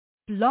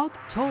Blog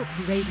Talk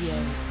Radio.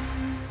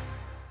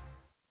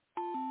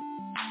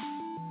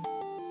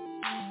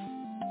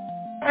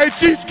 Hey,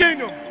 Chiefs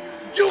Kingdom,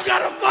 you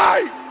gotta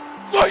fight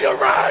for your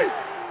right.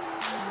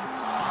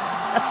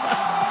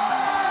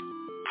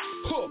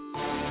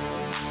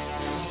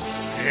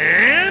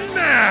 And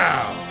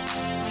now,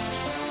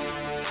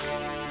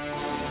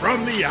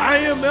 from the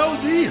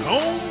IMLD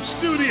home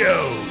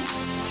studios,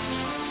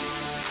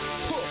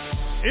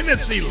 in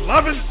its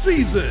 11th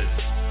season,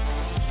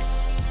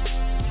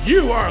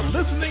 you are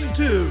listening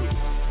to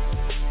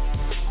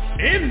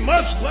In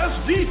Much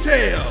Less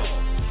Detail,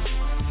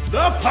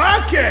 the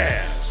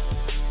podcast,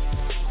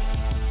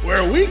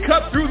 where we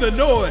cut through the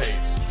noise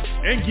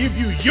and give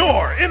you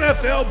your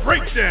NFL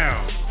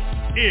breakdown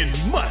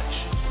in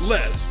much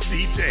less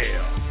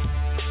detail.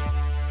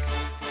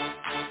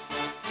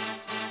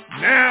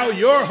 Now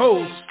your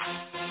hosts,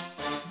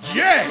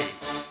 Jay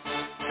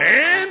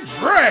and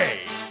Dre.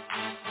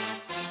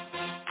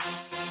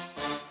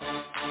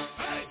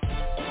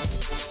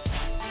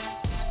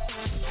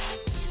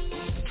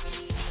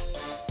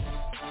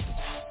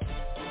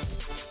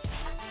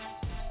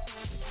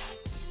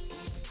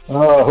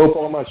 I hope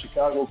all my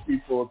Chicago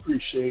people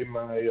appreciate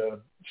my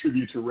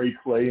tribute to Ray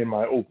Clay in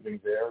my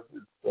opening there.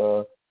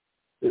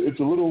 It's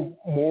a little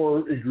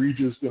more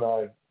egregious than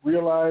I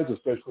realized,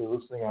 especially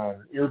listening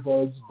on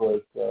earbuds,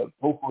 but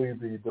hopefully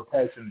the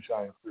passion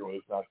shines through and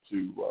it's not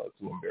too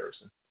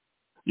embarrassing.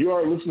 You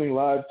are listening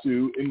live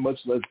to In Much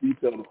Less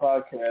Detail, the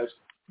podcast,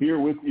 here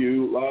with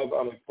you live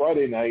on a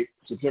Friday night,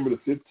 September the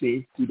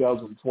 15th,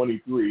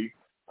 2023.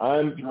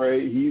 I'm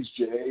Dre, he's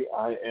Jay.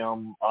 I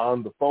am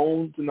on the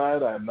phone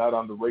tonight. I am not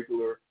on the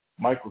regular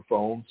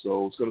microphone,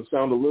 so it's going to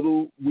sound a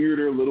little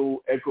weirder, a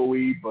little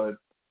echoey, but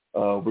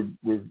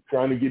we're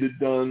trying to get it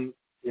done,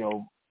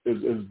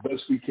 as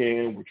best we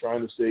can. We're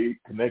trying to stay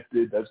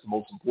connected. That's the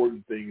most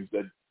important thing, is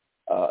that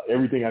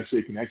everything I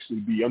say can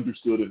actually be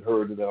understood and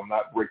heard, and that I'm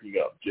not breaking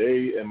up.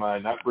 Jay, am I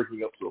not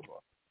breaking up so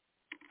far?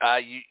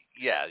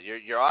 Yeah,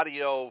 your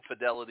audio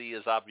fidelity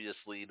is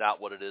obviously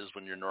not what it is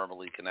when you're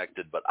normally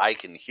connected, but I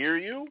can hear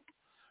you.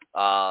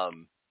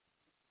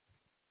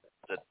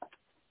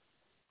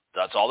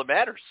 That's all that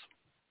matters.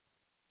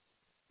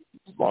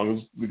 As long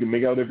as we can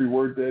make out every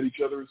word that each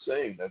other is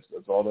saying, that's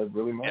all that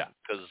really matters. Yeah,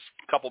 because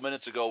a couple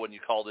minutes ago when you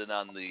called in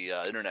on the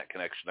internet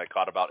connection, I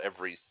caught about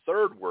every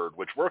third word,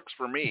 which works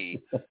for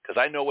me because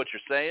I know what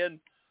you're saying,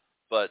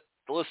 but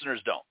the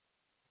listeners don't.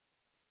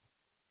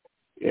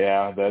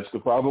 Yeah, that's the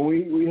problem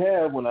we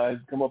have when I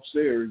come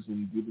upstairs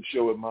and do the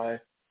show at my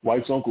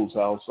wife's uncle's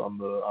house on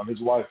his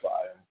Wi-Fi.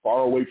 I'm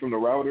far away from the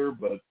router,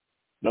 but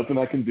nothing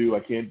I can do. I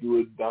can't do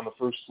it down the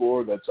first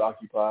floor. That's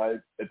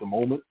occupied at the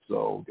moment,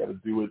 so got to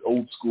do it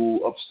old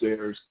school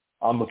upstairs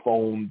on the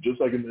phone,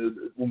 just like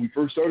when we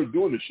first started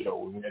doing the show,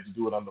 when we had to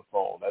do it on the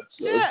phone.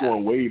 That's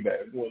going way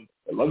back. Going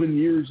 11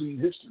 years in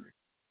history.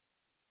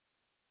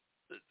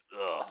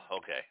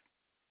 Okay.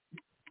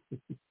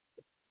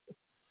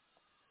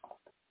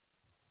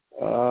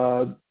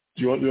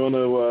 Do you want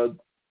to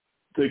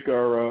take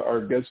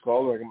our guest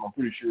caller? I'm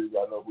pretty sure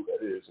I know who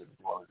that is. If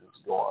you want to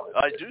just go on it.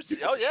 I do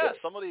see. Oh yeah,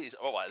 somebody.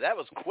 Oh, that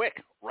was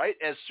quick. Right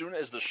as soon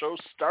as the show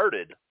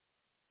started,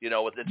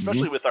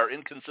 especially with our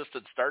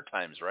inconsistent start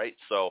times, right?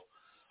 So,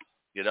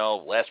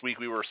 last week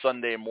we were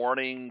Sunday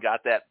morning.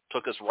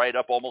 Took us right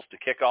up almost to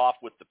kickoff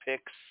with the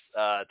picks.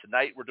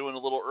 Tonight we're doing a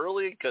little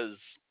early because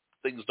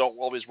things don't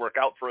always work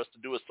out for us to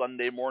do a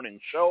Sunday morning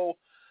show.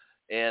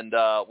 And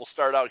we'll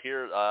start out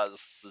here.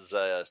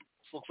 This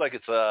looks like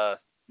it's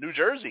New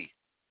Jersey.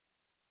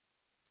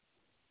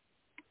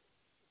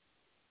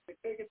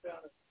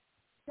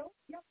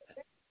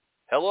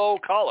 Hello,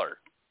 caller.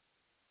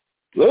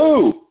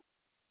 Lou.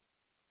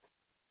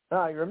 You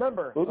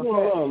remember? What's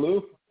going on,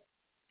 Lou?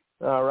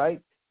 All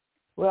right.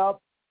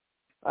 Well,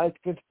 I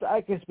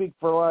can speak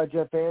for a lot of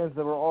Jet fans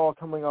that were all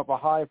coming off a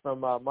high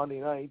from Monday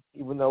night,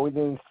 even though we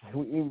didn't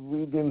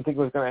think it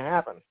was going to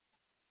happen.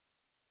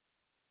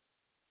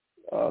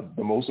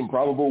 The most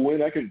improbable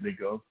win I can think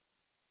of.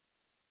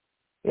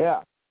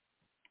 Yeah.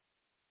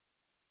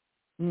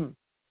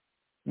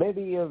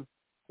 Maybe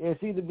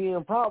it's either being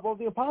improbable,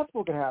 the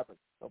impossible can happen.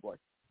 Oh boy.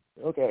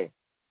 Okay.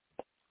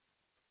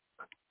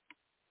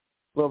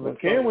 Well, it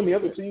can when the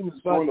other team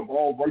is throwing the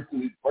ball right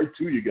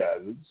to you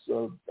guys.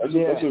 That's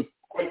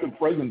quite the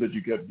present that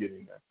you kept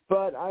getting there.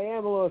 But I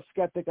am a little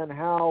skeptic on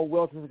how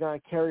Wilson's going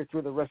to carry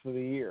through the rest of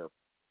the year.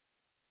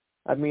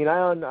 I mean,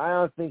 I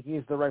don't think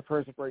he's the right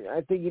person for you. I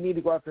think you need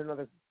to go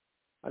after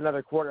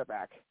another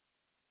quarterback.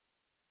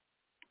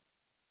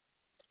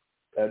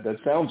 That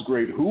sounds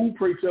great. Who,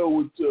 pray tell,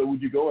 would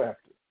you go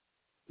after?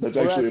 That's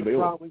actually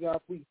available.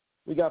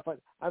 We got fun.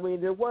 I mean,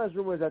 there was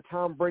rumors that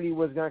Tom Brady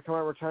was going to come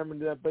out of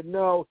retirement, but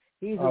no,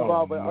 he's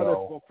involved in other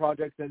football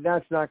projects, and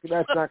that's not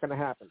going to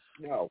happen.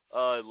 No.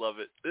 Oh, I love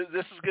it.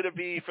 This is going to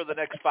be for the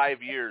next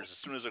 5 years. As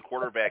soon as a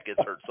quarterback gets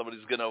hurt,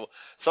 somebody's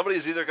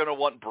either going to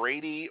want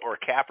Brady or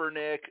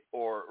Kaepernick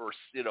or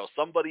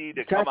somebody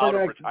to come out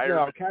of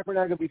retirement. No,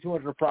 Kaepernick would be too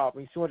much of a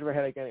problem. He's too much of a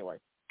headache anyway.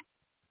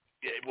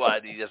 Well,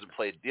 he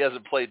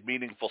hasn't played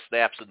meaningful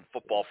snaps in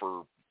football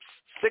for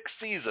 6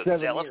 seasons.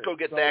 7 Yeah, let's years. go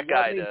get So that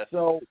guy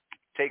to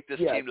take this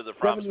yeah, team to the 7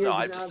 promised. years No,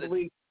 out of the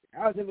league.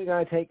 How's anybody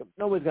going to take him?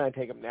 Nobody's going to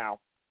take him now.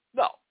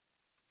 No,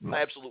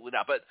 absolutely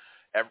not. But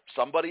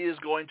somebody is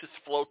going to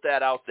float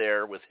that out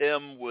there with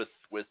him, with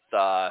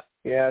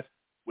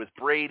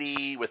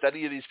Brady, with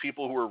any of these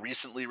people who are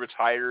recently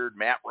retired,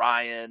 Matt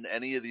Ryan,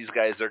 any of these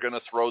guys. They're going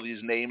to throw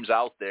these names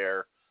out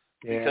there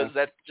because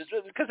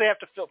they have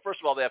to fill. First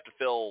of all, they have to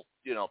fill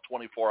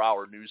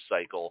 24-hour news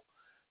cycle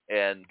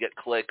and get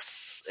clicks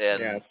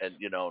and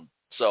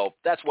so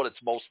that's what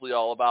it's mostly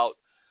all about.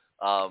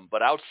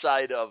 But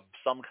outside of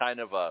some kind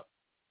of a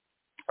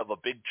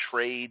big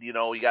trade, you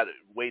got to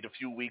wait a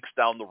few weeks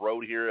down the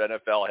road here.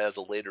 NFL has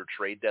a later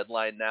trade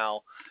deadline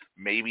now.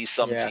 Maybe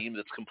some team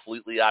that's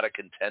completely out of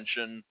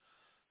contention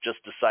just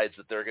decides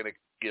that they're going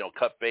to,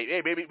 cut bait.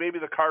 Hey, maybe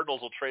the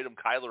Cardinals will trade him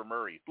Kyler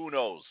Murray. Who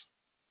knows?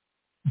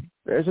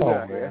 There's a good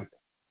idea.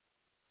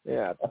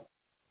 Yeah.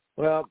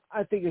 Well,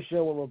 I think you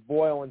should win with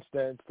Boyle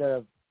instead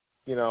of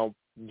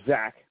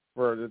Zach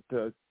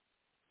to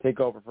take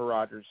over for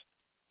Rodgers.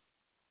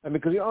 I mean,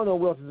 because you all know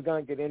Wilson's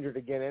going to get injured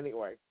again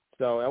anyway,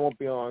 so it won't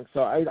be long.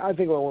 So I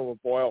think we'll win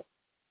with Boyle.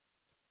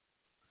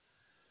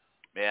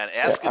 Man,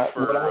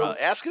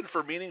 asking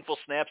for meaningful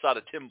snaps out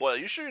of Tim Boyle.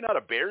 You sure you're not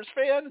a Bears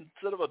fan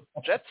instead of a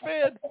Jets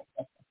fan?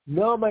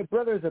 No, my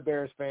brother's a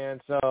Bears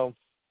fan, so.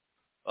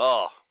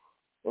 Oh.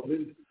 Well,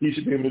 he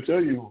should be able to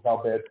tell you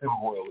how bad Tim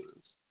Boyle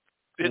is.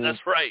 Yeah, that's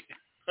right.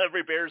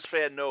 Every Bears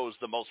fan knows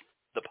the most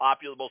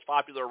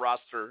popular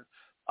roster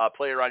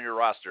player on your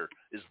roster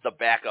is the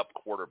backup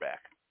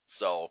quarterback.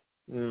 So.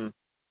 Well,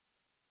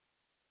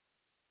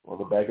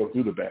 the backup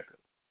to the backup.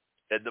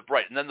 And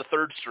then the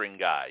third string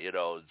guy,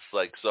 it's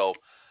like, so,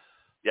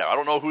 yeah, I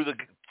don't know who the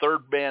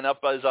third man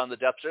up is on the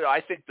depth chart.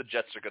 I think the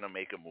Jets are going to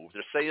make a move.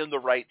 They're saying the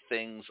right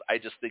things. I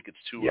just think it's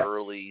too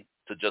early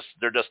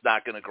they're just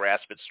not going to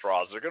grasp at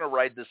straws. They're going to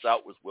ride this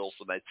out with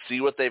Wilson. I see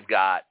what they've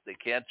got. They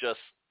can't just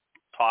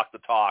talk the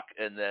talk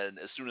and then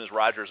as soon as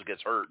Rodgers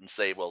gets hurt and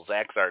say, well,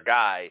 Zach's our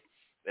guy,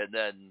 and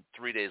then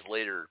 3 days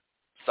later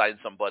sign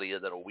somebody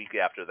and then a week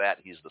after that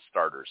he's the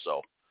starter.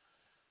 So,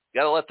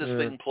 got to let this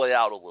thing play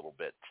out a little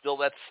bit.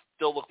 That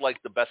still look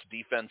like the best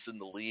defense in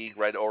the league,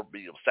 right? Or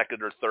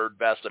second or third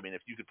best. I mean,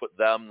 if you could put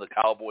them, the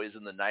Cowboys,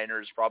 and the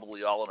Niners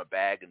probably all in a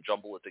bag and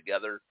jumble it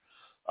together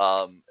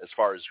as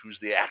far as who's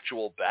the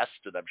actual best.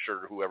 And I'm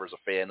sure whoever's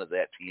a fan of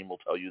that team will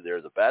tell you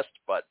they're the best.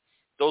 But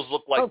those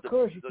look like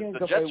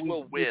the Jets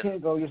will win. You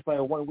can't go just by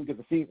 1 week of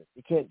the season.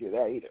 You can't do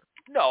that either.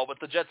 No, but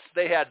the Jets,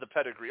 they had the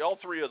pedigree. All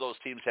three of those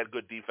teams had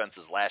good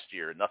defenses last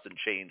year, and nothing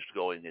changed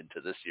going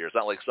into this year. It's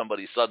not like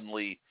somebody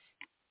suddenly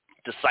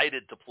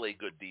decided to play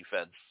good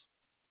defense.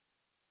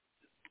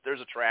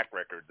 There's a track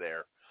record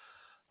there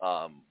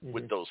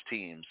with those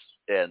teams,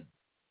 and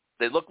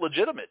they look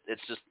legitimate.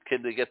 It's just,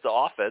 can they get the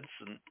offense?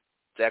 And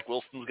Zach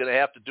Wilson's going to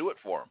have to do it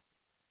for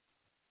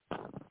them.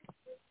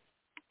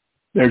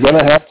 They're going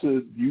to have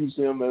to use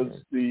him as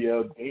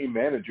the game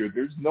manager.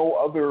 There's no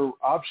other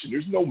option.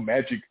 There's no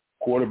magic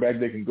quarterback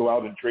they can go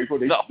out and trade for.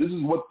 This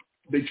is what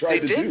they tried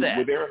to do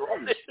with Aaron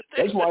Rodgers.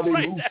 That's why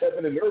they moved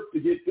heaven and earth to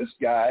get this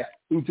guy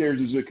who tears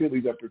his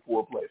Achilles after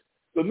 4 plays.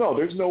 So, no,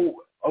 there's no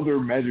other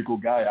magical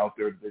guy out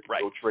there that they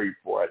can go trade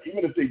for.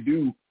 Even if they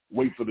do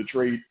wait for the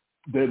trade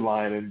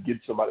deadline and get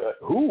somebody,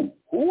 who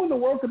in the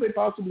world could they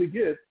possibly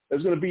get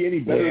that's going to be any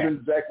better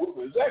than Zach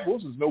Wilson? Zach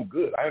Wilson's no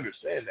good. I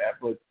understand that,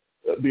 but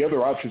the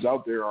other options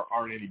out there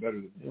aren't any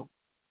better than him.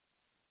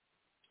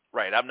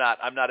 Right. I'm not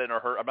in a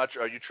hurry. I'm not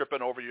sure. Are you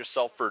tripping over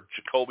yourself for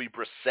Jacoby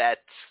Brissett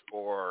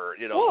or,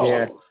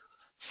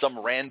 some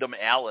random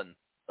Allen,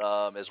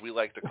 as we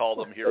like to call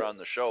them here on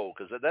the show?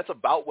 Because that's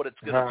about what it's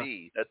going to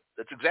be.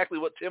 That's exactly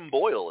what Tim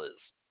Boyle is.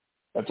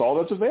 That's all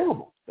that's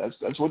available.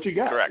 That's what you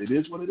got. Correct. It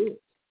is what it is.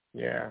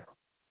 Yeah.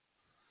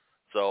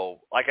 So,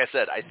 like I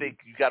said, I think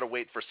you got to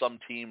wait for some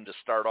team to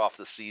start off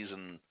the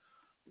season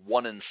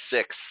 1-6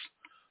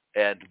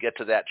 and get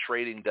to that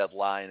trading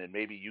deadline, and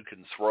maybe you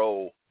can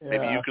throw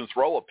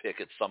a pick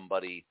at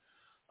somebody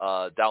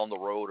down the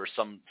road, or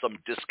some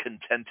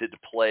discontented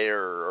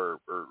player,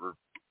 or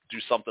do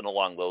something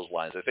along those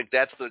lines. I think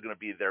that's going to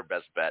be their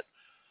best bet.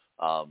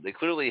 They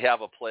clearly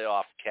have a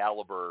playoff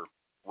caliber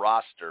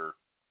roster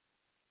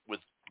with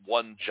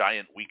one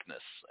giant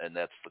weakness, and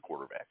that's the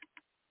quarterback.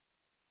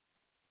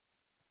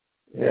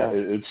 Yeah,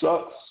 it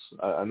sucks.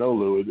 I know,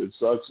 Lou. It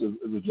sucks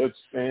as a Jets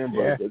fan,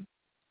 but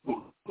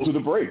those are the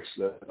breaks.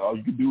 All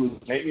you can do is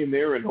hang in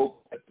there and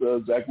hope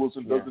that Zach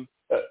Wilson doesn't.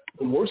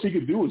 The worst he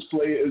could do is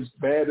play as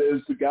bad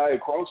as the guy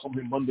across from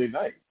him Monday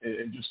night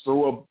and just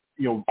throw up,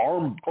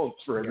 arm pumps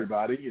for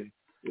everybody. And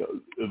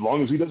as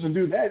long as he doesn't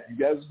do that, you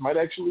guys might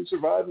actually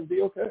survive and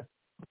be okay.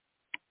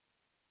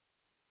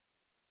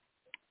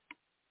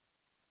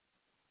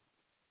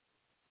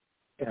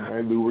 All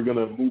right, Lou, we're going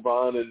to move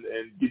on and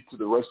get to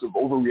the rest of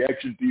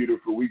Overreaction Theater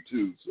for week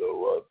 2.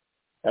 So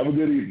have a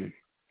good evening.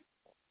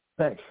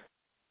 Thanks.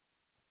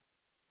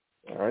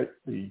 All right,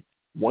 the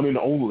one and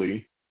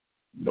only,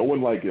 no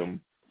one like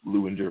him,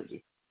 Lou in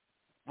Jersey.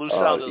 Lou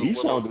sounded he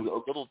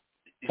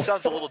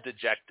sounds a little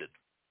dejected.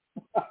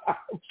 I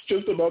was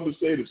just about to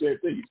say the same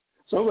thing.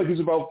 He Sounds like he's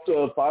about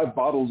 5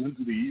 bottles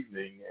into the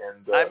evening,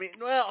 and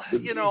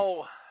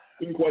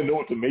didn't quite know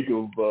what to make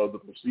of the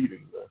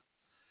proceedings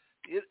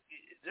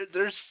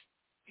there.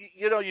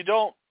 You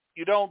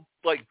don't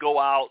like go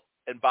out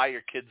and buy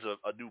your kids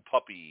a new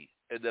puppy,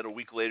 and then a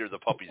week later the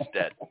puppy's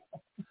dead.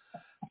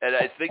 And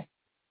I think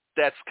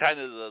that's kind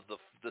of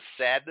the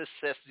sadness.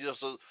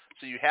 So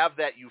you have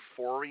that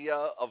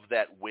euphoria of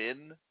that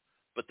win,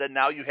 but then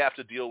now you have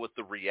to deal with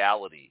the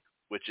reality,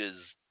 which is,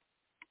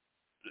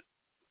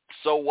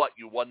 so what,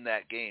 you won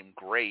that game,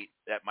 great.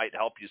 That might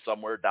help you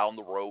somewhere down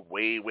the road,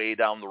 way, way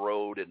down the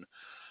road in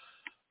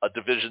a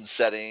division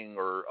setting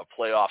or a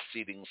playoff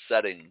seeding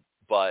setting.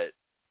 But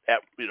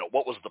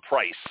what was the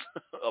price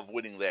of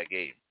winning that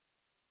game?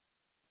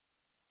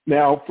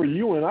 Now, for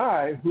you and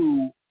I,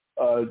 who,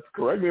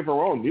 correct me if I'm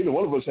wrong, neither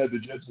one of us had the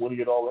Jets winning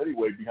it all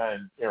anyway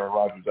behind Aaron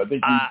Rodgers. I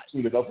think we've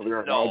seen enough of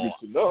Aaron Rodgers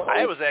to know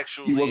he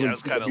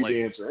wasn't going to be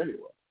the answer anyway.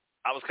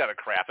 I was kind of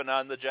crapping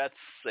on the Jets,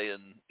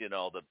 saying,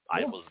 that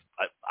I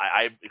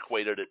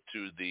equated it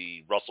to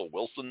the Russell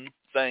Wilson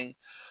thing.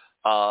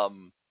 But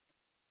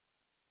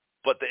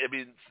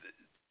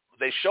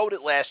they showed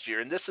it last year,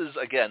 and this is,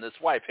 again, that's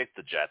why I picked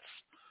the Jets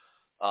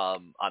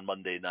on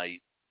Monday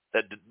night.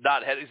 That did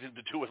not have anything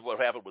to do with what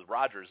happened with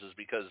Rodgers, is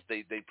because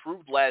they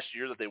proved last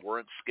year that they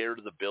weren't scared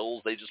of the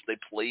Bills. They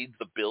played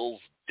the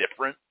Bills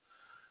different,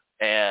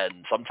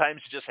 and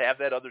sometimes you just have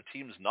that other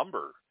team's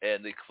number,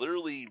 and they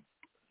clearly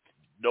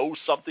know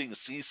something,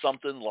 see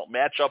something,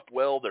 match up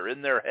well. They're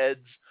in their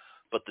heads,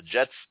 but the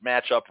Jets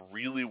match up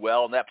really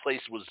well, and that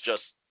place was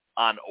just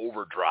on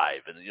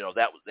overdrive. And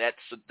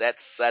that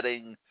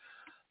setting.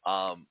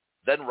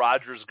 Then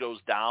Rodgers goes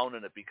down,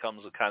 and it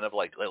becomes a kind of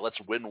like, let's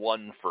win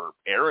one for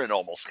Aaron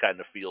almost kind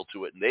of feel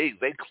to it. And they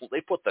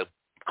put the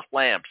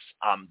clamps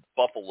on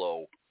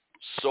Buffalo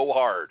so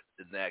hard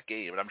in that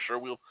game, and I'm sure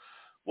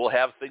we'll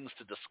have things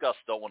to discuss.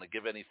 Don't want to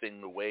give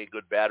anything away,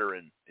 good, bad, or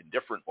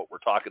indifferent, what we're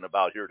talking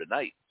about here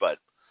tonight. But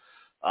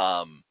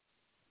we're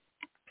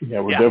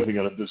definitely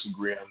going to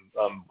disagree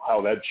on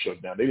how that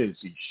shut down. They didn't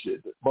see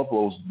shit.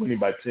 Buffalo's winning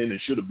by 10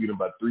 and should have beat them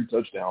by 3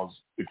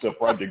 touchdowns, except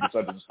Project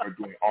decided to start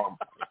doing arm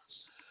tricks.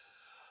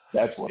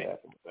 That's what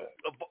happened with that.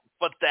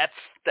 But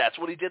that's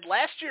what he did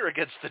last year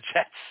against the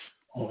Jets.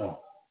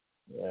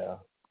 Yeah.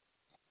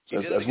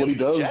 That's what he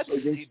does.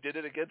 He did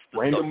it against the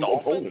random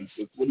Dolphins. Opponents.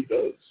 That's what he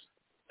does.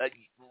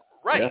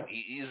 Right. Yeah.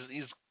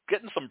 He's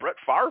getting some Brett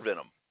Favre in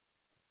him.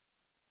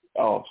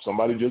 Oh,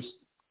 somebody just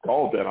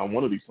called that on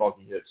one of these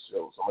talking heads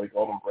shows. Somebody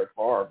called him Brett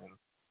Favre. And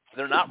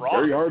they're not wrong.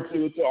 Very hard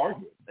to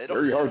argue.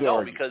 Very hard to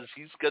argue. Because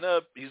he's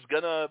gonna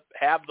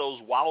have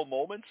those wow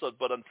moments,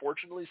 but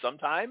unfortunately,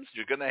 sometimes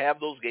you're gonna have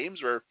those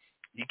games where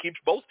he keeps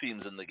both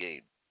teams in the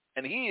game,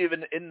 and he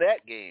even in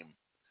that game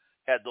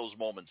had those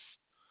moments.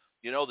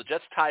 The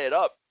Jets tie it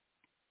up,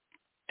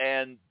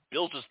 and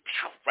Bill just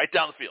right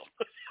down the field.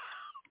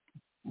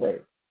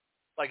 Right.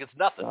 Like it's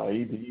nothing.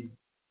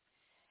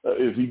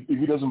 If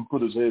he doesn't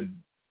put his head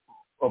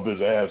up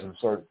his ass and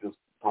start just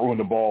throwing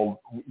the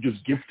ball,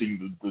 just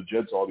gifting the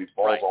Jets all these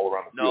balls all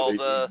around the field,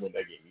 they win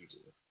that game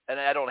easily. And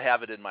I don't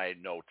have it in my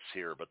notes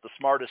here, but the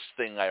smartest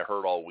thing I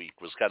heard all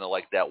week was kind of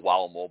like that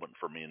wow moment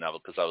for me now,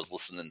 because I was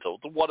listening to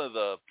one of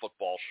the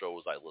football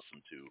shows I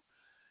listened to,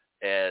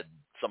 and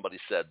somebody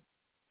said,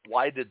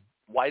 why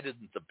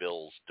didn't the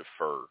Bills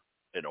defer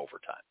in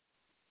overtime?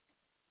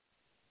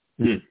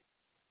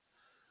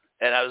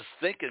 And I was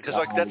thinking,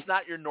 because that's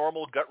not your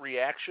normal gut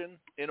reaction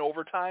in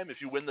overtime.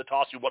 If you win the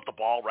toss, you want the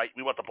ball, right?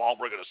 We want the ball,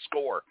 we're going to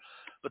score.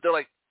 But they're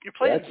like, you're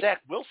playing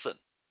Zach Wilson.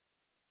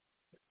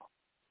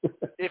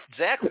 If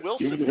Zach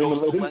Wilson goes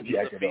the length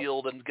of the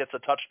field and gets a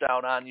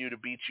touchdown on you to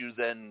beat you,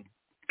 then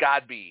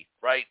God be,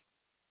 right?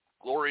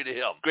 Glory to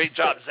him. Great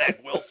job,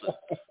 Zach Wilson.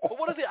 But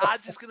what are the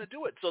odds he's going to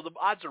do it? So the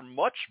odds are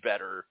much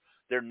better.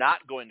 They're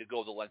not going to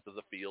go the length of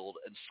the field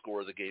and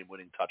score the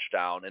game-winning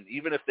touchdown. And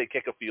even if they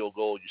kick a field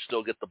goal, you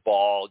still get the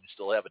ball. You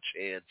still have a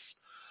chance.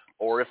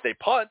 Or if they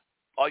punt,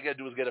 all you got to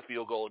do is get a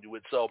field goal and you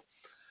win. So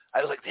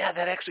I was like, yeah,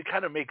 that actually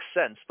kind of makes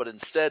sense. But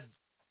instead,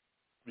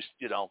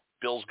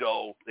 Bills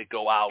they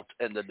go out,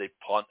 and then they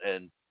punt,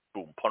 and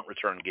boom, punt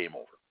return, game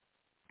over.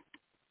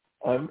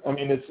 I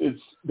mean,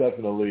 it's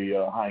definitely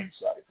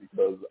hindsight,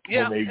 because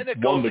when they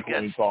won the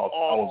coin toss,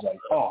 I was like,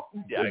 oh.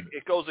 Yeah,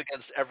 it goes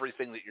against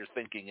everything that you're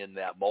thinking in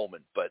that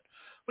moment. But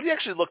when you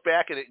actually look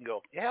back at it and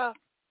go, yeah,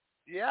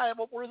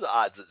 what were the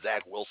odds that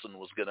Zach Wilson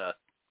was going to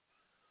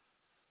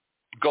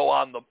go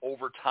on the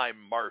overtime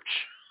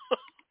march?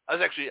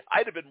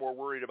 I'd have been more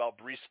worried about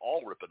Breece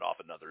Hall ripping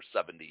off another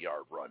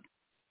 70-yard run.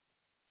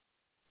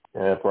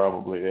 Yeah,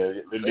 probably.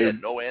 Yeah. They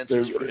had no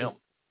answers for him.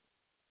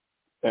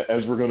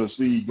 As we're going to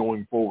see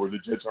going forward, the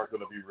Jets aren't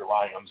going to be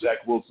relying on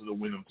Zach Wilson to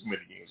win them too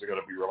many games. They're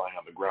going to be relying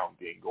on the ground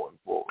game going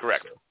forward.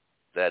 Correct. So.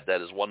 That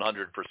is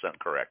 100%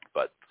 correct.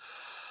 But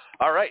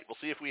all right, we'll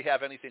see if we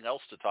have anything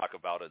else to talk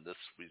about in this.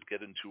 We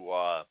get into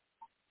our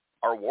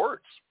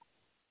awards.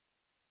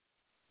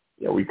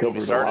 Yeah, we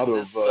covered a lot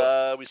of.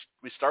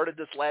 We started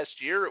this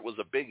last year. It was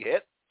a big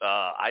hit.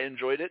 I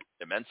enjoyed it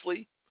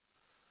immensely.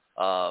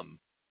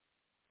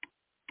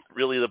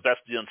 Really, the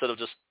best. Instead of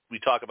just we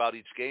talk about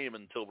each game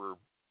until we're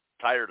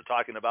tired of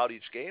talking about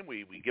each game.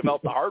 We give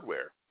out the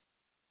hardware.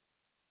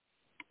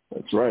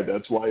 That's right.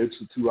 That's why it's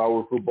a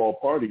 2-hour football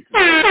party.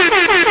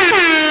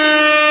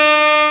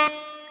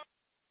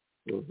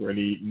 So for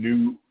any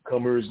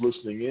newcomers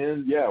listening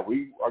in,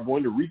 we are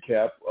going to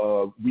recap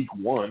week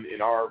 1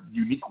 in our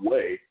unique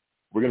way.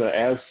 We're going to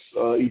ask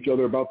each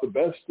other about the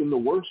best and the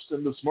worst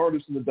and the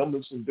smartest and the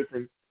dumbest in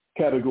different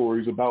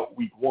categories about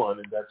week 1,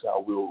 and that's how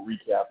we'll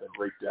recap and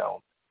break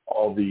down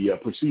all the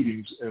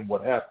proceedings and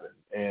what happened.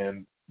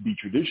 And the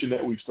tradition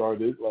that we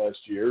started last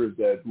year is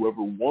that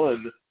whoever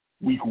won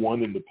week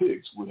 1 in the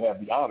picks would have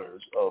the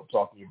honors of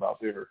talking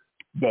about their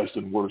best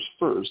and worst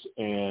first,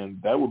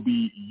 and that would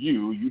be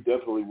you. You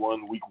definitely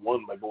won week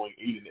 1 by going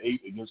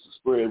 8-8 against the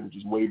spread, which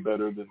is way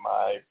better than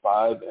my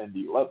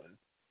 5-11.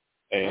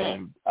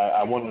 And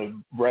I want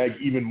to brag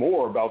even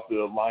more about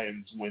the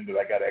Lions win that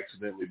I got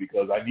accidentally,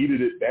 because I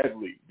needed it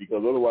badly,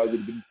 because otherwise it would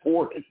have been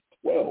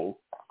 4-12.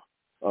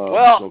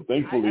 So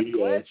thankfully, I'm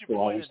glad you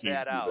pointed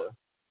that out,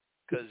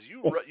 because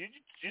you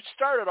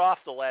started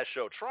off the last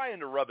show trying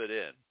to rub it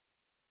in.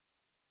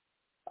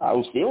 I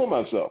was feeling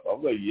myself. I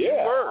was like,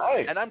 yeah. You were.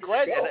 Right, and I'm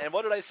glad. And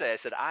what did I say? I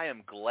said, I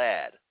am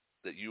glad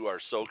that you are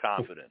so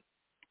confident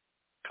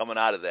coming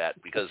out of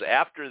that, because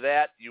after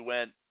that you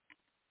went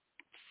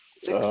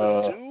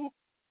 6-2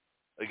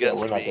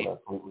 against me.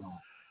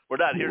 We're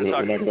not here to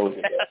talk about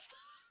the past.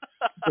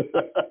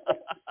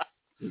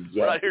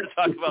 We're not here to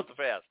talk about the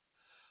past.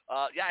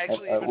 I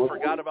actually even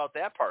forgot about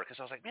that part, because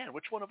I was like, man,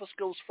 which one of us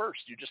goes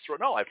first? You just throw.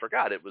 No, I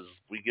forgot. It was,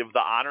 we give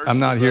the honors. I'm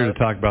not here to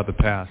talk about the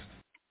past.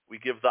 We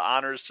give the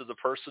honors to the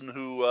person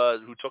who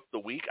took the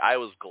week. I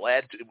was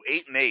glad to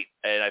 8-8,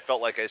 and I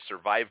felt like I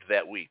survived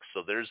that week.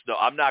 So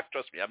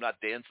trust me, I'm not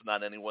dancing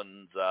on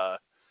anyone's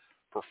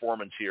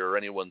performance here or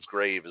anyone's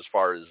grave as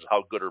far as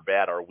how good or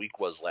bad our week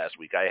was last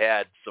week. I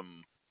had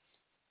some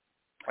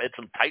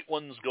tight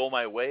ones go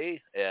my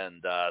way,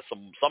 and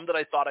some that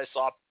I thought I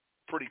saw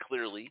pretty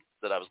clearly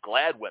that I was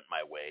glad went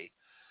my way,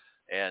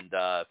 and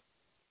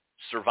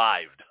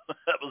survived.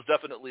 That was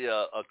definitely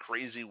a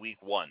crazy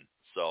week 1.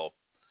 So.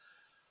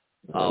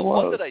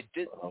 One that I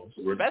did,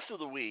 best of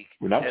the week.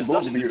 We're not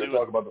supposed to be here to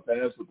talk about the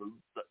past, but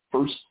the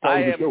first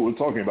part of the show we're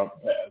talking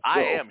about the past.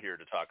 I am here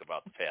to talk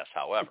about the past,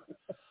 however.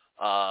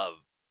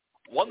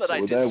 One that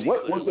I did.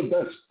 What was the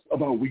best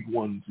about week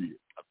 1 to you?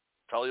 I'll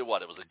tell you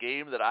what, it was a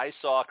game that I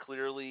saw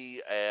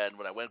clearly, and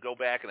when I go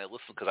back and I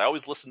listened, because I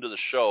always listen to the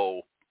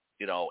show,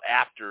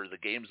 after the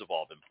games have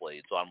all been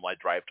played. So on my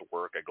drive to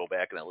work, I go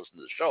back and I listen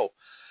to the show,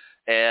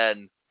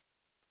 and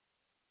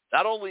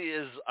not only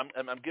is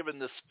I'm giving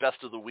this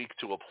best of the week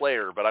to a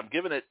player, but I'm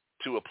giving it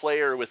to a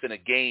player within a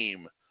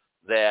game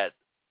that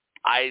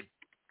I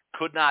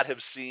could not have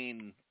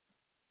seen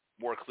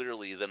more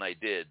clearly than I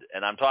did.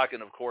 And I'm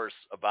talking, of course,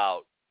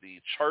 about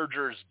the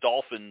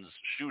Chargers-Dolphins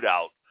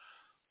shootout,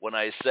 when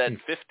I said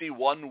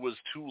 51 was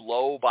too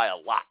low by a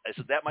lot. I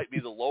said that might be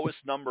the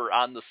lowest number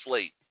on the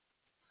slate.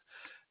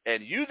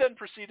 And you then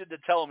proceeded to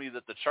tell me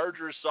that the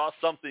Chargers saw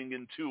something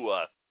in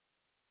Tua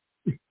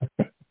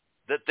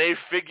that they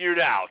figured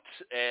out,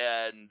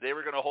 and they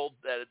were going to hold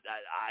that.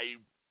 I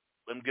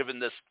am giving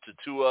this to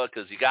Tua,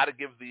 because you got to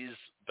give these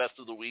best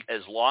of the week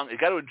you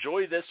got to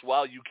enjoy this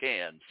while you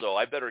can. So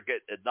I better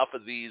get enough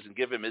of these and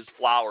give him his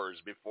flowers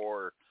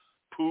before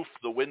poof,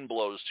 the wind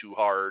blows too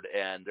hard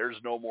and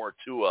there's no more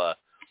Tua.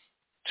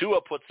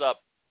 Tua puts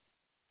up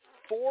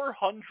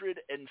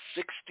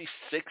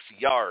 466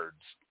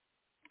 yards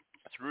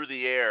through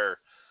the air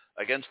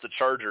against the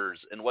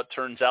Chargers in what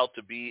turns out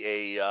to be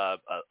a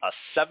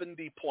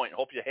 70-point.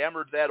 Hope you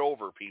hammered that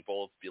over,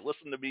 people. If you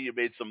listen to me, you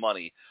made some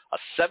money. A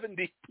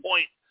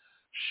 70-point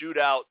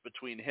shootout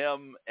between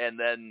him and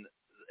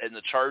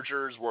the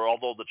Chargers, where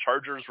although the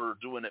Chargers were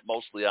doing it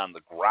mostly on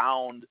the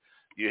ground,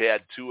 you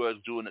had Tua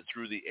doing it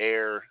through the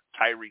air.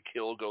 Tyreek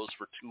Hill goes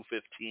for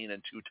 215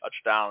 and 2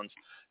 touchdowns,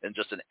 and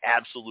just an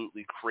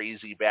absolutely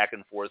crazy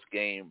back-and-forth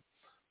game.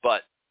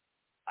 But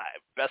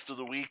best of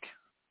the week,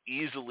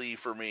 easily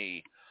for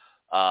me.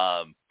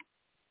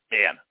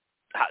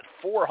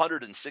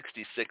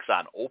 466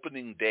 on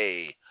opening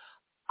day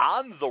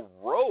on the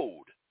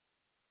road.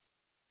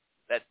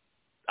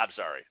 I'm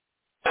sorry.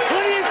 Who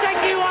do you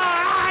think you are?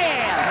 I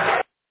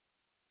am.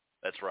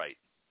 That's right.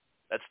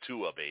 That's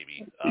Tua,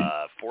 baby.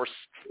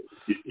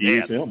 He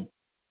is him.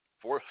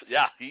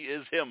 He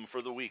is him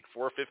for the week.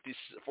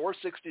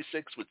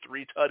 466 with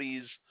 3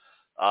 tutties.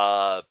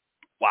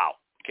 Wow.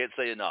 Can't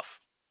say enough.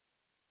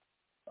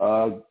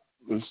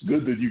 It's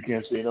good that you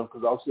can't say enough,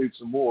 because I'll say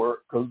some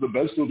more, because the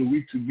best of the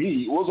week to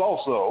me was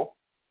also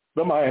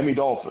the Miami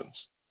Dolphins.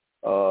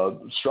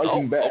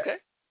 Striking back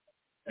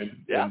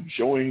and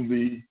showing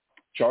the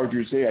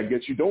Chargers, hey, I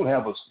guess you don't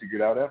have us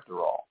figured out after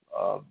all.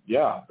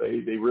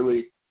 They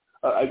really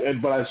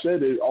but I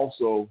said it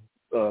also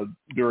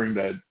during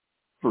that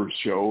first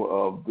show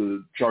of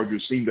the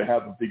Chargers seem to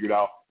have them figured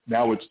out.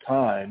 Now it's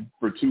time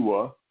for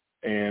Tua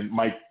and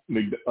Mike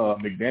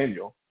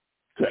McDaniel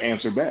to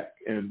answer back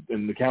and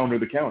the counter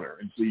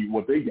and see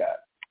what they got.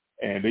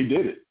 And they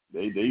did it.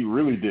 They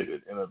really did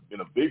it in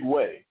a big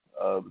way.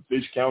 The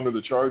fish counter,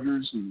 the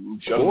Chargers, who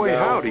shut them Boy, down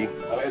howdy.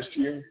 last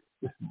year.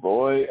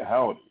 Boy,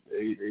 howdy.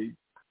 They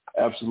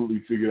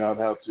absolutely figured out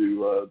how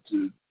to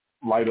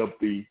light up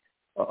the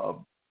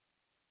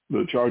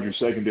Chargers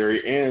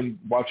secondary. And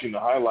watching the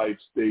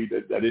highlights, I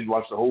didn't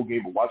watch the whole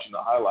game, but watching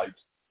the highlights,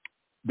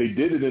 they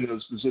did it in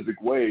a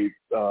specific way.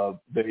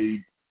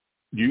 They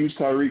used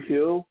Tyreek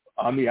Hill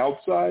on the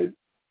outside.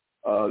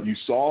 You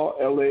saw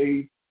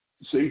LA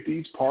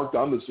safeties parked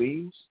on the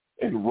seams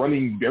and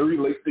running very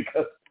late to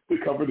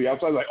cover the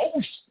outside. Like,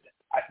 oh,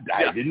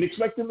 I didn't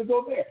expect them to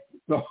go there.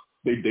 No,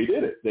 they did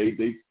it. They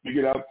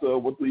figured out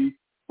what the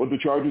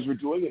Chargers were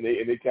doing, and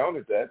they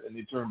countered that, and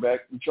they turned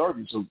back the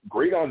Chargers. So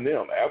great on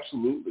them,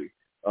 absolutely.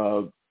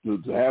 To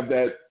have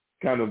that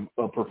kind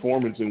of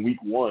performance in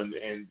week one,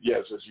 and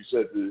yes, as you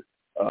said, to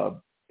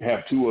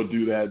have Tua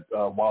do that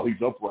while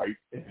he's upright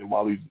and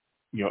while he's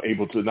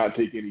able to not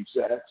take any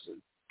sacks,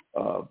 and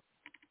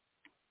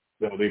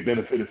they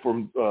benefited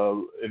from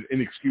an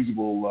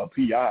inexcusable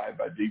PI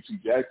by J.C.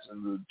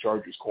 Jackson, the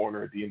Chargers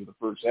corner at the end of the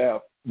first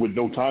half, with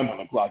no time on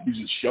the clock. He's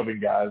just shoving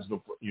guys,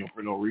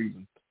 for no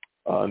reason,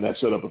 and that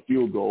set up a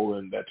field goal,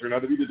 and that turned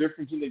out to be the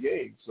difference in the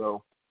game.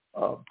 So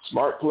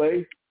smart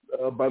play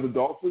by the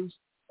Dolphins,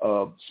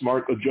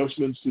 smart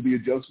adjustments to the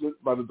adjustment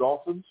by the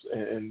Dolphins,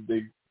 and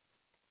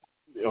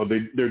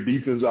their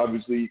defense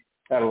obviously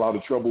had a lot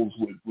of troubles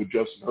with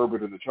Justin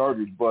Herbert and the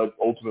Chargers, but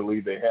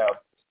ultimately they have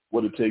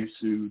what it takes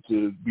to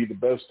be the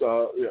best.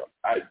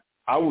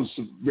 I was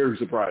very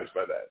surprised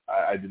by that.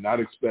 I did not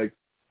expect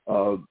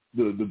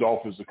the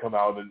Dolphins to come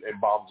out and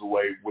bombs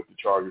away with the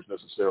Chargers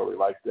necessarily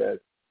like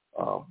that.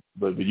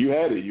 But you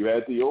had it. You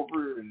had the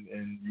over,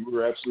 and you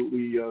were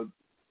absolutely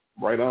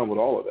right on with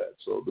all of that.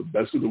 So the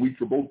best of the week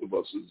for both of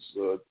us is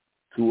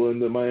Tua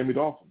and the Miami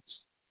Dolphins.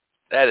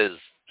 That is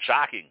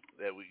shocking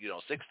that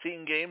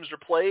 16 games are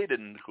played,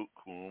 and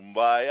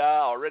kumbaya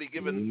already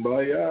given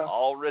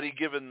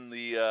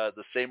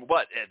the same.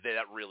 But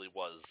that really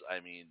was. I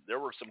mean, there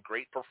were some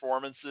great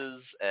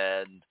performances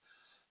and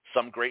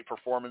some great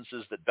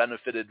performances that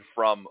benefited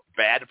from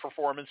bad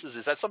performances.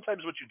 Is that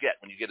sometimes what you get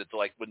when you get it to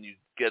when you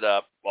get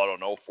a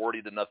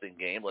 40-0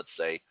 game, let's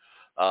say,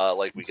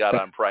 like we got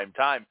on prime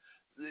time.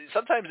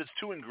 Sometimes it's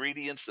two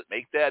ingredients that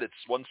make that. It's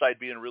one side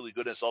being really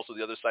good, and it's also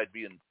the other side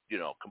being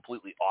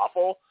completely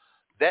awful.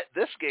 That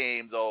this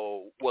game,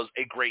 though, was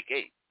a great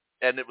game.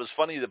 And it was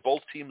funny that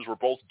both teams were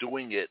both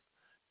doing it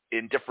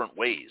in different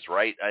ways,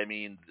 right? I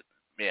mean,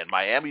 man,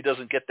 Miami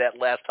doesn't get that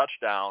last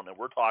touchdown, and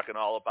we're talking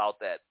all about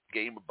that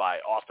game by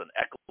Austin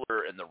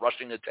Eckler and the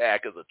rushing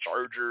attack of the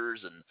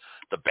Chargers and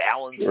the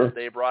balance that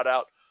they brought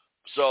out.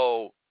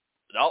 So,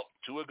 no,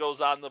 Tua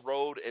goes on the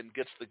road and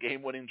gets the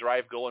game-winning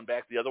drive going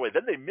back the other way.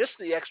 Then they miss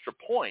the extra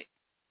point,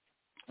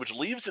 which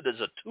leaves it as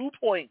a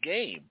 2-point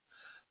game.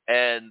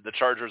 And the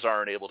Chargers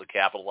aren't able to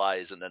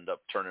capitalize and end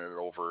up turning it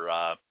over,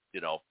 on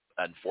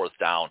fourth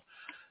down.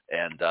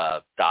 And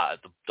the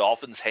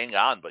Dolphins hang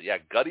on. But, yeah,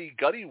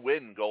 gutty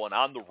win going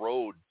on the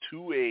road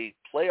to a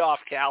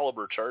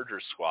playoff-caliber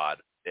Chargers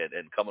squad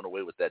and coming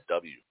away with that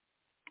W.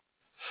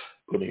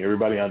 Putting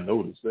everybody on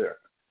notice there.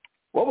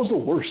 What was the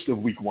worst of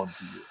week one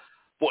for you?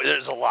 Boy,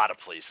 there's a lot of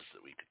places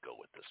that we could go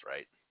with this,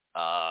 right?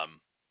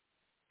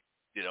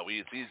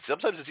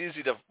 Sometimes it's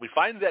easy we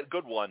find that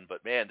good one,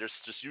 but man, there's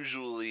just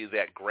usually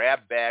that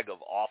grab bag of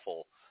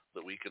awful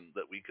that we can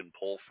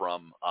pull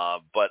from.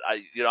 But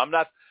I'm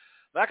not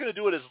going to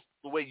do it as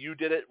the way you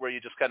did it, where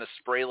you just kind of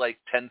spray like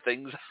 10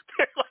 things out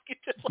there like you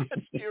did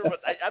last year.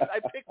 But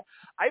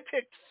I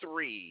picked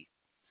 3,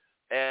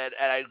 and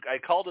I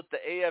called it the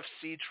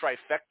AFC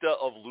trifecta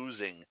of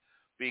losing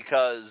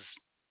because,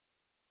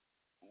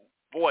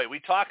 boy, we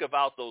talk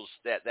about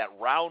that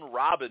round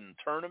robin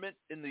tournament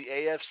in the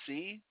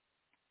AFC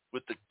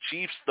with the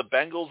Chiefs, the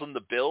Bengals, and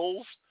the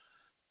Bills,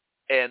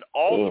 and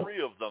all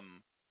 3 of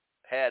them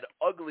had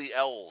ugly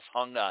L's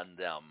hung on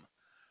them.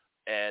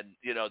 And,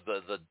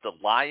 the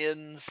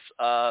Lions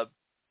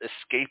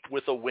escaped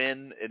with a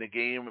win in a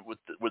game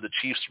where the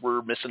Chiefs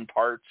were missing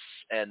parts,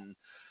 and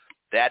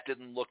that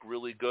didn't look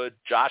really good.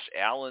 Josh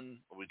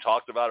Allen, we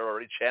talked about it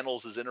already,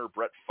 channels his inner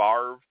Brett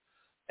Favre,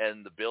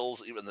 and the Bills,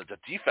 even the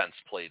defense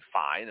played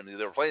fine. I mean,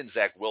 they were playing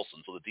Zach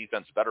Wilson, so the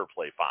defense better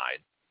play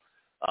fine.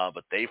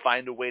 But they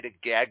find a way to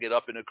gag it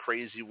up in a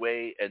crazy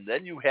way. And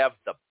then you have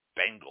the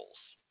Bengals.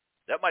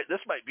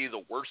 This might be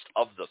the worst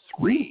of the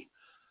 3.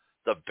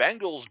 The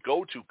Bengals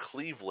go to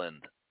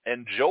Cleveland,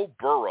 and Joe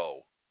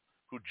Burrow,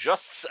 who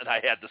just – and I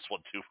had this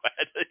one too.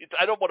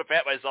 I don't want to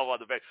pat myself on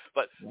the back.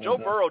 But Joe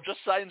Burrow just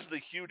signs the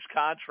huge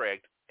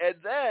contract.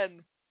 And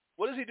then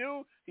what does he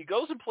do? He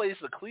goes and plays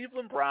the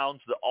Cleveland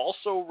Browns, that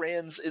also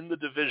ran in the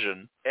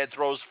division, and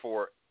throws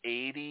for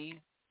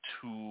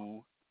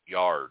 82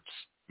 yards.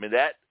 I mean,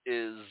 that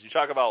is, you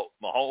talk about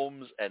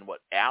Mahomes and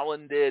what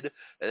Allen did,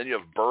 and then you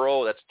have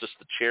Burrow. That's just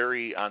the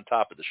cherry on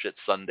top of the shit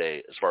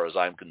sundae, as far as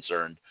I'm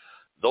concerned.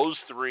 Those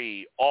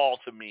 3, all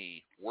to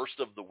me, worst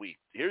of the week.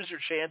 Here's your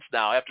chance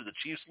now. After the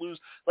Chiefs lose,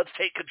 let's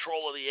take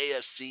control of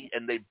the AFC,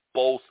 and they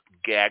both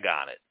gag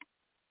on it.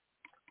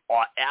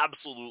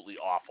 Absolutely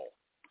awful.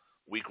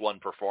 Week 1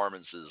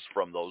 performances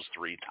from those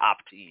three top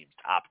teams,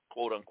 top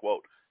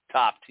quote-unquote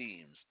top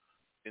teams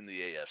in the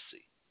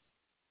AFC.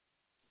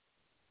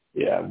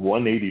 Yeah,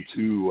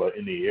 182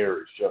 in the air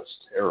is just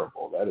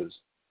terrible. That is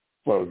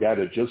for a guy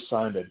that just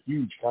signed a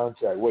huge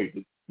contract. Wait,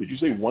 did you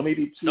say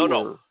 182?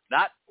 No,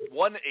 not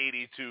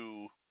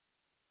 182.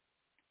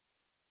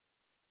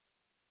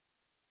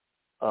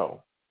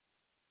 Oh.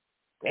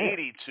 Damn.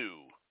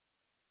 82.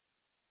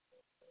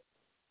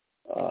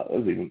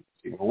 That's even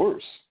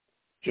worse.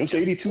 Just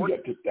 82.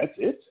 That's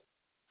it.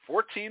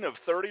 14 of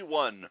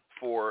 31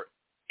 for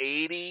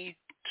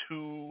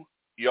 82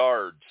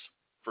 yards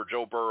for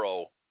Joe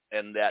Burrow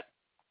and that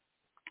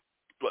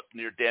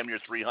damn near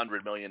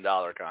 $300 million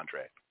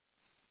contract.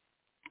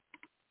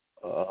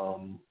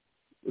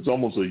 It's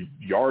almost a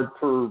yard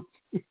per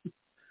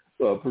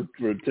for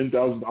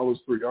 $10,000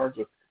 per yard.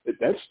 So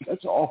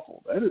that's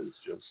awful. That is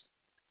just.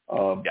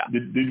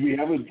 Did we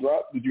have a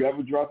drop? Did you have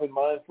a drop in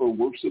mind for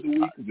worst of the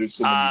week? Because there's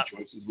so many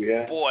choices we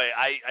have. Boy,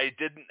 I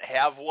didn't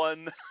have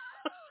one.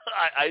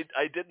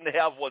 I didn't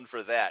have one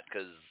for that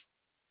because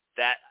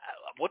that.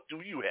 What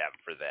do you have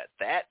for that?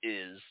 That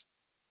is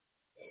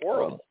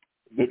horrible.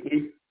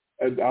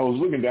 I was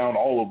looking down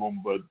all of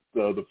them, but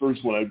the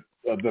first one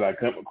that I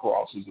came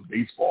across is a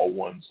baseball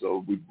one,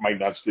 so we might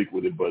not stick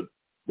with it. But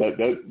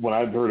that when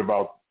I heard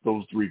about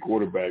those three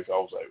quarterbacks, I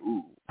was like,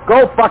 ooh.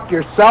 Go fuck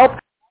yourself.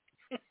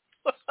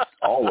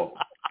 All of them.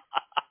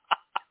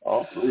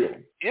 All three of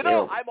them. You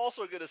know, I'm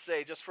also going to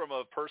say, just from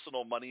a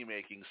personal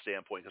money-making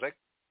standpoint, because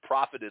I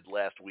profited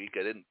last week.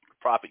 I didn't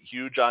profit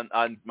huge on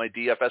my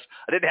DFS.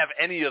 I didn't have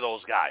any of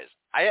those guys.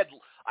 I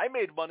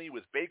made money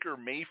with Baker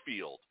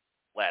Mayfield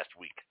last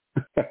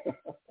week.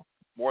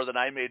 More than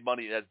I made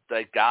money.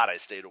 Thank God I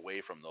stayed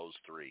away from those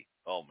three.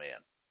 Oh, man.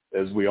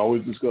 As we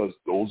always discuss,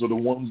 those are the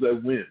ones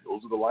that win.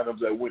 Those are the lineups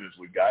that win. It's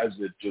with guys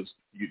that just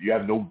you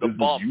have no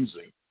business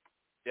using.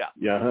 Yeah.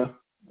 Yeah,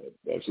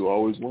 that's who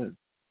always win.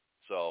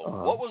 So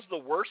what was the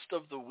worst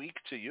of the week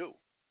to you?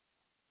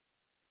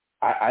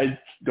 I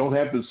don't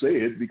have to say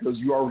it because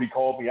you already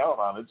called me out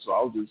on it, so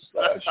I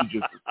should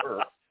just defer.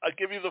 I'll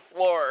give you the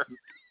floor.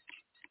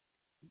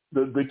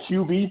 The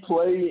QB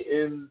play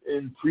in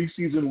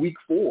preseason week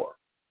 4.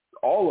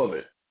 All of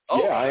it.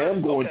 Oh, yeah, I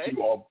am going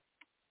to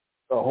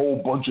a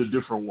whole bunch of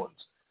different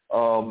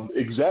ones.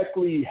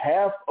 Exactly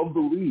half of the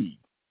league,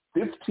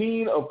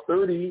 15 of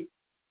 30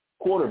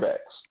 quarterbacks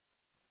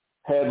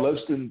had less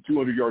than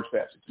 200 yards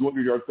passing,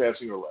 200 yards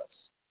passing or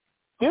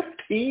less.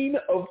 15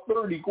 of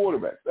 30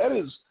 quarterbacks. That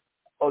is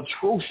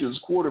atrocious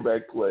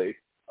quarterback play.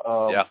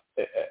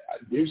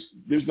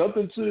 There's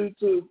nothing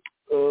to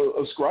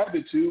ascribe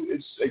it to,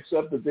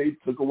 except that they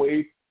took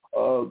away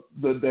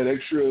that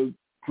extra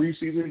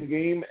preseason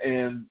game,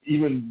 and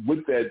even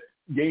with that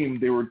game,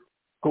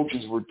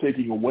 coaches were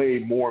taking away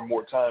more and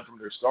more time from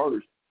their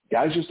starters.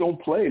 Guys just don't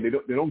play. They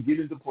don't get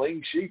into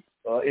playing shape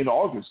in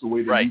August the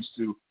way they used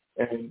to.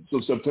 And so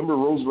September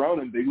rolls around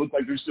and they look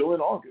like they're still in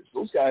August.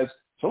 Those guys,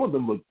 some of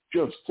them look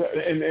just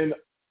and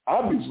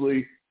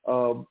obviously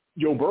Joe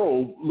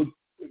Burrow looked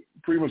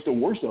pretty much the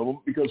worst of them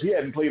because he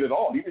hadn't played at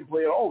all. He didn't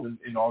play at all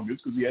in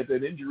August because he had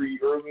that injury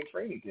early in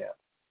training camp.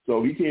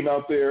 So he came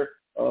out there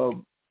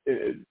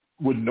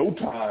with no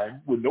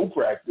time, with no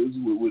practice,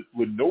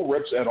 with no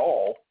reps at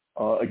all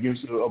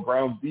against a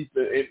Browns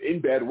defense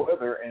in bad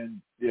weather. And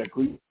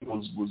Cleveland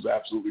was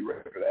absolutely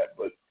ready for that.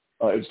 But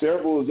as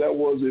terrible as that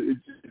was,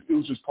 it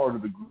was just part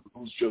of the group. It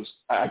was just,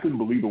 I couldn't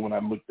believe it when I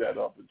looked that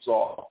up and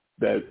saw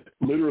that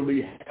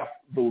literally half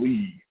the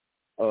league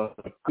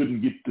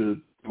couldn't get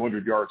to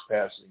 200 yards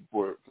passing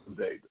for the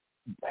day.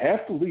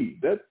 Half the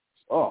league. There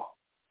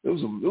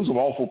was some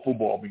awful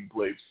football being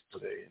played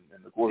today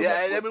in the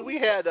quarterback. Yeah, I mean we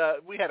had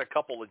a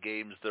couple of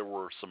games there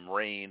were some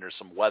rain or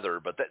some weather,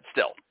 but that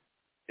still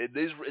in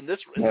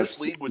this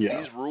league with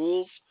these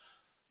rules,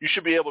 you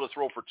should be able to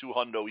throw for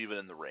 200 even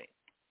in the rain.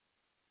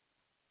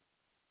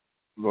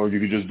 Or you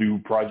could just do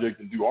project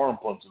and do arm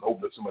punts and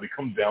hope that somebody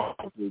comes down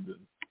with it.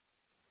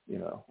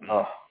 And,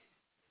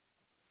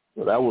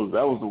 so that was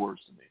the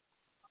worst to me.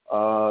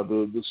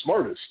 The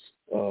smartest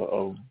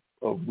of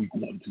week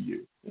 1 to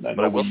you. And I know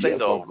but I will say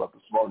though, about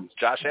the smartest.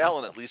 Josh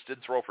Allen at least did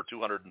throw for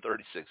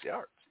 236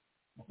 yards.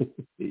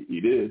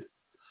 he did.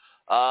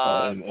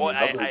 And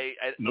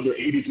another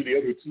 80 to the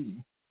other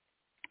team.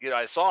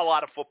 I saw a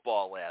lot of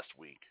football last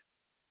week.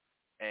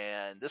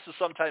 And this is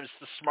sometimes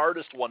the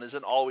smartest one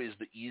isn't always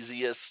the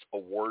easiest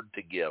award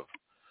to give.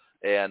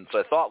 And so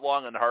I thought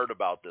long and hard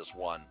about this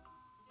one.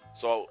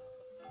 So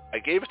I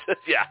gave it to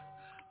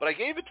I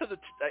gave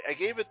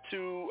it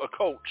to a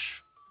coach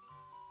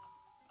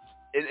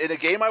in a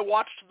game I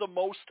watched the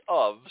most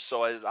of.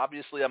 So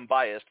obviously I'm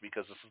biased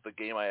because this is the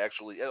game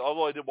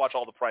although I did watch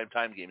all the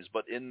primetime games,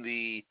 but in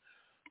the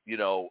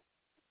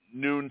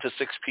noon to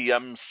 6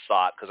 p.m.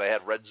 slot because I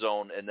had Red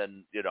Zone, and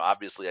then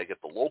obviously I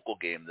get the local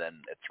game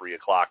then at 3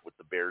 o'clock with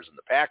the Bears and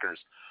the Packers.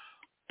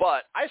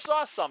 But I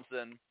saw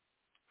something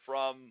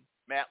from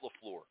Matt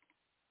LaFleur.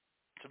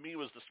 To me,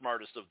 was the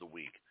smartest of the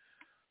week.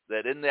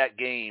 That in that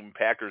game,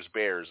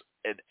 Packers-Bears,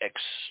 an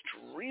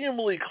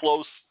extremely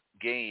close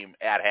game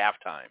at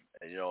halftime.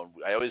 And,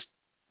 I always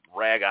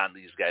rag on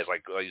these guys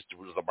like I used to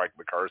with the Mike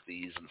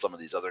McCarthy's and some of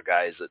these other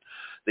guys that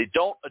they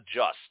don't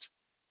adjust.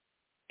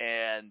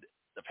 And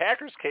the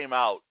Packers came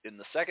out in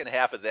the second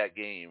half of that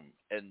game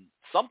and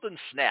something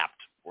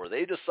snapped where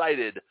they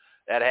decided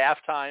at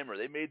halftime or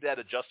they made that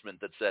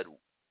adjustment that said,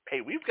 hey,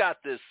 we've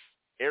got this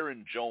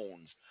Aaron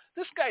Jones.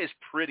 This guy is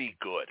pretty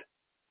good.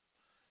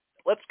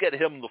 Let's get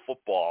him the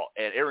football.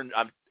 And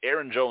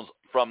Aaron Jones,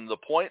 from the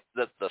point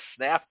that the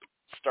snap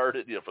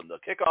started, from the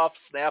kickoff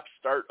snap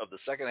start of the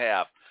second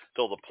half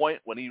till the point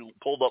when he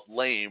pulled up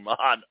lame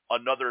on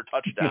another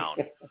touchdown,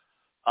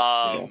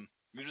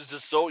 he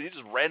just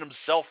ran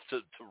himself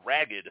to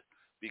ragged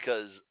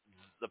because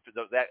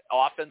that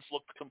offense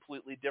looked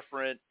completely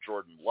different.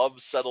 Jordan Love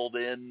settled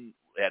in,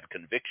 had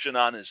conviction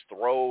on his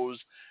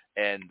throws,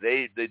 and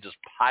they just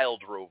pile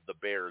drove the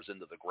Bears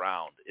into the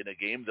ground in a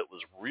game that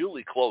was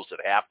really close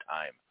at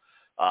halftime.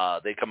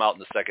 They come out in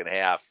the second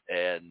half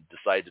and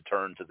decide to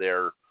turn to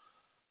their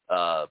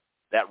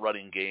that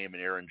running game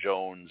and Aaron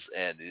Jones,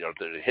 and they're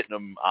hitting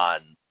them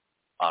on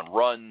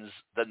runs.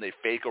 Then they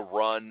fake a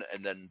run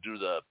and then do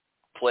the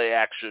play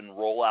action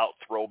rollout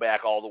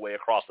throwback all the way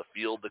across the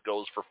field that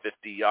goes for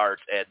 50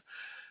 yards, and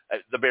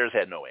the Bears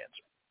had no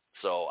answer.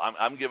 So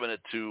I'm giving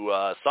it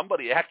to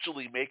somebody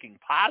actually making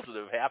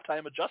positive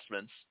halftime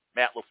adjustments,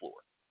 Matt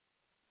LaFleur.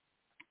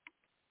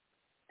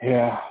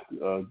 Yeah,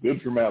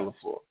 good for Matt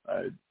LaFleur.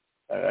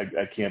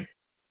 I can't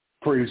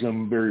praise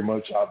him very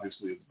much,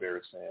 obviously, as a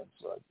Bears fan.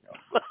 So,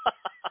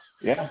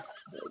 yeah,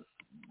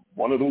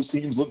 one of those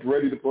teams looked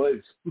ready to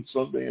play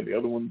Sunday, and the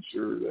other one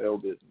sure the hell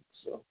didn't.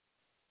 So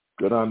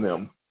good on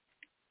them.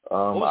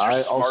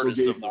 I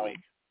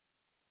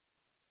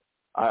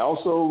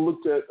also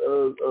looked at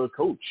a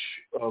coach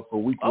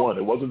for week one.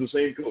 It wasn't the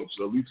same coach,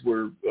 so at least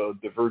we're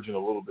diverging a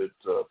little bit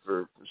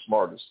for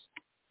smartest.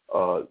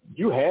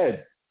 You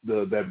had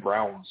that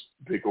Browns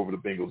pick over the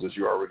Bengals, as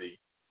you already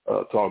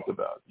talked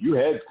about. You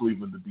had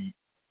Cleveland to beat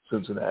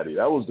Cincinnati.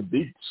 That was the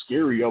big,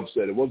 scary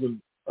upset. It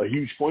wasn't a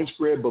huge point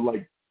spread, but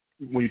like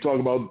when you talk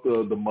about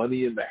the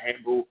money and the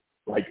handle,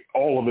 like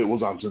all of it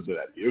was on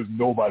Cincinnati.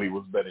 Nobody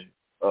was betting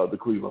the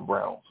Cleveland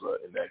Browns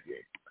in that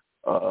game.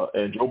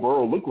 And Joe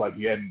Burrow looked like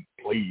he hadn't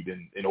played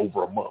in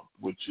over a month,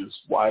 which is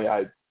why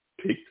I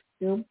picked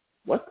him.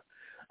 What?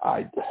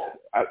 I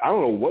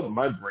don't know what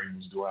my brain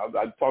was doing.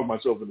 I talked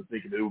myself into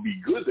thinking that it would be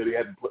good that he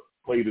hadn't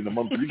played in a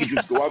month, so he could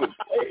just go out and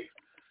play.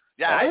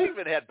 Yeah, right? I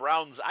even had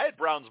Browns. I had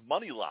Browns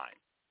money line.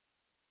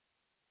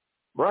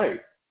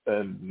 Right,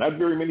 and not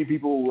very many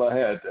people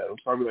had that. It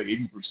was probably like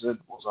 80%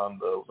 was on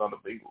the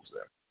Bengals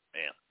there.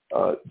 Man,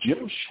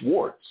 Jim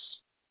Schwartz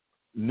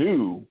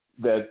knew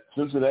that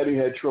Cincinnati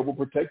had trouble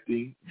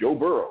protecting Joe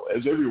Burrow,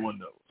 as everyone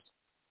knows.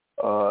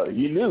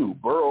 He knew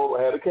Burrow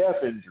had a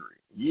calf injury.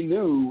 He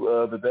knew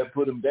that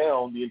put him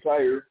down the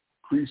entire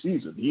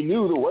preseason. He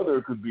knew the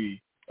weather could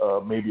be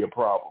maybe a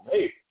problem.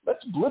 Hey,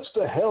 let's blitz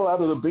the hell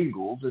out of the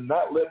Bengals and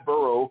not let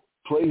Burrow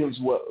play his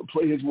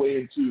way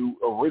into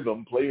a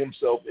rhythm, play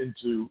himself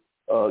into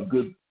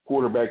good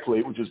quarterback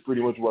play, which is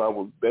pretty much what I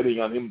was betting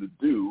on him to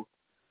do,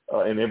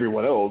 and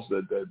everyone else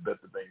that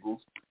bet the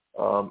Bengals.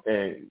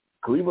 And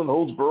Cleveland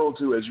holds Burrow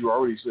to, as you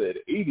already said,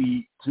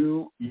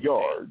 82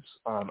 yards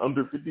on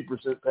under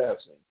 50%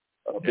 passing.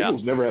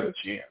 Bengals never had a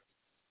chance.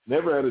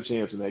 Never had a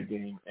chance in that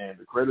game, and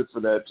the credit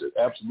for that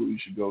absolutely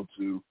should go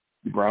to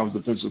the Browns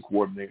defensive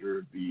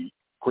coordinator, the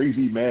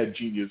crazy mad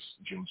genius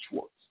Jim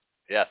Schwartz.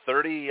 Yeah,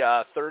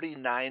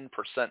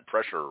 39%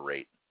 pressure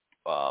rate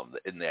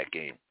in that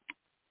game.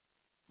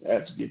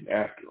 That's getting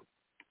after him.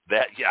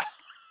 That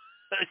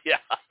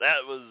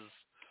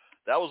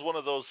was one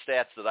of those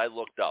stats that I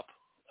looked up.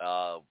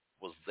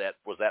 Was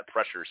that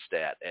pressure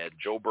stat, and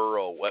Joe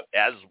Burrow what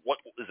is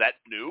that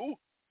new?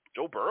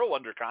 Joe Burrow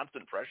under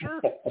constant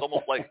pressure? It's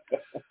almost like,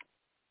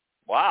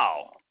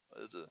 wow,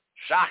 it's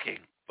shocking.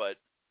 But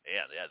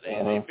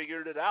they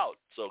figured it out.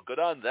 So good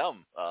on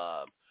them.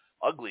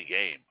 Ugly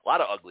game, a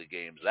lot of ugly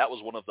games. That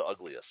was one of the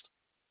ugliest.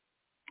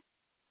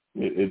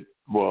 It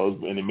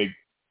was, and it makes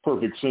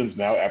perfect sense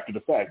now after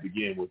the fact.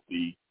 Again, with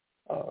the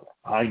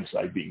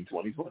hindsight being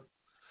 2020.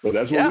 But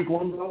that's what week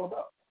one is all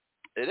about.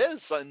 It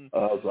is,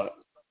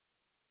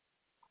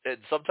 and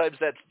sometimes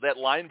that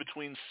line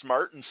between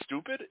smart and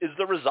stupid is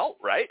the result,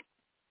 right?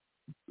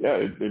 Yeah,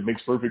 it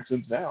makes perfect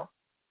sense now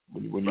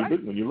when you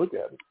look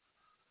at it.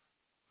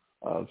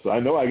 So I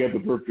know I got the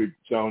perfect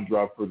sound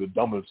drop for the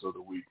dumbest of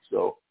the week.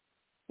 So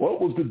what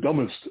was the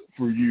dumbest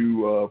for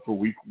you for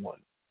week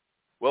one?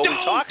 Well, we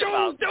talked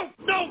about...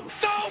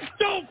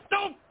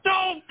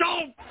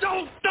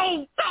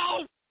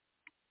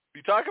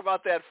 You talk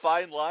about that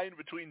fine line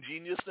between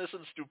geniusness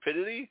and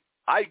stupidity.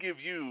 I give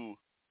you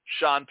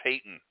Sean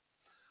Payton,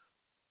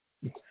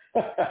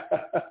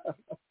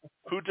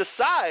 who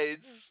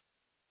decides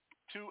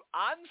to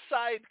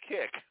onside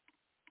kick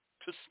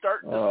to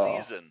start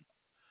the season.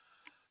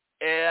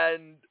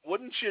 And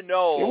wouldn't you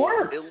know,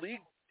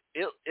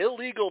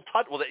 illegal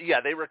touch. Well,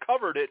 they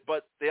recovered it,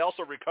 but they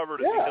also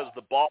recovered it because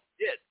the ball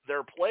hit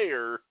their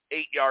player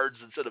 8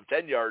 yards instead of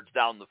 10 yards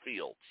down the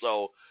field.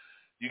 So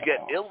You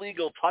get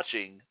illegal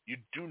touching. You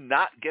do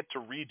not get to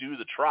redo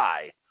the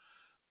try.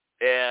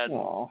 And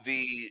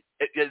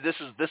this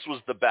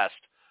was the best.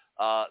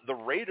 The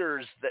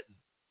Raiders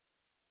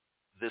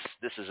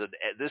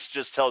this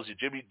just tells you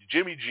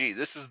Jimmy G.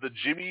 This is the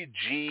Jimmy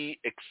G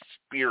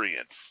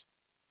experience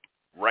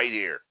right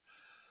here.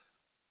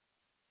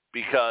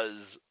 Because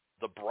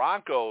the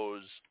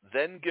Broncos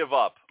then give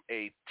up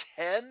a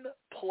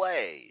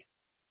 10-play,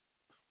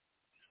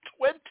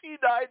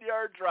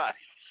 29-yard drive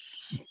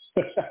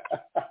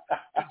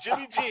to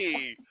Jimmy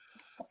G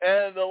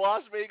and the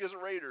Las Vegas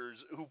Raiders,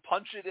 who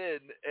punch it in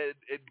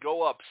and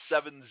go up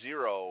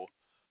 7-0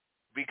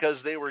 because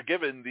they were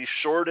given the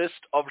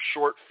shortest of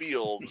short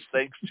fields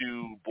thanks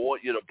to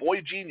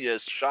boy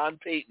genius Sean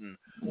Payton,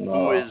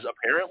 who is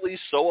apparently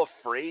so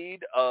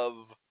afraid of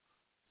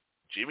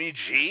Jimmy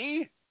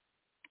G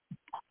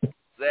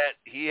that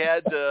he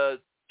had to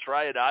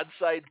try an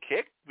onside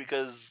kick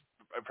because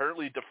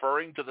apparently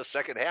deferring to the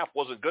second half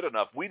wasn't good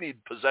enough. We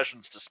need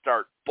possessions to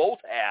start both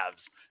halves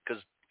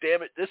because,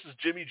 damn it, this is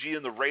Jimmy G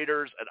and the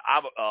Raiders, and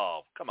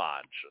come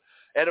on.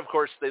 And, of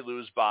course, they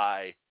lose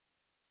by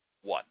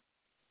 1.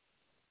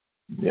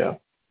 Yeah.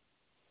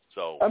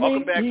 So,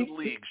 welcome back to the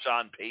league,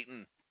 Sean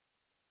Payton.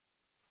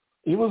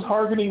 He was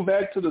hearkening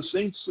back to the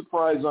Saints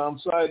surprise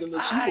onside in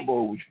the Super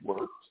Bowl, which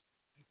worked.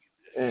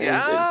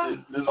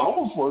 And it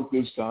almost worked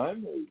this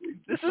time.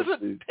 This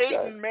isn't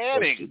Peyton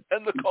Manning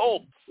and the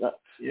Colts. Yeah.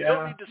 You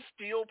don't need to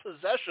steal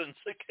possessions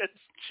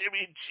against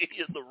Jimmy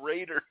G and the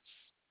Raiders.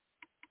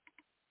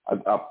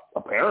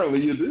 Apparently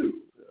you do.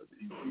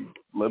 You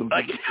let them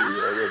take it to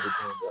you.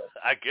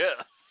 I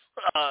guess.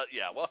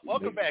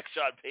 Welcome back,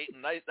 Sean Payton.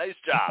 Nice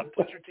job.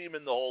 Put your team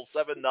in the hole,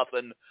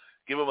 7-0.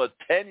 Give them a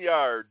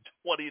 10-yard,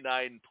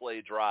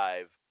 29-play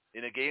drive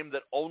in a game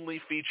that only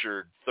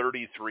featured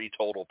 33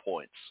 total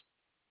points.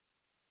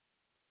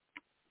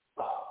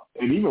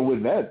 And even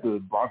with that,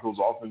 the Broncos'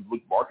 offense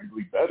looked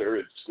markedly better.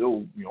 It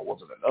still,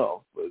 wasn't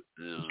enough, but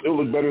it still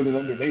looked better than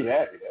under Nate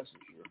Hackett, that's for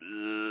sure.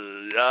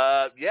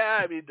 I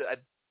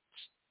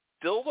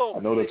still don't. I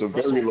know that's a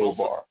very low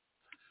bar.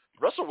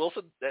 Russell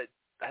Wilson,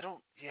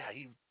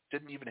 he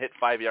didn't even hit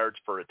 5 yards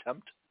per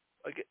attempt.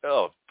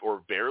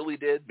 Or barely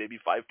did, maybe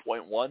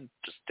 5.1.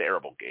 Just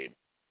terrible game.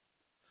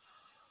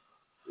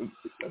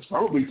 That's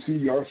probably 2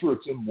 yards per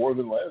attempt more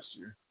than last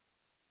year.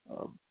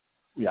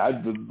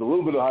 The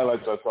little bit of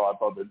highlights I thought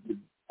that it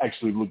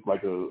actually looked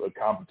like a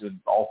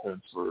competent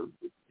offense for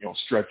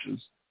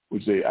stretches,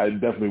 which I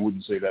definitely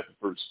wouldn't say that the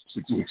first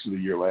 6 weeks of the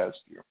year last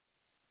year.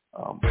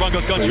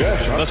 Broncos country.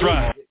 That's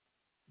right.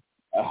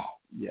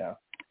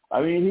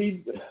 I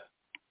mean,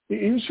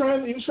 he was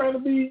trying to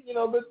be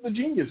the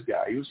genius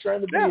guy. He was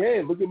trying to be,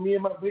 hey, look at me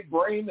and my big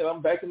brain, and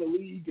I'm back in the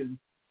league, and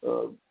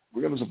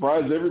we're going to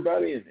surprise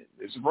everybody. And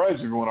they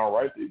surprised everyone all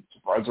right. They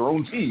surprised their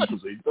own team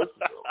because they touched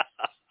themselves.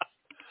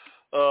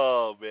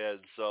 Oh, man.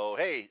 So,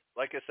 hey,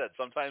 like I said,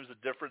 sometimes the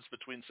difference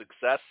between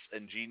success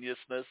and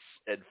geniusness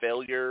and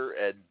failure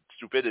and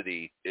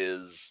stupidity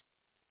is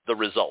the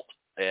result.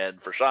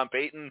 And for Sean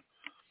Payton,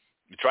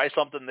 you try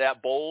something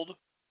that bold.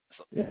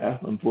 Yeah,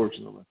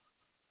 unfortunately.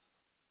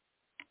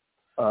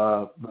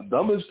 The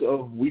dumbest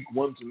of week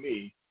 1 to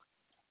me,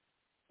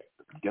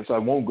 I guess I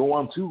won't go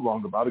on too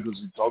long about it because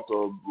we talked a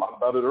lot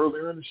about it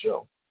earlier in the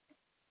show.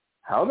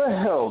 How the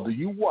hell do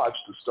you watch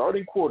the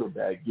starting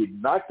quarterback get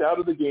knocked out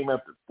of the game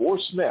after 4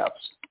 snaps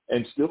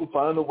and still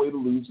find a way to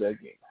lose that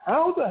game?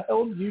 How the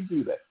hell do you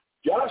do that?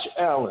 Josh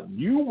Allen,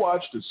 you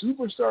watched the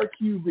superstar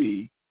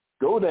QB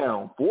go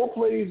down 4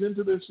 plays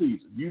into their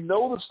season. You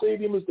know the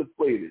stadium is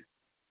deflated.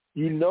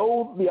 You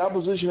know the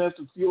opposition has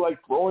to feel like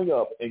throwing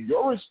up, and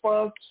your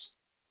response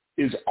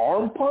is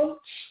arm punch,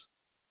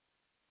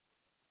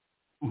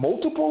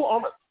 multiple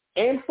arm,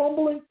 and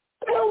fumbling?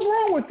 What the hell's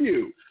wrong with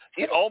you?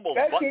 He almost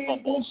that butt game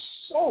fumbled.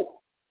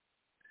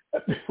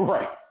 Was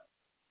right.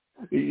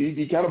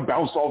 He kind of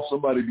bounced off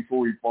somebody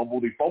before he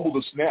fumbled. He fumbled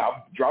a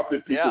snap, dropped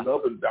it, picked it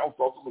up, and bounced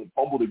off somebody,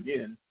 fumbled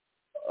again.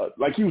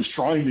 Like he was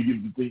trying to give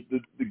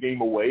the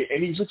game away,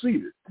 and he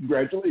succeeded.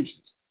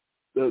 Congratulations.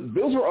 The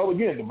Bills are up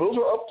again. The Bills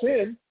are up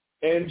 10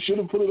 and should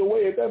have put it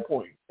away at that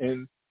point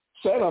and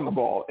sat on the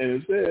ball. And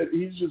instead,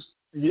 he's just,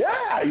 he's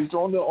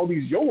throwing all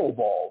these YOLO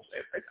balls.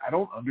 And I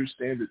don't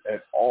understand it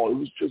at all. It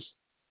was just,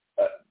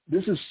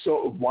 this is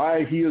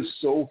why he is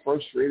so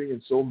frustrating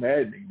and so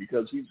maddening,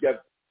 because he's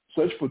got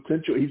such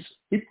potential.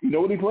 You know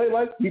what he played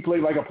like? He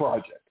played like a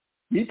project.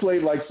 He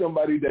played like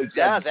somebody that's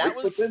got great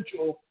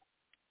potential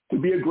to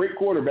be a great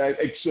quarterback,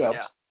 except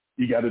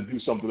you got to do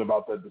something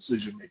about that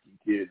decision-making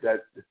kid.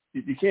 That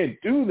you can't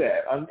do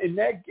that in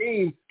that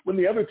game when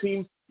the other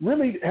team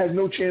really has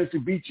no chance to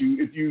beat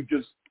you if you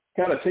just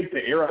kind of take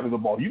the air out of the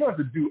ball. You don't have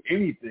to do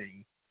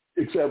anything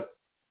except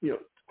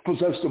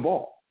possess the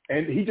ball.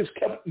 And he just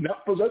kept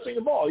not possessing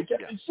the ball. He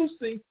kept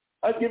insisting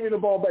on giving the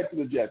ball back to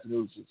the Jets. And it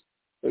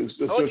was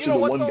especially the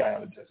one guy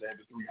on the Jets.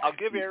 I'll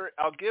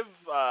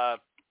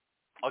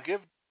give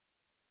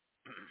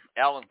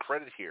Allen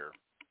credit here.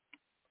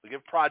 I'll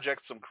give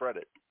Project some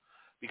credit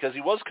because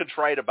he was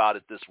contrite about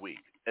it this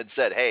week and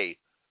said, "Hey,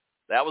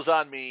 that was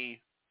on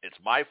me. It's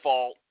my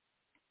fault.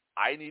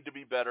 I need to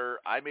be better.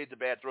 I made the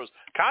bad throws.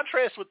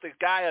 Contrast with the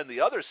guy on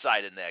the other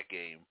side in that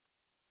game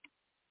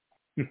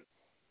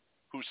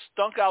who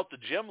stunk out the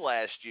gym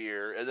last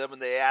year, and then when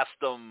they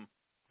asked him,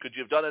 could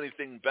you have done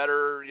anything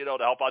better, to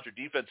help out your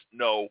defense?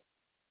 No.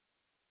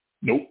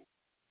 Nope.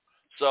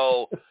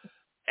 So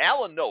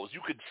Allen knows. You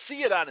could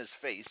see it on his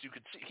face. You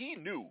could see he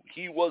knew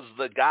he was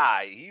the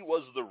guy. He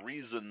was the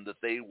reason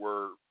that they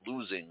were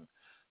losing.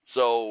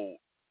 So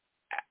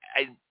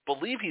I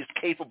believe he's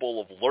capable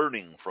of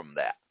learning from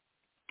that.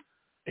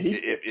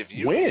 If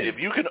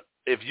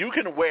you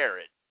can wear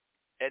it,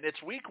 and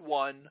it's week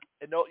one,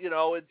 and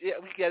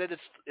we get it.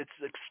 It's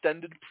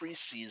extended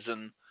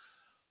preseason.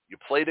 You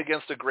played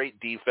against a great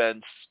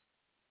defense.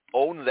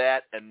 Own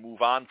that and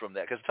move on from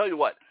that. Because tell you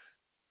what,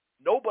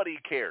 nobody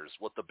cares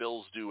what the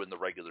Bills do in the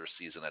regular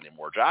season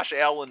anymore. Josh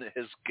Allen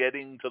is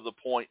getting to the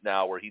point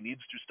now where he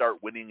needs to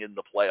start winning in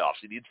the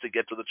playoffs. He needs to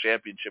get to the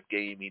championship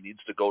game. He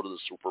needs to go to the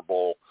Super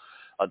Bowl.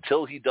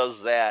 Until he does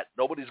that,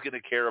 nobody's going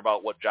to care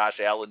about what Josh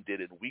Allen did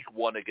in week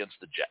one against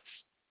the Jets.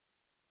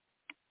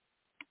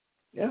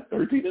 Yeah,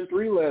 13-3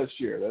 last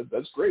year.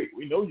 That's great.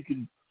 We know you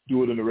can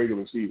do it in the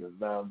regular season.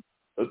 Now,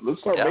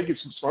 let's start making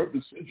some smart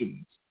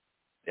decisions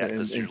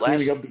and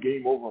cleaning up the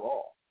game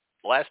overall.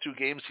 The last two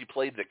games he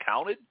played that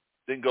counted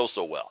didn't go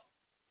so well.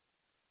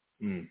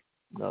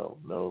 No,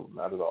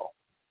 not at all.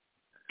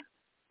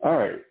 All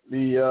right,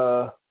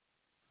 the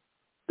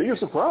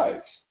biggest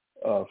surprise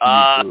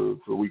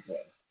for week one.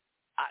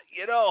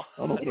 I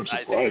don't know what a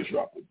surprise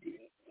drop would be.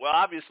 Well,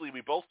 obviously,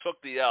 we both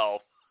took the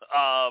L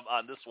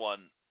on this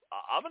one.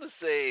 I'm going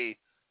to say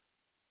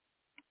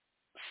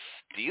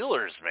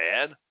Steelers,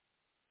 man.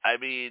 I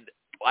mean,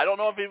 I don't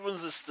know if it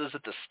was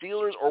the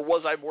Steelers or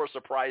was I more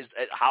surprised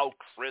at how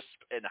crisp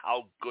and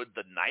how good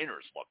the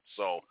Niners looked.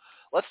 So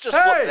let's just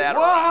flip that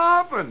what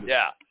around. happened?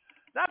 Yeah,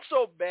 not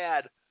so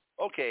bad.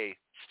 Okay,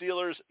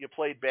 Steelers, you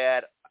played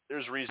bad.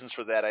 There's reasons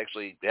for that. I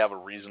actually have a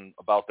reason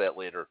about that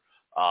later.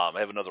 I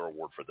have another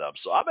award for them.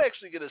 So I'm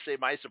actually going to say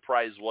my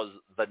surprise was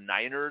the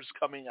Niners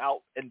coming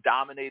out and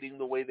dominating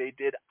the way they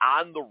did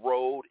on the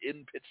road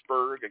in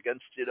Pittsburgh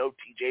against,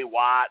 TJ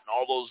Watt and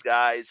all those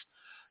guys.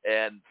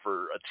 And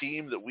for a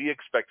team that we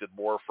expected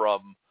more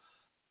from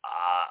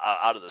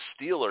out of the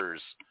Steelers,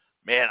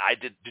 man, I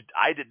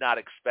did not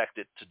expect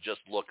it to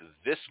just look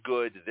this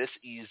good, this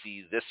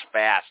easy, this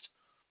fast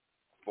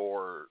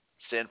for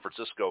San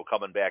Francisco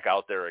coming back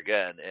out there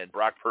again. And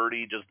Brock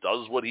Purdy just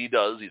does what he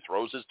does. He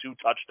throws his 2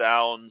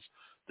 touchdowns.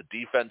 The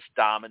defense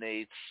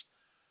dominates.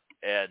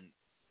 And,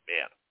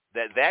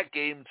 man, that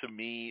game to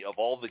me, of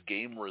all the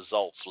game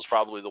results, was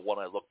probably the one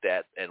I looked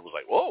at and was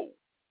like, whoa,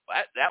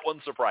 that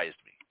one surprised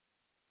me.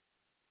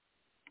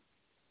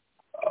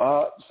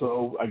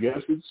 So I guess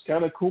it's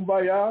kind of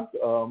kumbaya.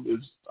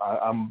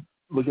 I'm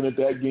looking at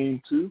that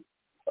game too,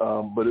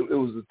 but it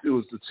was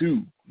the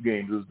 2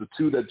 games. It was the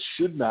 2 that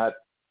should not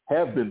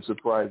have been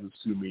surprises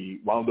to me,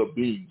 wound up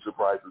being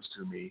surprises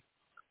to me,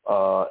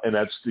 and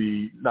that's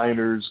the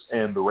Niners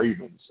and the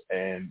Ravens.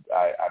 And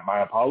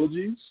my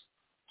apologies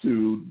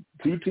to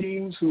 2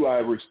 teams who I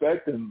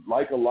respect and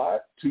like a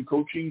lot, 2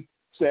 coaching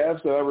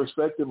staffs that I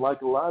respect and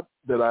like a lot,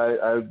 that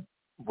I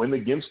went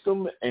against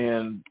them,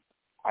 and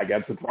I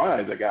got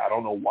surprised. I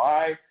don't know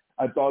why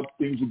I thought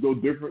things would go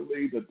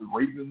differently, that the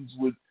Ravens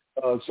would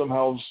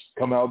somehow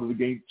come out of the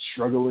game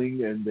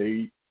struggling, and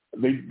they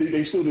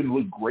still didn't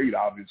look great,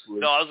 obviously.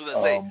 No, I was going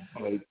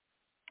to say,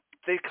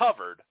 they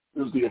covered.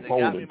 It was the and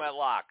opponent. They got me my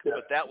lock,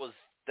 but that was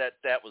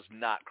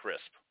not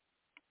crisp.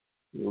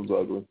 It was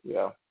ugly,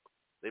 yeah.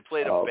 They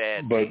played a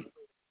bad but game.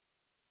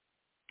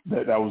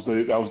 That was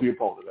the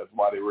opponent. That's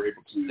why they were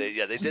able to.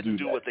 They didn't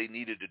do what they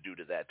needed to do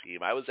to that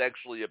team. I was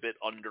actually a bit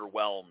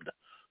underwhelmed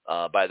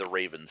by the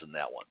Ravens in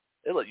that one.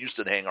 They let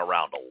Houston hang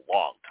around a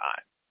long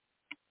time.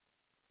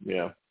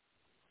 Yeah.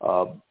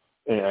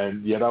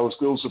 And yet I was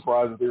still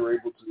surprised that they were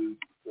able to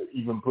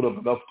even put up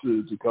enough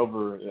to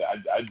cover.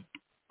 I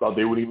thought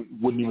they wouldn't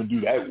even do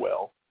that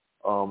well.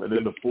 And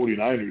then the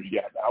 49ers,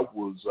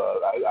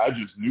 I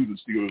just knew the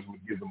Steelers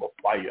would give them a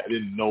fight. I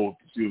didn't know if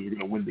the Steelers were going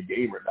to win the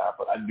game or not,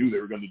 but I knew they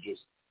were going to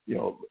just,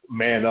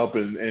 man up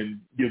and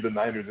give the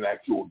Niners an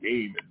actual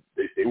game.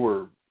 And they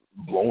were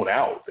blown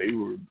out. They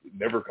were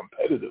never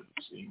competitive,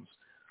 it seems,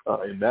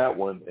 in that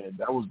one. And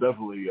that was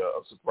definitely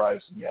a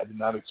surprise to me. I did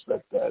not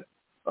expect that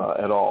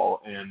at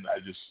all. And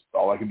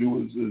all I can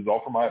do is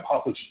offer my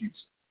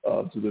apologies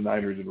to the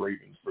Niners and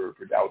Ravens for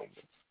doubting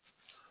them.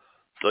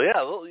 So,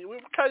 we were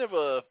kind of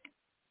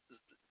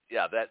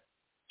that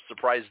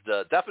surprised.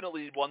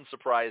 Definitely one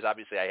surprise.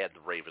 Obviously, I had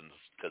the Ravens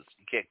because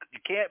you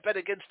can't bet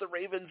against the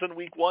Ravens in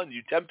week one.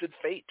 You tempted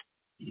fate.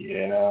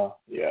 Yeah.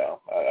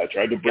 I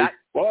tried to break.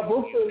 I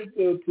broke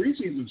the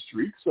preseason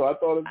streak, so I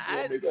thought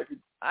maybe I could.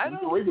 I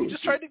know. You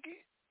just tried to.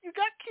 You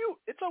got cute.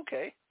 It's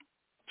okay.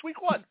 It's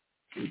week one.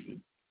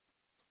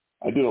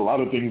 I did a lot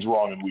of things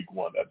wrong in week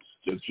one.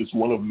 That's just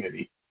one of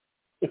many.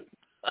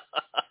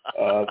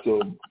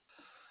 So,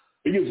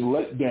 biggest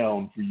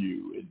letdown for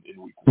you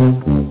in week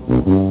one?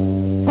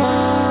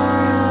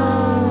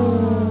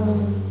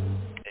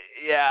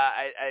 Yeah,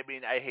 I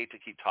mean, I hate to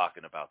keep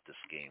talking about this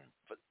game,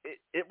 but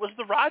it was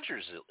the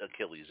Rodgers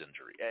Achilles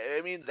injury.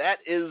 I mean, that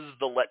is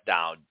the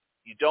letdown.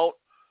 We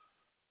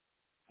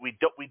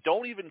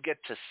don't even get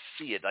to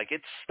see it. Like,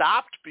 it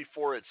stopped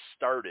before it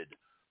started.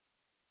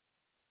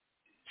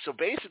 So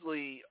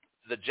basically,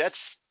 the Jets,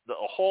 the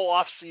whole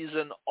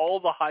offseason, all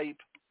the hype,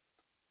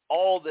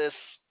 all this,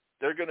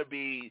 they're going to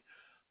be,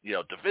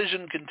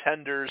 division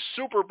contenders,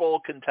 Super Bowl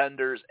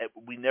contenders.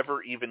 We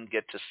never even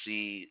get to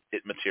see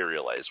it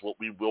materialize.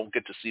 We won't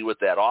get to see what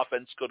that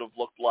offense could have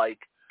looked like.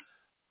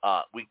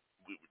 We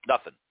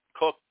nothing.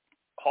 Cook,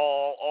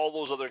 Hall, all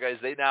those other guys,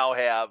 they now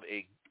have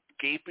a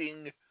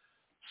gaping,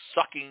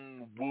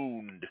 sucking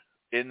wound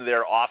in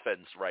their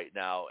offense right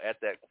now at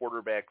that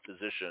quarterback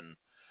position.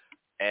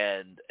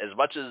 And as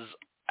much as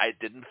I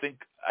didn't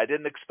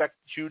expect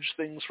huge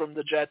things from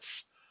the Jets,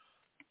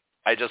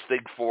 I just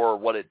think for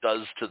what it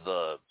does to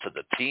the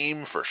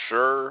team, for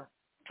sure,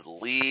 to the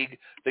league.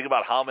 Think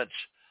about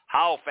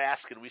how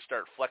fast can we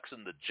start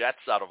flexing the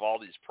Jets out of all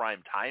these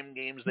prime time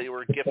games they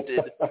were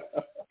gifted.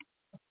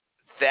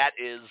 That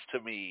is, to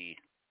me,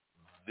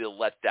 the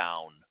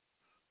letdown.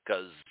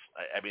 Because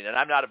and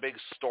I'm not a big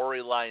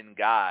storyline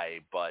guy,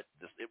 but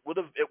it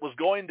was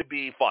going to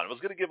be fun. It was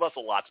going to give us a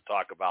lot to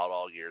talk about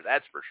all year.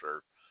 That's for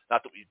sure.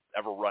 Not that we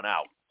ever run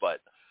out, but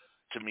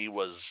to me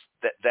was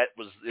that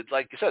was it.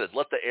 Like you said, it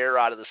let the air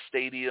out of the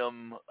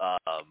stadium,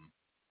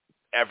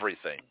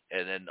 everything,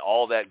 and then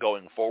all that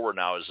going forward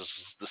now this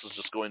is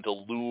just going to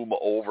loom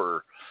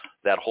over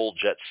that whole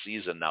Jets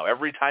season. Now,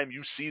 every time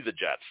you see the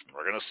Jets,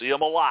 we're going to see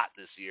them a lot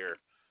this year.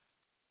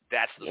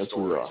 That's the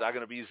story. It's not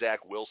going to be Zach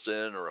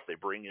Wilson, or if they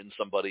bring in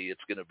somebody,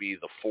 it's going to be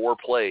the 4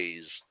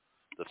 plays,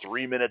 the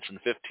 3 minutes and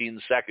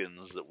 15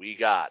 seconds that we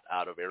got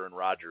out of Aaron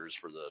Rodgers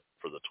for the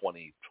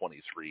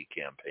 2023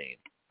 campaign.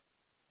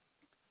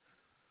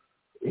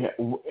 Yeah,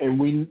 and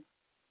we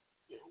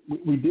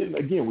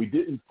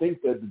didn't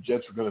think that the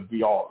Jets were going to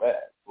be all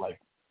that. Like,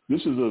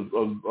 this is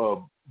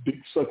a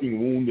big sucking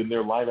wound in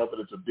their lineup,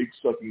 and it's a big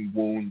sucking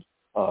wound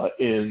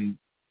in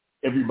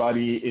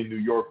everybody in New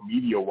York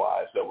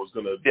media-wise that was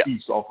going to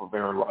feast off of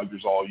Aaron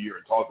Rodgers all year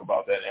and talk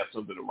about that and have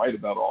something to write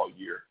about all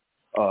year.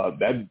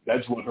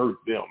 That's what hurt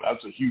them.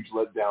 That's a huge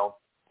letdown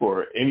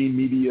for any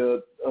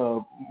media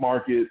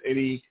market,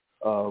 any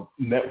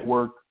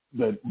network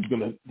that was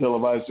going to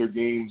televise their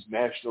games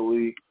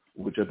nationally,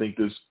 which I think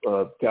this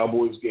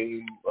Cowboys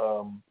game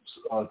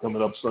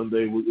coming up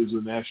Sunday is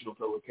a national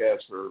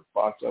telecast for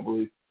Fox, I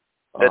believe.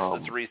 That's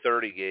the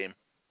 3:30 game.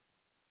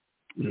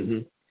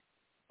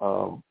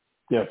 Mm-hmm.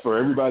 For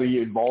everybody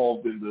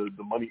involved in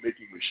the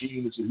money-making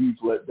machine, it's a huge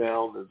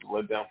letdown. It's a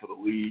letdown for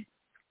the league.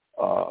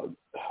 All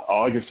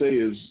I can say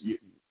is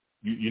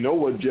you know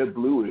what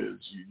JetBlue is.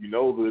 You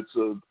know that it's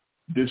a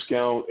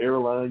discount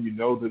airline. You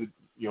know that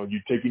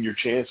you're taking your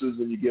chances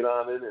when you get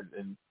on it,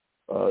 and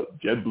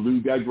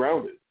JetBlue got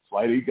grounded.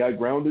 Flight 8 got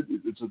grounded.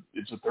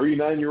 It's a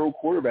 39-year-old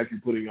quarterback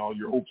you're putting all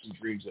your hopes and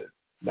dreams in.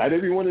 Not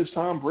everyone is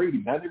Tom Brady.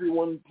 Not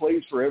everyone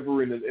plays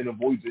forever and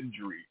avoids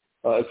injury.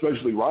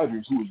 Especially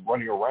Rodgers, who was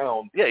running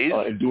around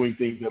and doing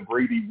things that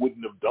Brady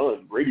wouldn't have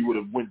done. Brady would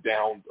have went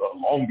down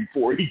long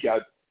before he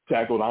got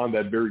tackled on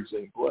that very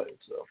same play.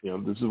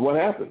 So, this is what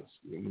happens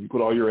when you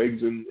put all your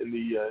eggs in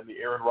the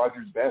Aaron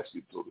Rodgers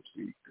basket, so to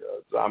speak.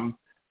 So I'm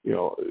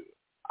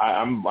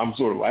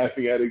sort of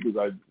laughing at it because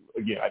I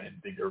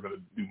didn't think they were going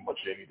to do much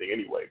of anything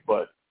anyway.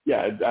 But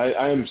yeah,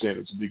 I understand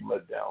it's a big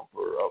letdown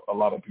for a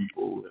lot of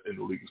people in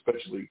the league,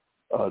 especially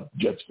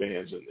Jets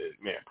fans, and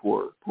man,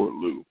 poor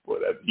Lou. Boy,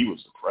 he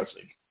was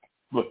depressing.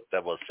 But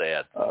that was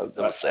sad. That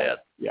was sad.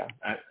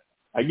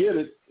 I get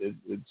it.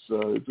 It's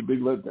a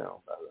big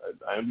letdown.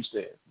 I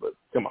understand, but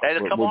come on.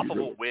 And to come off of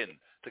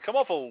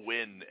a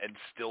win and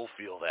still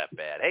feel that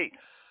bad. Hey,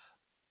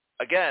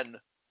 again,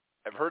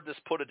 I've heard this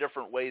put a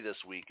different way this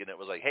week, and it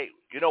was like, hey,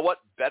 you know what?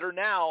 Better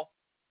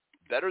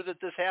that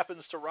this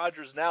happens to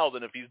Rodgers now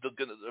than if he's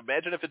going to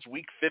imagine if it's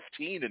week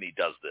 15 and he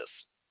does this.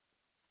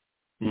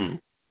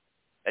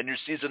 And your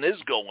season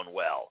is going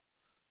well.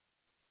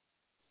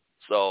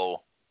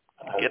 So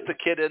get the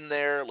kid in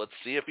there. Let's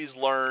see if he's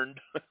learned.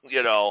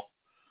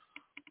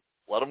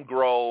 Let him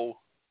grow.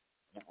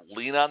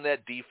 Lean on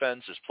that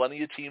defense. There's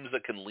plenty of teams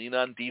that can lean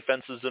on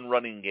defenses and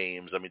running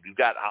games. I mean, you've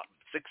got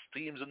 6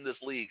 teams in this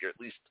league, or at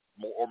least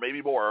more, or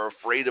maybe more, are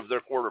afraid of their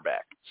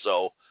quarterback.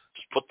 So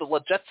just put the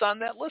Jets on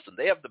that list, and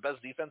they have the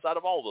best defense out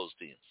of all those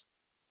teams.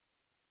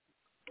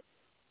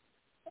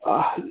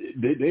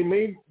 They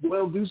may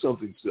well do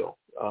something still.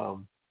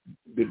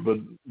 But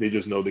they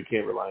just know they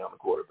can't rely on the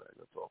quarterback.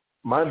 That's all.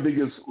 My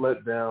biggest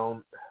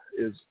letdown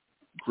is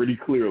pretty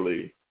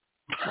clearly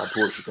my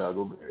poor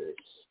Chicago Bears.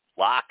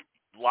 Lock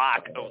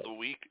of the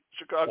week,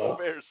 Chicago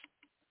Bears.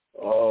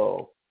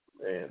 Oh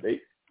man, they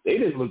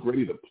didn't look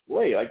ready to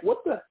play. Like,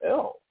 what the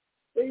hell?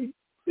 They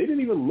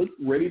didn't even look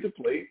ready to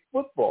play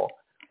football.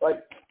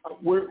 Like,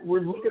 we're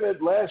looking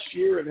at last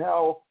year and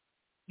how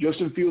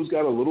Justin Fields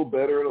got a little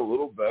better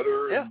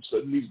and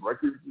setting these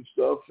records and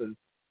stuff, and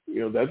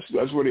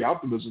that's where the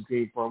optimism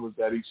came from, is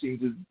that he seemed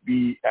to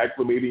be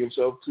acclimating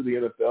himself to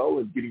the NFL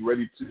and getting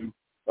ready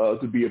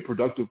to be a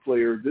productive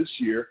player this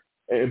year.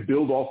 and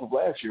build off of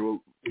last year.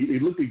 He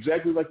looked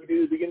exactly like he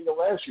did at the beginning of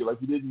last year, like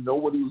he didn't know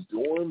what he was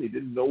doing. He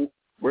didn't know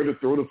where to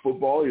throw the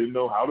football. He didn't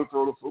know how to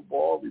throw the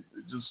football. It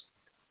just,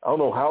 I don't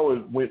know how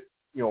it went,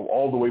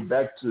 all the way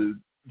back to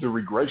the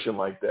regression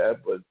like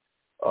that. But,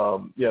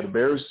 the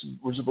Bears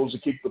were supposed to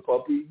kick the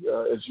puppy,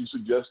 as you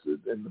suggested,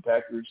 and the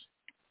Packers,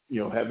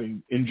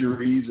 having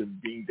injuries and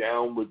being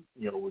down with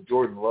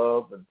Jordan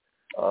Love, and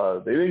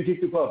they didn't kick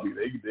the puppy.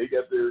 They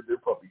got their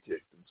puppy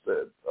kicked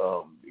instead.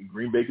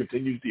 Green Bay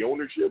continues the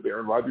ownership.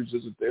 Aaron Rodgers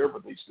isn't there,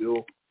 but they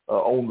still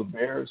own the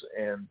Bears,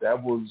 and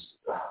that was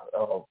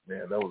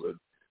that was a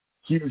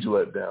huge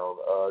letdown.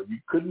 You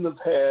couldn't have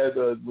had,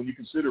 when you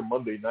consider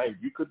Monday night,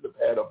 you couldn't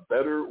have had a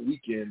better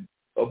weekend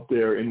up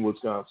there in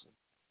Wisconsin,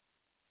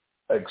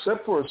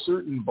 except for a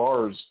certain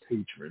bar's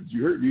patrons.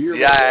 You hear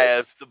about that?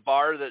 It's the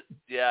bar that,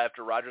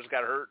 after Rodgers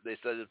got hurt, they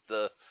said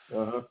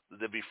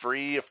they'd be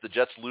free if the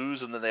Jets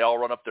lose, and then they all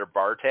run up their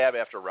bar tab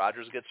after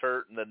Rodgers gets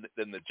hurt, and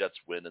then the Jets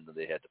win, and then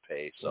they had to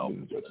pay. So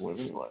the Jets win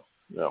anyway.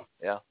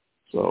 Yeah.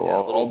 So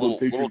all those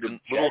little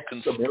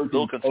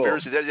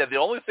conspiracy. Yeah, the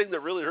only thing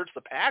that really hurts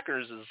the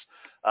Packers is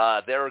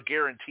they're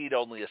guaranteed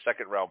only a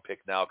second-round pick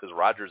now because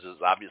Rodgers is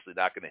obviously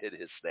not going to hit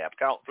his snap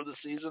count for the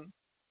season.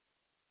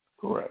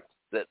 Correct.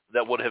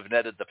 That would have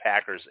netted the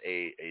Packers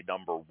a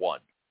number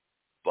one.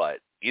 But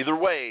either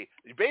way,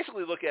 you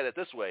basically look at it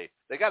this way: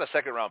 they got a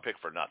second-round pick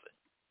for nothing.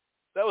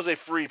 That was a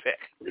free pick.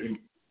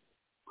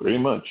 Pretty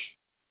much.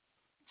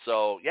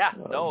 So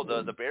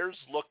the Bears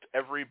looked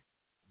every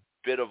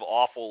bit of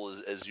awful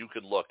as you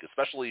can look,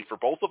 especially for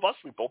both of us.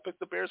 We both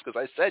picked the Bears because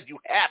I said you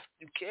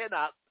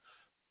cannot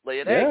lay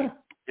an egg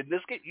in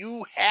this game.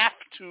 You have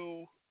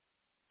to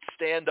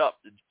stand up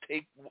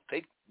and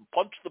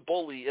punch the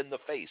bully in the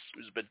face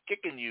who's been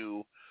kicking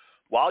you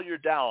while you're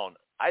down.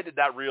 I did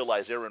not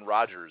realize Aaron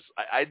Rodgers.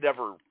 I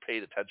never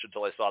paid attention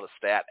until I saw the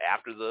stat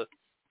after the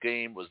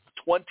game was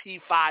 25-5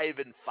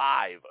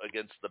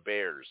 against the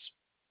Bears.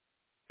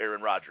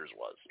 Aaron Rodgers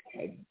was.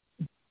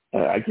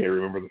 I can't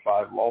remember the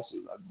 5 losses.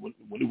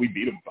 When did we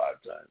beat them 5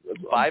 times?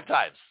 5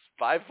 times.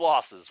 5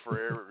 losses for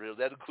Aaron.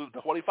 That included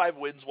 25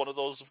 wins. One of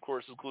those, of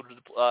course, included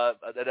an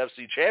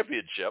NFC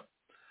championship.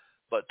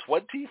 But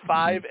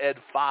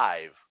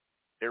 25-5,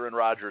 Aaron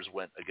Rodgers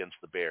went against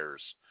the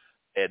Bears.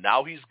 And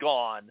now he's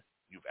gone.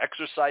 You've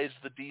exorcised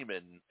the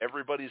demon.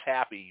 Everybody's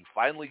happy. You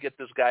finally get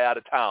this guy out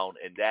of town.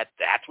 And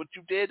that's what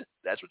you did?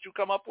 That's what you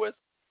come up with?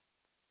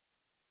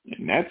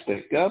 And that's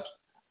the guts.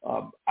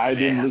 I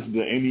didn't listen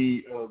to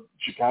any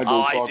Chicago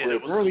talk. I did.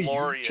 It was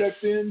glorious. You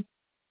checked in?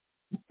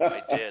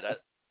 I did.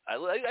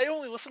 I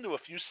only listened to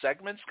a few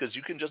segments because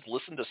you can just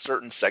listen to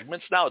certain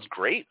segments now. It's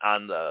great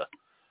on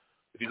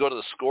if you go to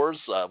the Scores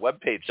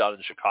webpage down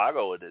in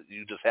Chicago, and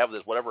you just have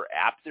this whatever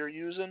app they're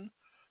using,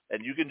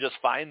 and you can just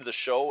find the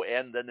show,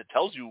 and then it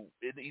tells you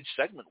in each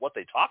segment what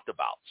they talked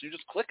about. So you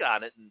just click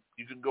on it, and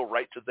you can go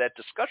right to that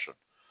discussion.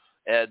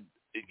 And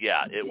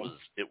it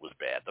was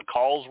bad. The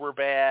calls were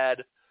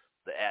bad.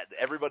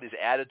 Everybody's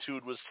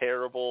attitude was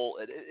terrible.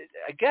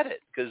 I get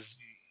it because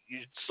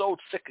you're so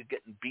sick of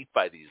getting beat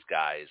by these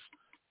guys,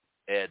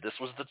 and this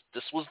was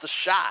the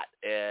shot,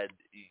 and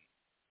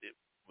it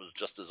was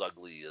just as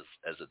ugly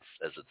as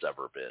it's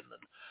ever been.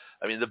 And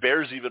I mean, the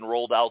Bears even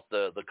rolled out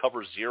the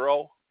cover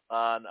 0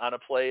 on a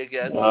play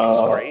again, which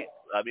was great.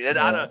 I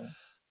mean,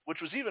 which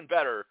was even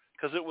better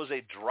because it was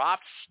a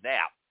dropped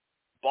snap,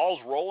 ball's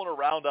rolling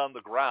around on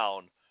the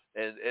ground.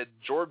 And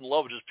Jordan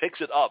Love just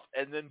picks it up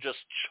and then just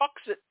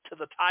chucks it to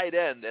the tight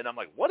end. And I'm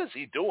like, what is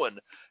he doing?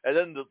 And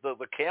then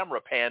the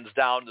camera pans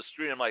down the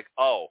street. I'm like,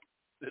 oh,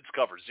 it's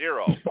cover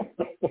 0.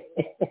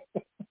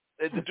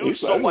 And the dude's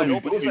so wide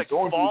open. He's like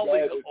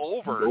falling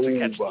over to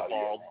catch the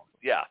ball.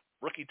 Yeah,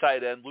 rookie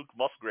tight end Luke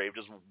Musgrave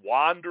just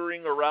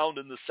wandering around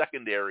in the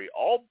secondary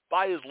all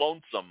by his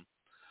lonesome.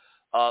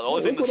 The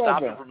only thing that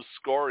stopped him from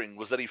scoring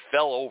was that he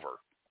fell over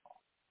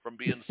from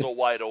being so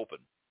wide open.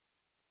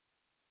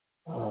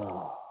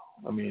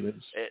 I mean,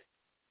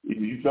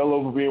 he fell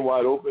over being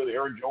wide open.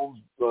 Aaron Jones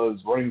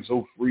is running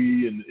so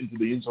free and into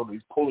the end zone.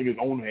 He's pulling his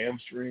own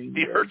hamstring.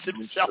 He hurts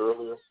himself.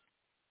 Earlier.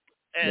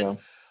 And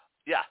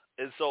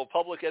and so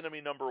public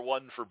enemy number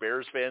 1 for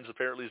Bears fans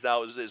apparently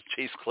now is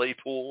Chase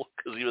Claypool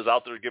because he was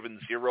out there giving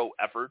 0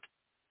 effort.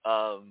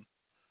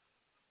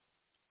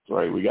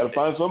 Right, we got to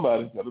find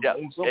somebody.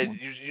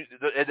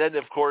 And then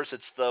of course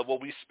it's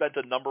we spent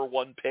a number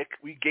 1 pick.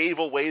 We gave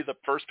away the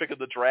first pick of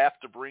the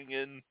draft to bring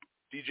in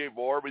DJ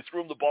Moore. We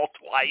threw him the ball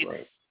twice.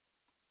 Right.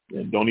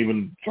 And don't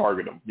even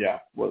target him. Yeah.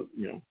 Well,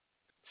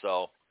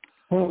 So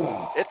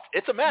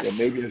it's a mess. Yeah,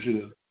 maybe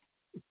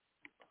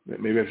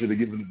I should have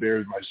given the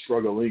Bears my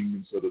struggling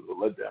instead of the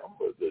letdown.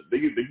 But they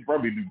can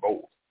probably do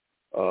both.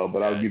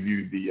 But I'll give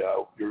you the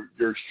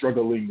your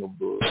struggling of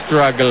the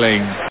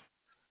struggling.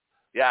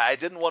 Yeah, I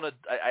didn't want to.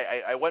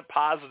 I went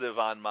positive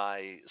on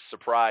my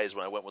surprise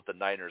when I went with the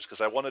Niners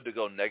because I wanted to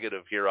go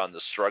negative here on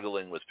the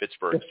struggling with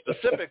Pittsburgh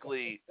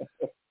specifically.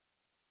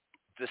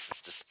 This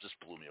just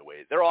blew me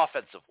away. Their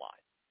offensive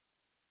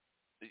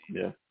line.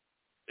 Yeah.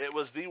 It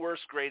was the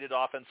worst graded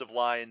offensive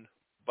line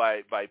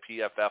by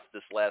PFF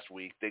this last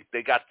week.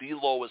 They got the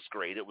lowest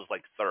grade. It was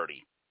like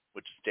 30,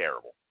 which is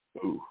terrible.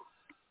 Ooh.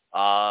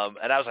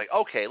 And I was like,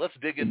 okay, let's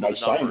dig into the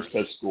numbers.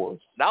 Test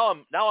scores. Now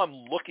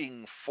I'm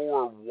looking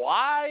for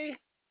why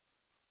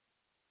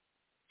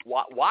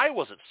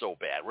was it so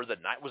bad? Was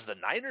the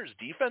Niners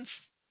defense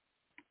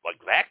like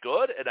that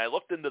good? And I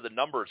looked into the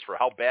numbers for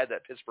how bad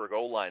that Pittsburgh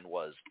O-line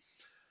was.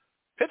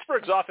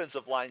 Pittsburgh's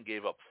offensive line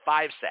gave up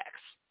 5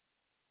 sacks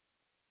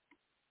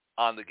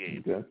on the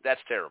game. Okay. That's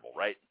terrible,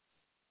 right?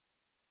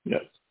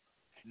 Yes.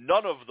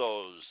 None of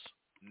those,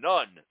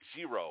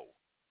 0,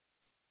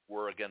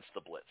 were against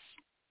the blitz.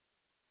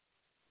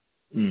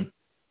 Mm.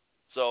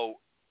 So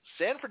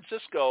San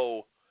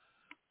Francisco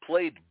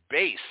played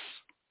base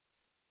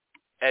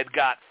and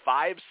got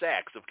 5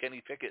 sacks of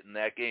Kenny Pickett in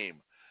that game.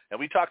 And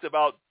we talked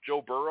about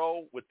Joe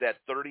Burrow with that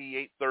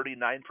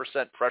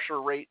 38-39%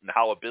 pressure rate and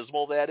how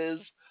abysmal that is.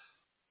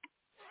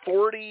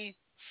 46%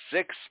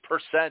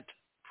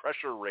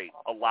 pressure rate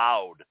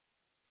allowed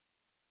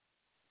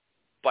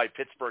by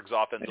Pittsburgh's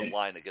offensive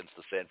line against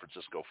the San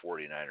Francisco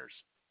 49ers.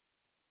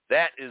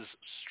 That is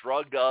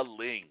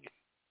struggling.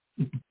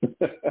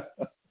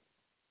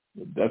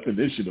 The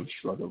definition of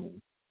struggling.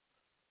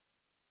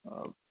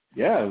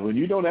 Yeah, when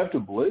you don't have to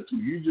blitz,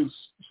 when you just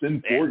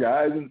send 4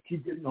 guys and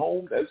keep getting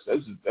home, that's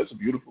a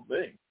beautiful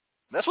thing.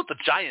 That's what the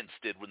Giants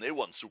did when they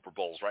won Super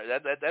Bowls, right?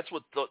 That's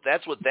what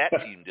that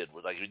team did.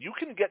 Like, you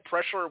can get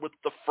pressure with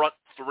the front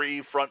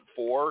 3, front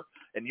 4,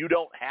 and you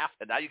don't have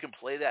to. Now you can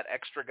play that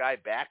extra guy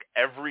back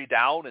every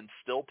down and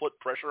still put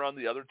pressure on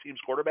the other team's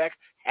quarterback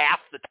half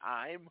the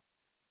time.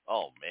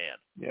 Oh man.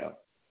 Yeah.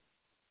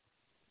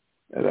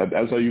 And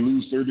that's how you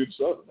lose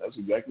 30-7. That's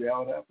exactly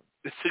how it happened.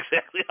 It's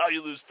exactly how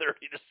you lose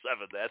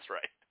 30-7. That's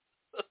right.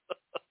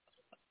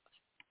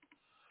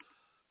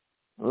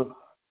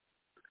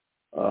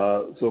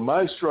 So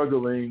my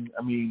struggling,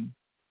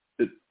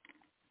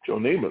 Joe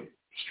Namath,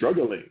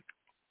 struggling.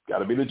 Got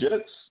to be the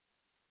Jets.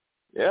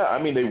 Yeah,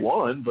 they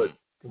won, but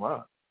come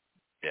on.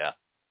 Yeah.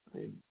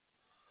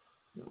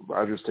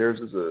 Rodgers tears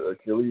his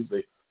Achilles.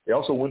 They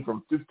also went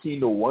from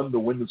 15-1 to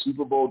win the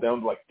Super Bowl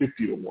down to like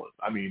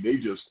 50-1. They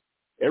just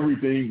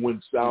everything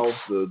went south.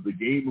 The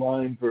game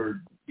line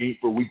for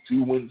week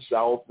 2 went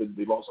south, and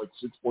they lost like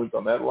 6 points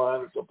on that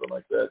line or something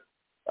like that.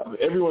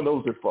 Everyone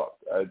knows they're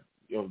fucked.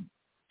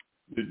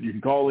 You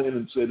can call in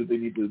and say that they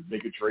need to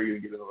make a trade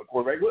and get another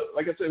quarterback.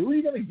 Like I said, who are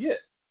you going to get?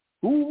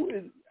 Who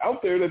is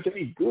out there that's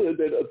any good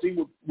that a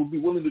team would be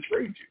willing to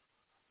trade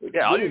you?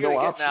 Yeah, all you're going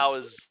to get now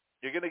is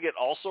you're going to get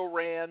also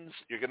rans,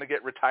 you're going to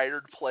get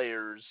retired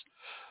players,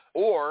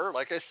 or,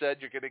 like I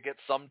said, you're going to get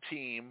some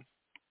team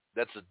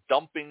that's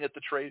dumping at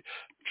the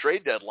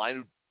trade deadline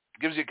who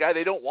gives you a guy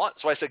they don't want.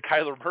 So I said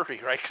Kyler Murray,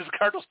 right? Because the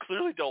Cardinals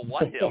clearly don't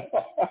want him.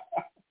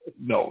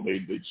 No, they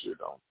sure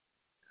don't.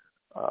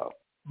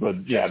 But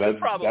yeah, that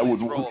would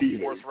throw a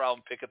 4th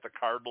round pick at the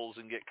Cardinals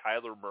and get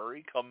Kyler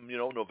Murray come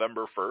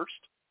November 1st.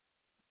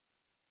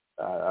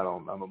 I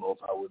don't know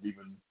if I would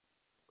even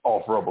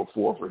offer up a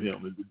 4 for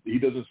him. He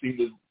doesn't seem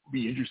to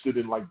be interested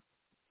in like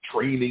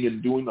training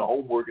and doing the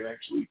homework and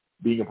actually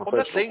being a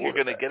professional. I'm not saying you're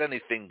going to get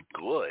anything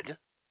good.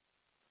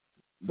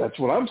 That's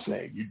what I'm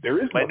saying.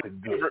 There is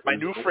nothing good. My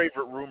new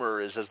favorite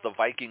rumor is as the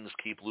Vikings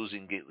keep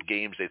losing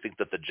games, they think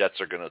that the Jets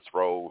are going to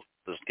throw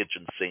this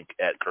kitchen sink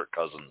at Kirk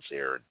Cousins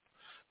here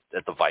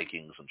at the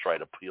Vikings and try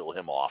to peel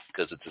him off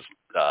because it's his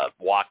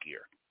walk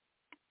year.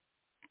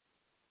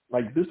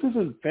 Like, this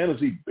isn't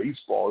fantasy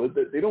baseball.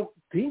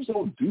 Teams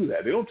don't do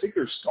that. They don't take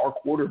their star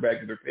quarterback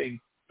that they're paying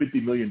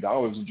 $50 million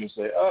and just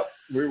say,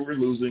 we're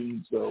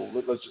losing, so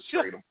let's just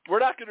trade him. We're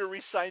not going to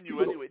re-sign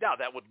you anyway. Now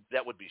that would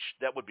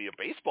be a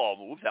baseball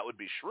move. That would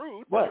be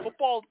shrewd. But right.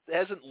 Football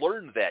hasn't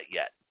learned that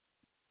yet.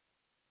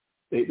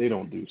 They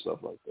don't do stuff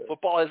like that.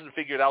 Football hasn't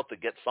figured out to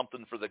get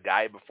something for the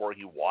guy before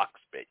he walks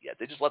bit yet.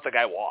 They just let the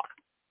guy walk.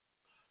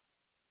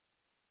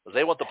 Because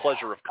they want the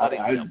pleasure of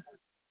cutting him.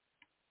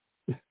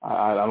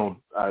 I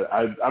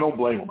don't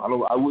blame him.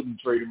 I wouldn't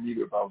trade him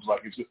either if I was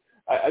Vikings.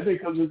 I think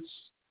because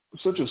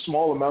it's such a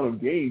small amount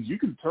of games, you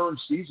can turn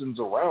seasons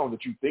around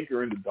that you think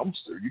are in the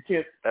dumpster. You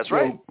can't. That's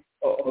right.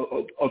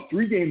 A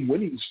 3-game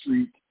winning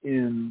streak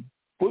in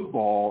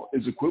football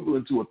is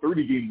equivalent to a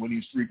 30-game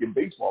winning streak in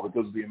baseball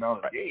because of the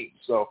amount of games.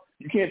 So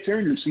you can't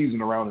turn your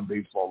season around in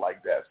baseball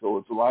like that. So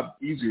it's a lot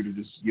easier to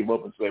just give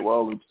up and say,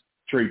 well, let's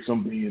trade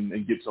something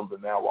and get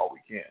something now while we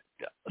can.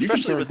 Yeah,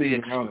 especially with the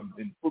around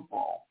in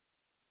football.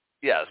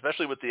 Yeah,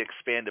 especially with the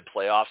expanded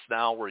playoffs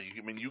now, where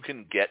you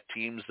can get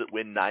teams that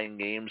win 9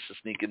 games to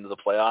sneak into the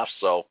playoffs.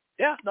 So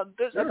yeah, I'm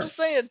just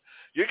saying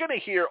you're going to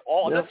hear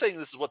all. I'm not saying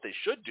this is what they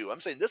should do.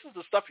 I'm saying this is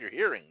the stuff you're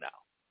hearing now.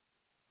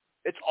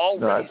 It's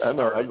already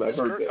started. This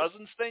Kirk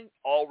Cousins thing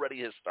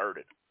already has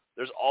started.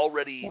 There's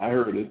already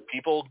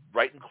people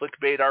writing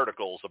clickbait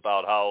articles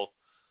about how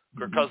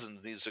Kirk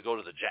Cousins needs to go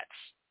to the Jets.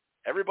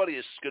 Everybody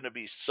is going to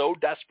be so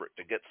desperate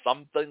to get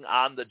something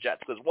on the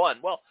Jets because,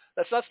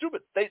 that's not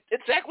stupid.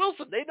 It's Zach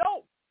Wilson. They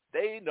know.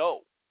 They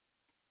know.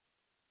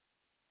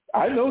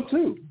 I know,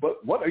 too.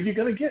 But what are you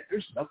going to get?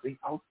 There's nothing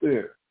out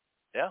there.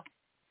 Yeah.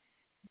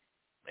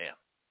 Man.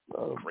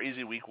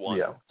 Crazy week one.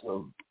 Yeah.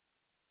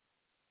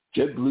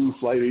 JetBlue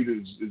Flight 8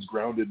 is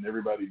grounded, and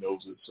everybody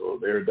knows it, so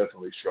they're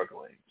definitely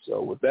struggling.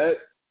 So with that,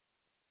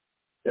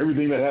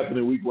 everything that happened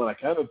in week one, I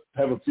kind of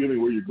have a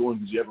feeling where you're going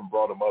because you haven't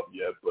brought them up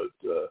yet, but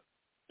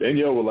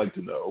Danielle would like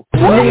to know.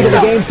 Leading to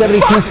the game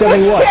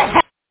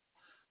 72-71.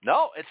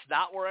 No, it's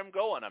not where I'm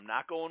going. I'm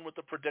not going with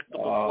the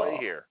predictable play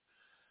here.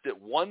 That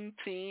one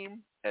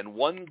team and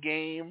one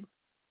game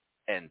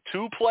and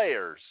two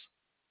players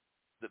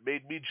that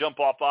made me jump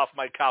off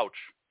my couch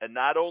and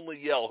not only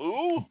yell,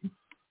 who?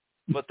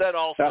 But then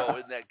also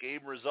in that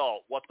game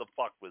result, what the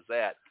fuck was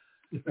that?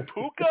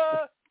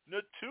 Puka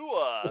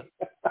Nacua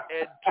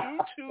and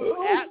Tutu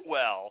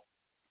Atwell,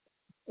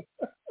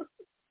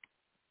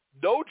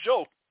 no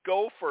joke,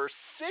 go for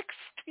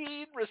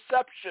 16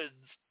 receptions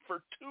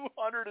for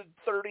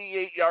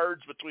 238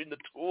 yards between the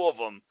two of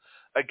them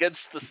against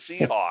the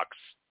Seahawks.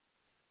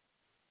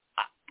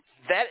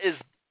 That is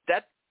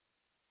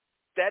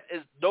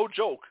no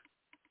joke.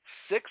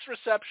 6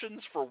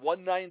 receptions for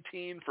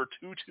 119 for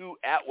Tutu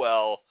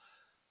Atwell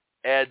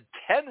and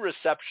 10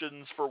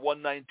 receptions for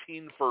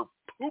 119 for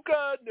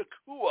Puka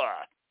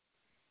Nacua.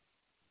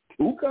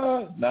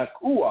 Puka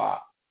Nacua.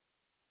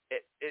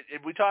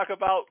 If we talk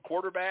about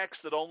quarterbacks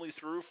that only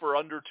threw for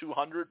under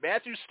 200,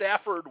 Matthew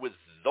Stafford with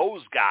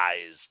those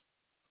guys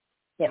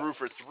threw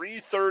for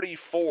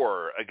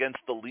 334 against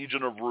the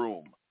Legion of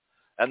Room,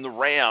 and the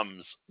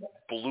Rams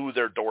blew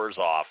their doors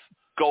off.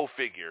 Go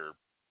figure.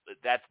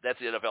 That's the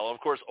NFL. And of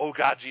course,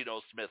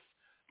 Geno Smith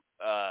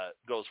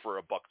goes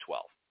for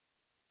 $112.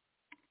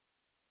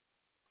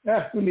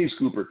 Who needs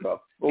Cooper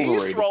Kupp?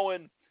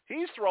 Overrated.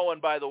 He's throwing,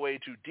 by the way,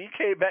 to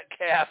DK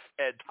Metcalf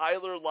and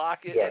Tyler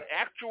Lockett and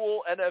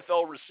actual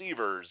NFL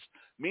receivers.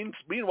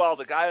 Meanwhile,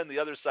 the guy on the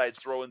other side's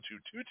throwing to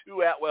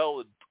Tutu Atwell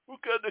and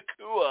Puka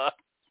Nacua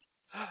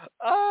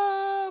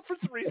for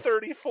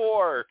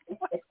 334.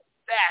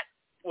 That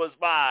was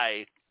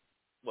my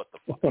what the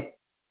fuck.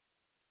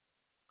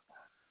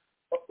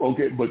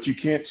 Okay, but you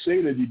can't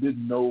say that you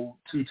didn't know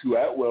Tutu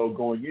Atwell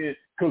going in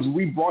because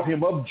we brought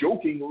him up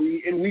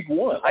jokingly in week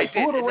one. I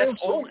did, and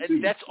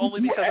that's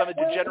only because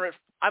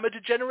I'm a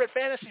degenerate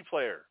fantasy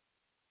player.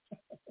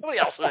 Nobody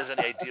else has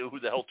any idea who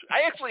the hell.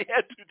 I actually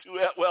had Tutu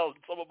Atwell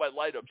in some of my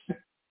lineups.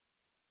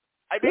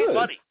 I made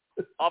money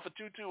off of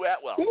Tutu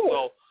Atwell.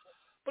 So,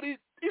 but he's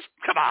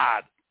come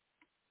on.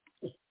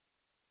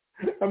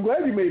 I'm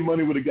glad you made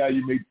money with a guy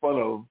you made fun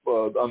of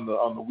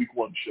on the week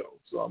one show.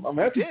 So I'm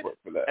happy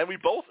for that. And we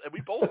both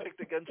picked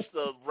against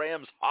the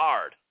Rams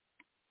hard.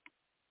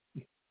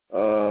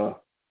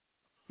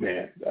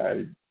 Man,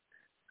 I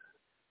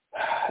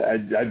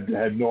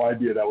had no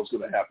idea that was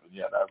going to happen.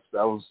 Yeah,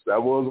 that was a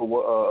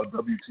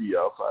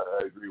WTF.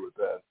 I agree with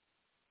that.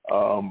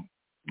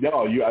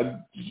 I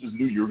just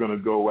knew you were going to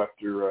go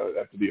after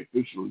the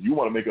officials. You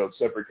want to make a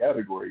separate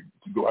category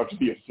to go after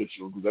the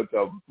officials because that's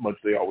how much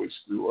they always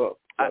screw up.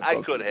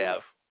 I could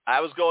have. I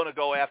was going to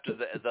go after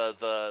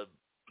the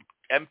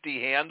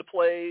empty hand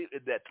play in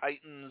that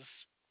Titans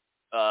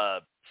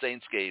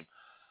Saints game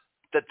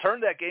that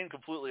turned that game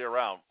completely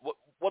around.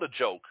 What a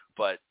joke!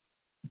 But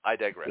I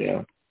digress.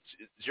 Yeah.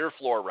 It's your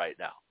floor right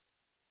now.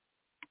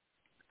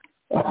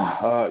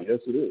 Yes,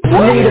 it is.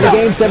 Leading to the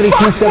game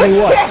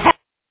 72-71.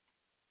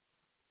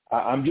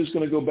 I'm just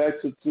going to go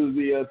back to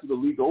the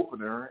league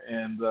opener,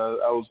 and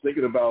I was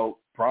thinking about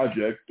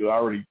Project. I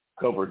already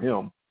covered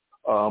him,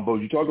 but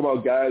you talk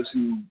about guys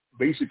who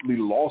basically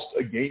lost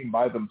a game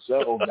by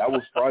themselves. That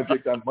was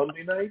Project on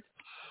Monday night,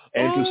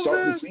 and to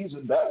start the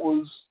season, that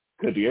was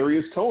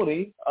Kadarius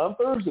Toney on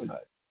Thursday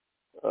night.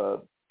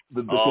 The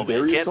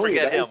Kadarius Toney,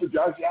 that was the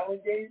Josh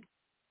Allen game,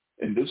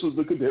 and this was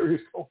the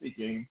Kadarius Toney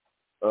game.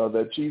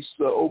 That Chiefs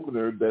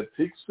opener, that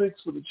pick six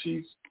for the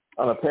Chiefs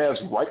on a pass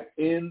right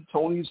in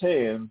Tony's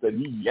hands that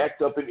he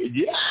yacked up and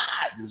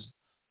just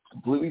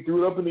completely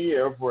threw it up in the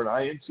air for an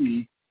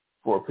INT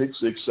for a pick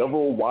six,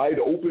 several wide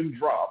open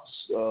drops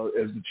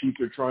as the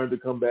Chiefs are trying to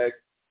come back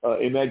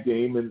in that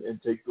game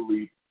and take the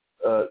lead.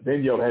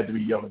 Danielle had to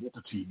be yelling at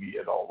the TV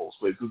and all those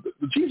places.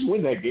 The Chiefs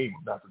win that game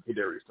if not for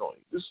Kadarius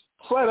Toney. Just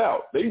flat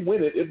out. They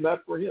win it if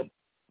not for him.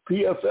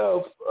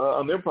 PFF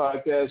on their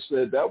podcast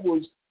said that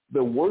was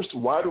the worst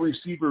wide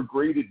receiver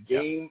graded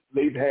game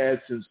they've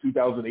had since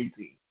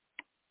 2018.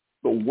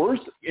 The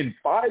worst in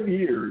 5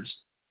 years.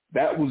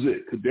 That was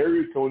it.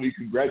 Kadarius Toney,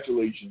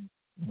 congratulations.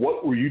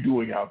 What were you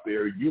doing out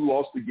there? You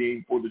lost the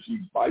game for the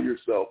Chiefs by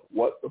yourself.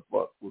 What the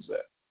fuck was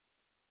that?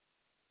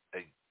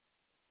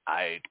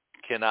 I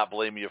cannot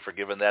blame you for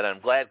giving that. I'm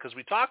glad because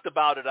we talked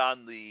about it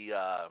on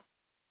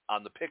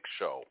the pick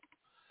show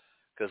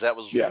because that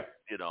was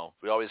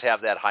we always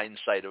have that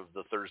hindsight of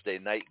the Thursday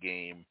night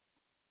game,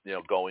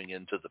 going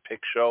into the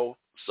pick show.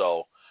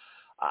 So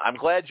I'm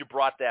glad you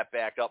brought that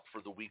back up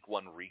for the week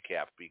one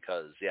recap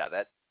because,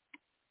 that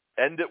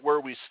ended where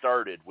we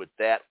started with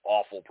that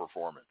awful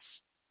performance.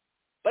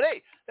 But,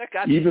 hey, that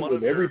got you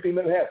with everything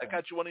that happened. That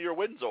got you one of your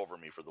wins over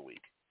me for the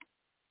week.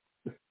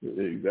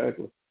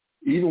 Exactly.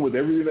 Even with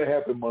everything that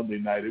happened Monday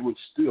night, it was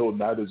still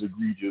not as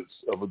egregious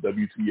of a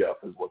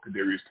WTF as what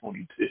Kadarius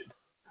Toney did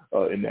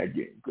in that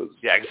game. Cause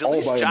because at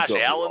least Josh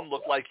Allen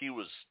looked like he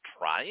was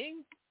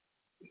trying.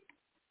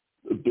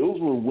 The Bills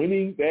were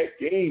winning that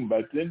game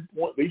by 10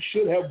 points. They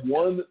should have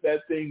won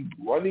that thing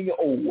running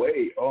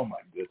away. Oh,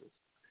 my goodness.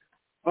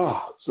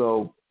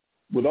 So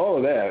with all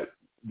of that,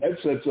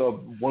 that sets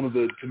up one of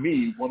the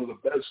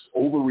best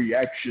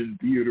overreaction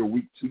theater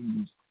week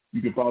 2s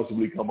you could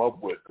possibly come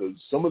up with, because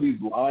some of these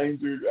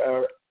lines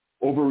are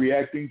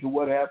overreacting to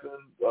what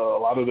happened. A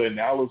lot of the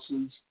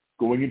analysis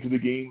going into the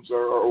games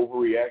are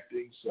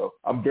overreacting. So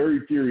I'm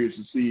very curious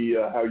to see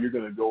how you're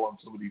going to go on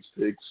some of these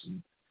picks.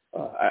 And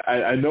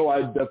I know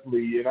I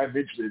definitely, and I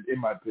mentioned it in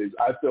my picks,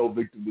 I fell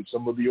victim to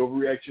some of the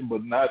overreaction,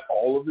 but not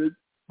all of it.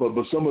 But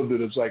some of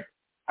it is like,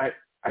 I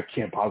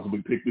can't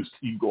possibly pick this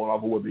team going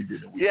off of what they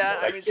did in week 1.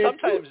 I mean,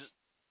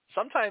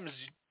 sometimes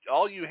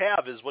all you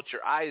have is what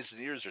your eyes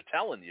and ears are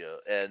telling you,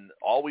 and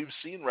all we've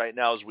seen right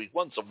now is week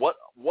 1. So what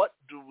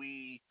do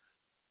we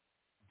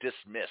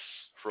dismiss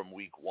from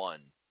week 1,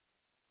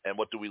 and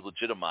what do we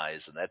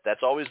legitimize? And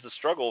that's always the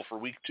struggle for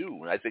week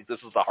 2. And I think this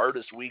is the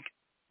hardest week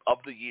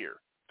of the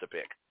year to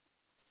pick.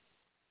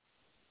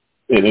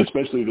 And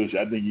especially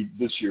I think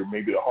this year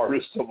may be the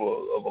hardest in a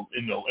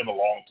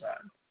long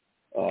time.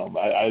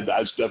 I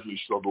definitely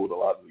struggle with a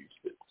lot of these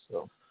picks.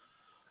 So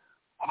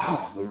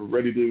we're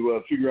ready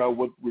to figure out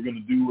what we're going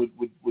to do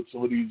with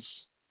some of these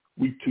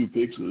week 2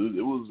 picks.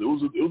 It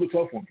was a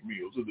tough one for me.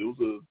 It was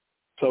a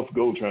tough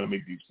go trying to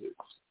make these picks.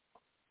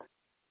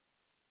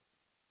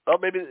 Well,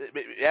 maybe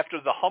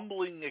after the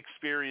humbling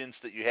experience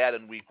that you had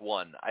in week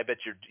 1, I bet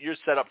you're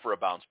set up for a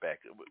bounce back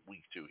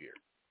week 2 here.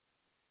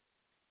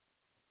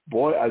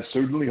 Boy, I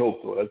certainly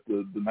hope so. That's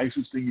the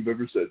nicest thing you've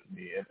ever said to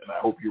me, and I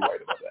hope you're right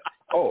about that.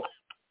 Oh,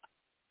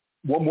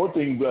 one more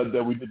thing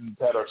that we didn't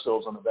pat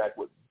ourselves on the back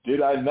with.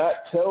 Did I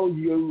not tell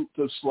you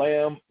to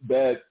slam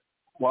that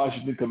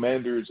Washington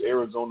Commanders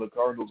Arizona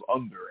Cardinals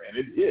under? And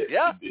it hit.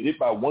 Yeah. It hit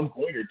by 1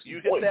 point or 2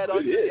 you points. Hit that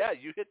under. Yeah,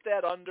 you hit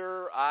that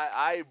under.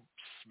 I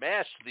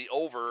smashed the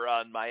over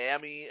on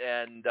Miami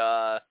and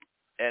the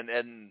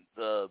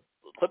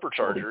Clipper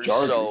Chargers.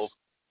 So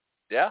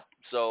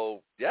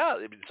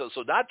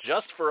not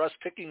just for us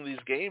picking these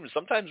games.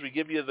 Sometimes we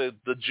give you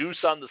the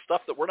juice on the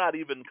stuff that we're not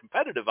even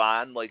competitive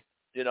on, like,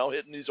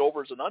 hitting these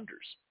overs and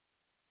unders.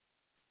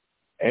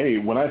 Hey,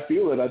 when I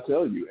feel it, I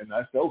tell you, and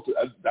I felt it.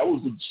 That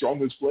was the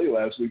strongest play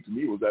last week to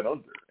me, was that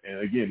under. And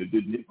again, it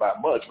didn't hit by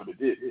much, but it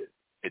did hit.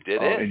 It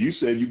did hit. And you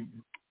said you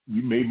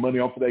made money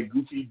off of that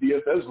goofy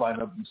DFS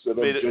lineup you set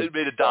up. It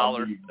made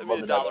 $1. It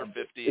made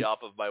 $1.50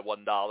 off of my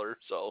 $1.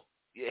 So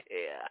yeah,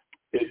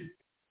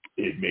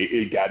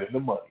 it got in the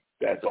money.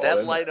 That's all. That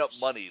lineup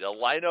money. The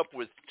lineup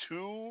with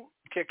 2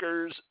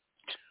 kickers,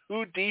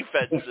 2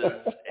 defenses,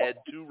 and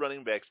 2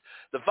 running backs.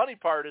 The funny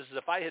part is,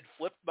 if I had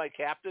flipped my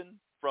captain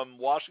from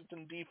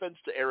Washington defense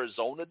to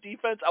Arizona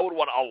defense, I would have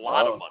won a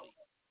lot of money.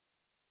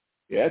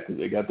 Yeah, because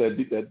they got that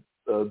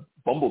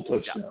bumble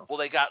touchdown. Yeah. Well,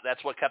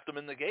 that's what kept them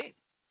in the game.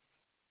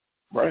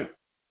 Right,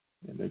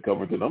 and they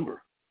covered the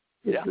number.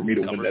 Yeah, for me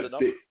to win that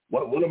big.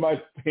 One of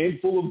my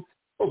handful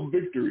of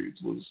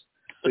victories was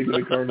taking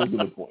the Cardinals in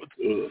the points.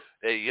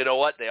 Hey, you know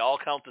what? They all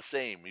count the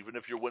same. Even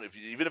if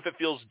even if it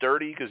feels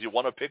dirty because you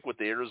want to pick with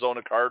the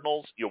Arizona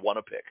Cardinals, you want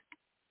to pick.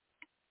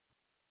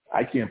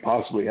 I can't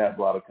possibly have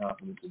a lot of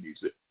confidence in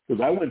these, because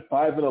I went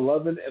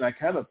 5-11, and I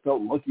kind of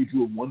felt lucky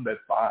to have won that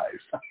 5.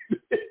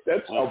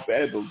 That's how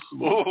bad those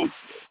were.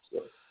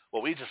 So.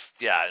 Well, we did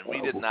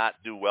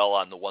not do well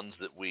on the ones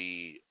that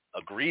we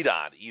agreed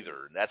on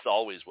either, and that's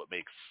always what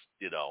makes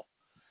So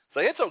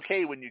it's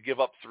okay when you give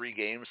up 3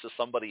 games to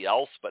somebody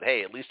else, but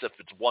hey, at least if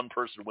it's one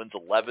person wins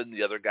 11,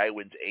 the other guy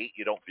wins 8,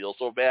 you don't feel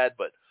so bad.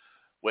 But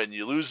when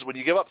you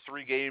give up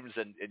 3 games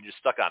and you're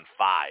stuck on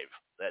 5,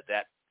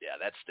 that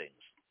stings.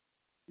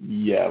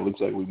 Yeah, it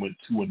looks like we went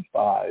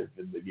 2-5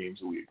 in the games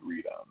that we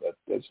agreed on.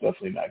 That's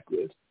definitely not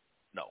good.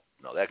 No,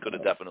 that could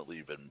have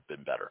definitely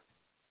been better.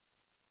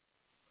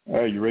 All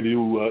right, you ready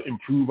to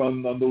improve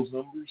on those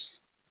numbers?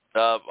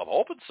 I'm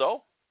hoping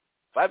so.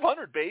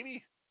 500,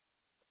 baby.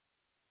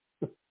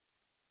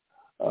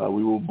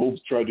 We will both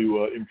try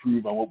to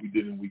improve on what we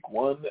did in week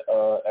 1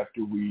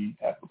 after we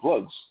have the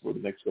plugs for the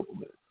next couple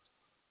minutes.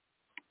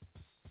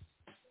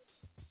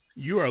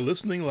 You are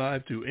listening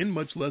live to In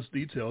Much Less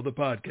Detail, the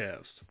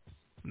podcast.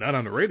 Not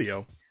on the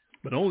radio,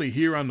 but only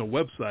here on the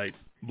website,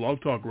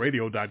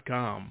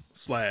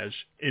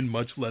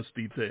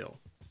 blogtalkradio.com/InMuchLessDetail.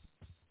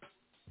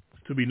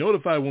 To be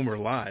notified when we're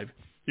live,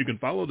 you can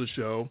follow the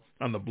show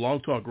on the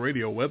Blog Talk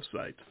Radio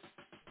website,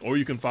 or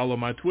you can follow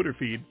my Twitter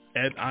feed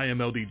at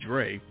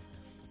IMLDDre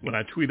when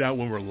I tweet out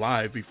when we're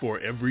live before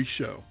every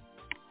show.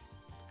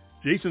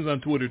 Jason's on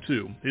Twitter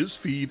too. His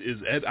feed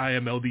is at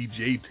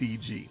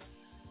IMLDJTG.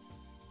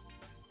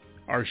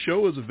 Our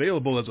show is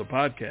available as a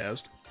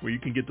podcast where you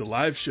can get the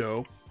live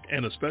show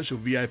and a special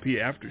VIP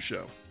after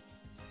show.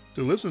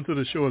 To listen to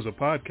the show as a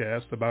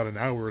podcast about an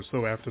hour or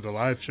so after the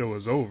live show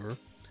is over,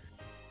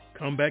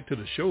 come back to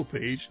the show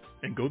page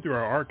and go through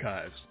our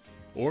archives,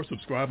 or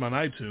subscribe on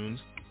iTunes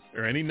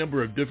or any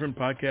number of different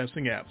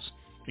podcasting apps,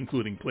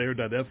 including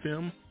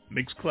Player.fm,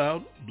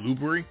 Mixcloud,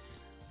 Blueberry,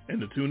 and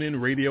the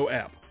TuneIn Radio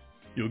app.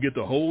 You'll get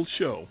the whole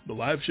show, the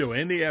live show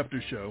and the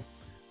after show,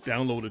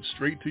 downloaded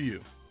straight to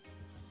you.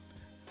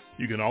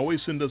 You can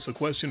always send us a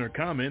question or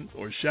comment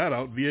or shout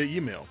out via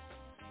email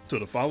to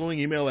the following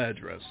email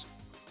address,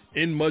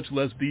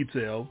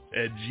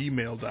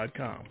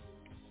 inmuchlessdetail@gmail.com.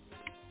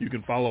 You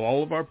can follow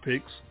all of our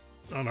picks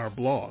on our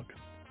blog.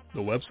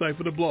 The website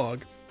for the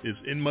blog is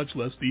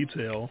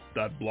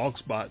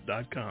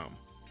inmuchlessdetail.blogspot.com.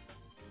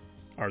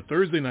 Our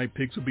Thursday night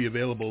picks will be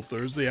available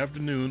Thursday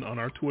afternoon on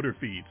our Twitter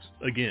feeds.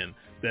 Again,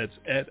 that's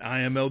at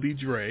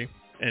IMLDDre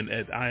and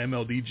at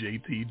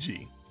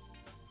IMLDJTG.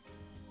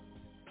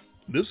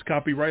 This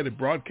copyrighted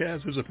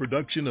broadcast is a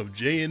production of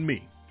Jay and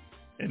me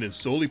and is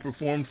solely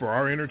performed for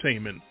our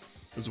entertainment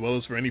as well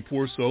as for any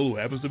poor soul who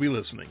happens to be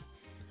listening.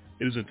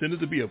 It is intended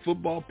to be a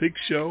football pick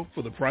show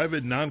for the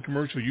private,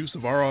 non-commercial use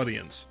of our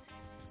audience.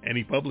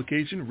 Any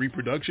publication,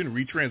 reproduction,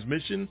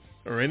 retransmission,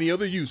 or any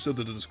other use of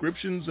the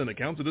descriptions and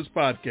accounts of this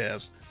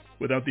podcast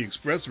without the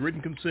express written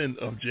consent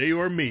of Jay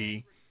or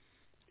me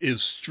is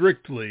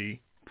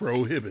strictly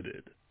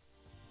prohibited.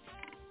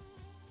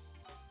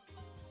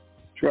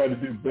 Try to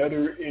do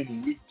better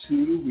in week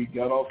 2. We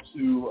got off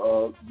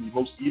to the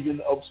most even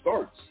of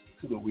starts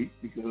to the week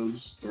because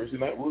Thursday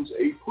night was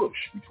a push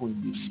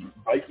between the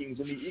Vikings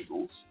and the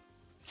Eagles.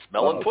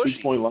 Smelling pushy.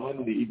 6-point line,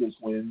 and the Eagles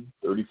win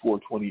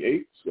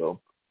 34-28. So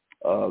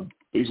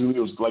basically, it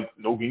was like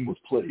no game was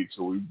played.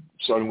 So we're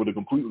starting with a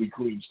completely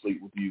clean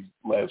slate with these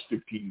last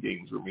 15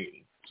 games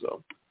remaining.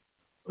 So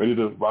ready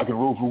to rock and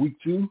roll for week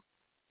 2?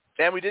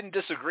 And we didn't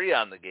disagree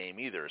on the game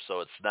either, so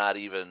it's not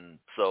even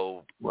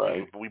so.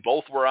 Right. We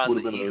both were on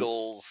the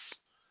Eagles.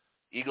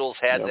 Eagles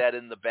had that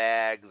in the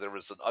bag. There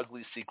was an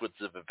ugly sequence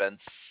of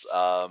events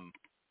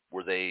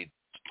where they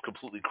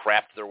completely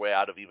crapped their way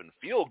out of even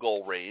field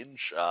goal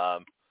range,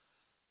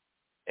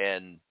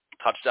 and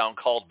touchdown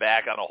called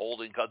back on a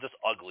holding call, just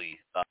ugly.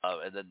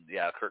 And then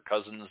Kirk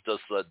Cousins does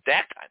the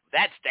Dak time.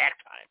 That's Dak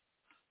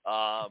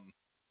time.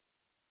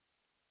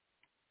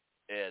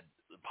 And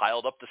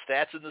piled up the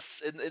stats in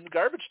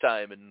garbage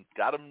time and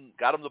got him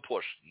the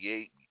push.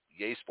 Yay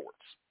sports.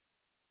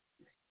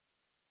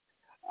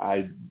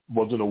 I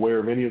wasn't aware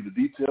of any of the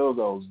details.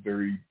 I was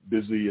very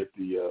busy at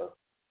the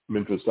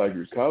Memphis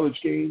Tigers college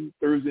game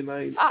Thursday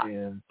night.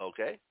 And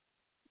okay.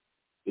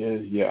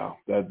 Yeah,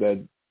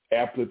 that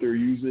app that they're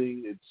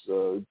using, it's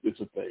a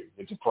thing.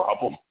 It's a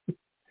problem.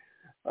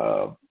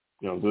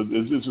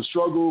 It's a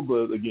struggle,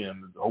 but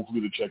again, hopefully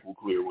the check will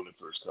clear when it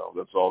first comes.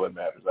 That's all that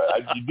matters.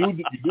 You do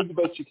the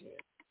best you can.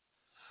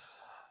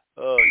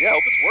 I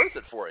hope it's worth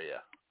it for you.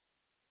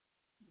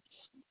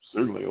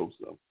 Certainly hope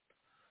so.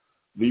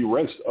 The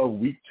rest of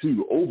week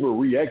 2,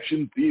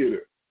 Overreaction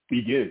Theater,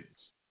 begins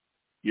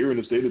here in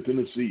the state of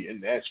Tennessee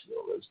in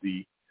Nashville as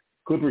the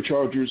Clipper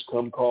Chargers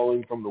come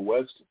calling from the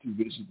west to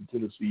visit the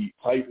Tennessee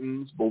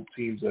Titans. Both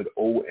teams at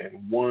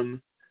 0-1.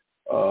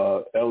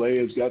 LA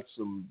has got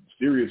some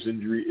serious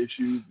injury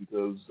issues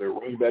because their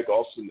running back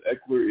Austin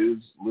Eckler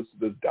is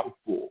listed as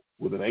doubtful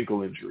with an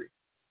ankle injury.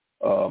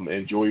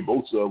 And Joey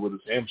Bosa with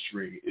his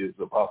hamstring is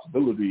a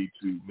possibility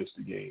to miss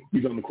the game.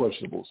 He's on the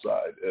questionable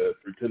side.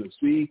 For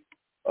Tennessee,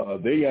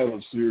 they have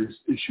a serious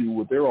issue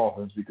with their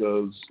offense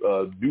because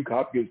Duke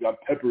Hopkins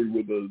got peppered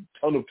with a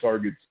ton of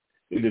targets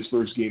in his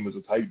first game as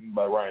a Titan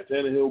by Ryan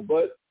Tannehill,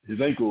 but his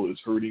ankle is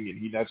hurting and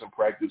he hasn't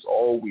practiced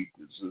all week.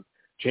 There's a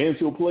chance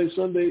he'll play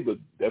Sunday, but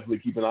definitely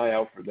keep an eye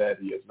out for that.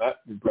 He has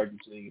not been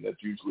practicing, and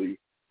that's usually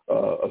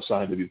a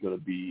sign that he's going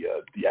to be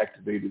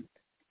deactivated.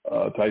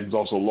 Titans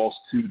also lost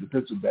 2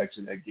 defensive backs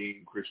in that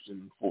game,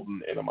 Christian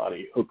Fulton and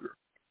Amani Hooker.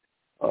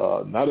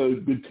 Not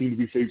a good team to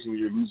be facing when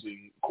you're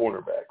losing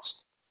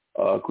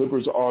cornerbacks.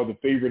 Clippers are the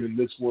favorite in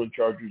this one.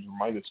 Chargers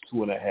are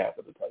 -2.5 at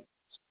the Titans.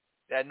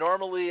 Yeah,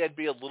 normally I'd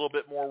be a little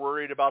bit more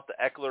worried about the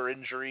Eckler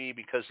injury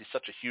because he's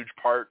such a huge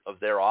part of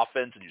their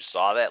offense, and you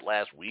saw that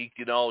last week.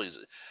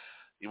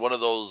 He's one of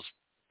those,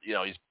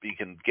 he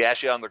can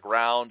gash you on the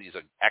ground. He's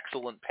an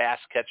excellent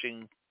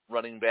pass-catching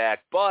running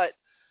back, but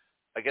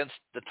against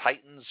the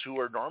Titans, who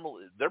are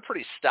they're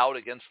pretty stout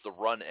against the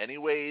run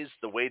anyways.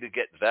 The way to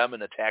get them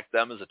and attack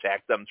them is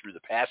attack them through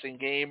the passing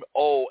game.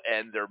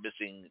 And they're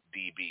missing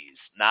DBs.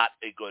 Not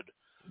a good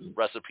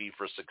recipe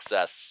for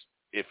success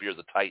if you're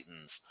the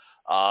Titans.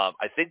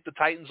 I think the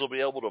Titans will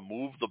be able to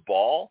move the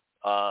ball.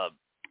 I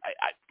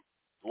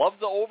love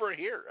the over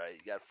here.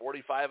 You got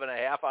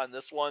 45.5 on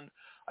this one.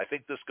 I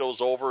think this goes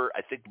over.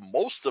 I think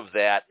most of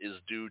that is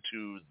due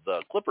to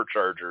the Clipper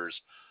Chargers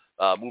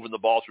moving the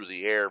ball through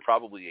the air,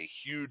 probably a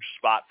huge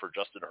spot for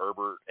Justin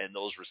Herbert and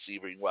those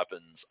receiving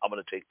weapons. I'm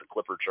going to take the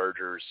Clipper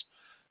Chargers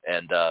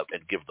and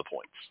give the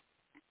points.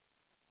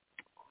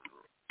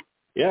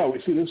 Yeah,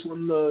 we see this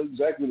one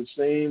exactly the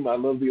same. I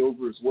love the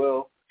over as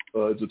well.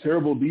 It's a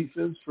terrible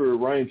defense for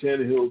Ryan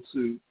Tannehill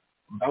to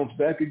bounce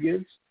back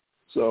against.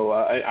 So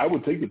I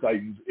would take the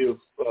Titans if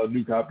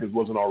Duke Hopkins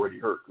wasn't already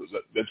hurt, because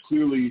that's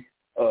clearly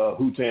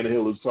who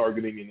Tannehill is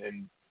targeting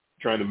and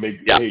trying to make,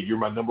 hey, you're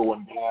my number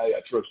one guy.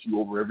 I trust you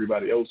over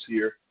everybody else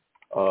here.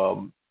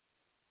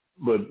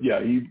 But,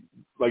 yeah, he,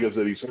 like I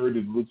said, he's hurt.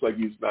 It looks like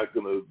he's not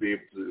going to be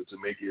able to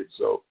make it.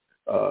 So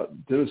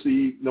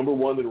Tennessee, number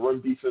one in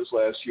run defense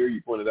last year.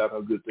 You pointed out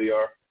how good they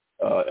are.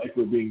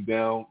 Eckler being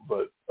down,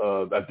 but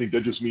I think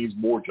that just means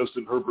more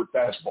Justin Herbert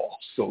fastball.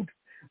 So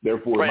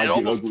therefore, right, it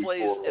might get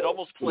ugly it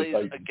almost plays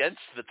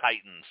against the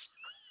Titans.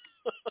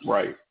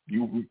 Right.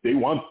 They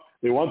want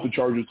the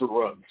Chargers to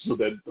run so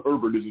that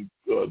Herbert isn't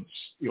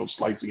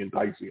slicing and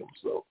dicing them.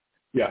 So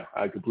yeah,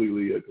 I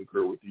completely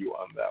concur with you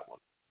on that one.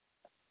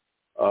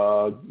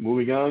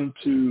 Moving on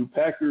to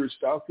Packers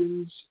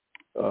Falcons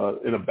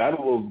in a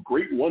battle of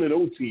great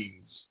 1-0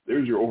 teams.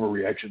 There's your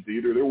overreaction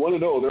theater. They're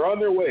 1-0. They're on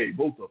their way,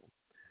 both of them.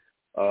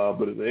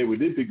 But hey, we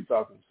did pick the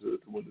Falcons to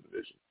win the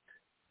division.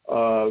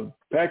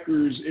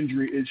 Packers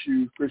injury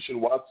issue. Christian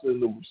Watson,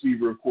 the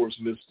receiver, of course,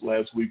 missed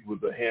last week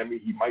with a hammy.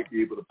 He might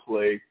be able to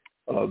play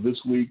this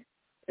week.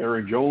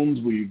 Aaron Jones,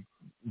 we've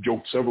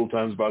joked several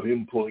times about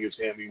him pulling his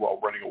hammy while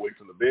running away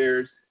from the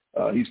Bears.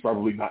 He's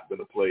probably not going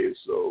to play,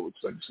 so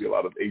it's like to see a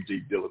lot of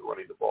A.J. Dillon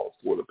running the ball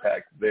for the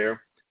Pack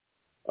there.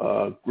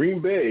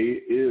 Green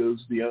Bay is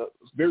the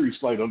very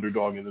slight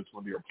underdog in this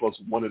one. They are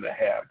 +1.5 down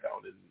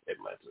in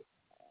Atlanta.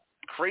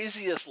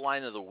 Craziest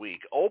line of the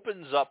week.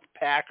 Opens up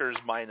Packers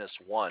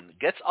 -1,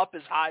 gets up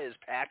as high as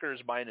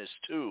Packers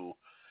 -2,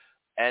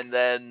 and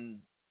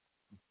then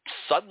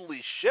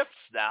suddenly shifts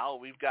now.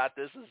 We've got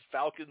this as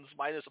Falcons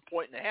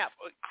 -1.5.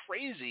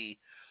 Crazy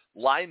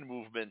line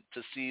movement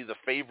to see the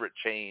favorite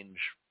change,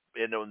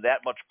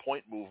 that much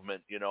point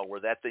movement, where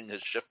that thing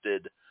has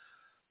shifted,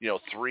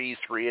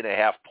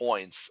 3.5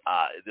 points.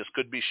 This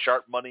could be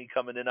sharp money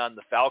coming in on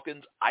the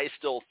Falcons. I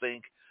still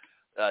think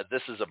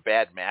this is a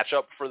bad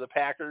matchup for the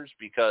Packers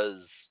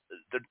because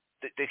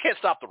they can't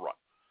stop the run.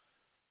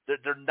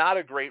 They're not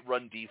a great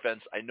run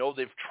defense. I know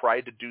they've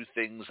tried to do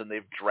things and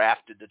they've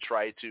drafted to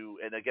try to,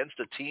 and against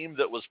a team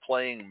that was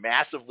playing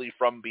massively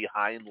from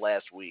behind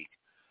last week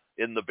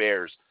in the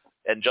Bears,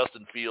 and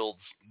Justin Fields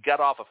got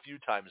off a few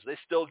times, they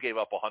still gave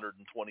up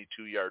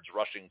 122 yards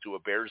rushing to a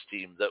Bears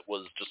team that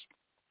was just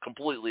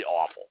completely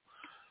awful.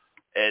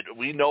 And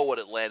we know what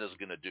Atlanta's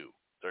going to do.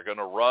 They're going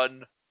to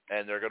run,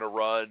 and they're going to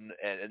run,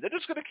 and they're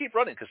just going to keep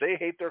running because they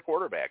hate their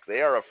quarterback.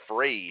 They are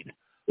afraid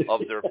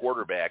of their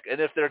quarterback. And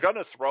if they're going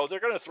to throw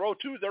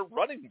to their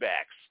running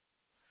backs.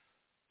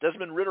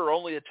 Desmond Ridder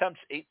only attempts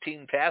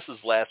 18 passes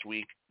last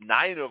week.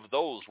 9 of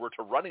those were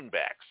to running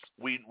backs.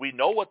 We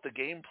know what the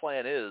game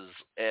plan is,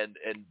 and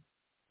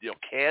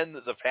can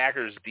the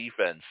Packers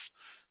defense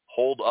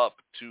hold up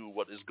to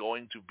what is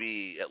going to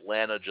be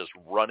Atlanta just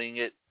running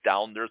it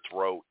down their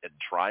throat and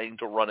trying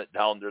to run it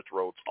down their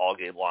throats all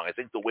game long? I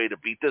think the way to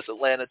beat this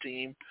Atlanta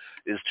team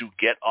is to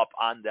get up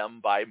on them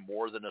by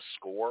more than a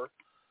score,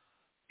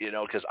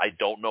 because I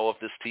don't know if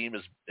this team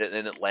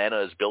in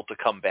Atlanta is built to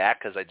come back,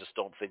 because I just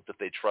don't think that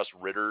they trust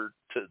Ridder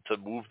to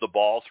move the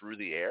ball through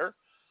the air.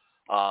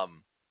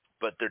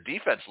 But their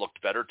defense looked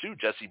better too.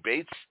 Jesse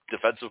Bates,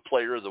 Defensive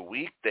Player of the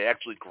Week. They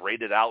actually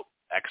graded out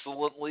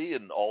excellently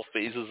in all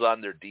phases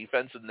on their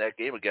defense in that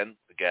game. Again,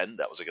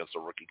 that was against a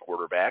rookie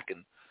quarterback.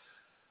 And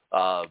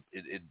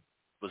it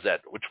was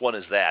that. Which one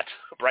is that?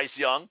 Bryce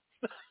Young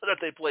that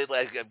they played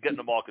last. I'm getting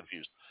them all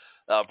confused.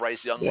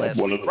 Bryce Young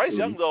last week. Bryce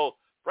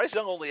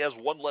Young only has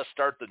one less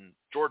start than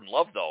Jordan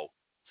Love, though.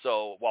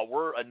 So while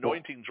we're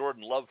anointing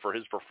Jordan Love for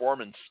his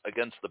performance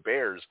against the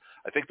Bears,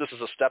 I think this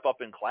is a step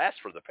up in class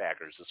for the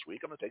Packers this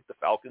week. I'm going to take the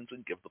Falcons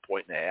and give the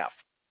 1.5.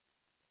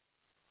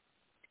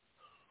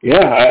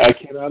 Yeah, I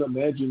cannot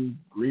imagine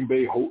Green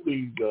Bay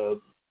holding the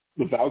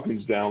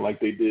Falcons down like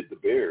they did the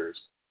Bears.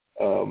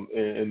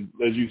 And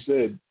as you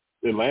said,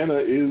 Atlanta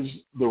is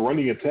the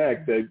running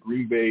attack that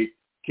Green Bay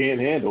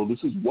can't handle.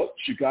 This is what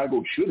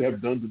Chicago should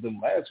have done to them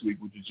last week,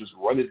 which is just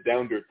run it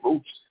down their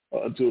throats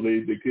until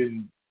they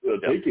couldn't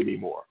take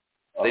anymore.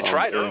 They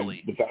tried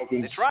early. The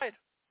Falcons,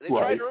 They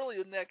tried early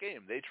in that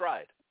game. They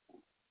tried.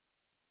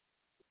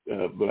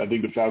 But I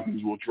think the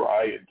Falcons will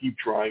try and keep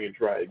trying and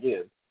try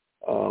again.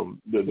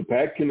 The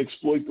Pack can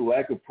exploit the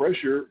lack of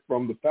pressure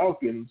from the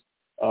Falcons,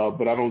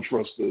 but I don't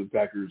trust the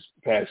Packers'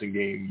 passing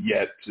game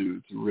yet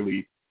to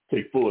really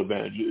take full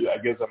advantage.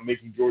 I guess I'm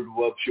making Jordan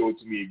Love show it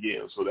to me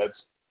again, so that's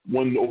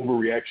one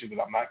overreaction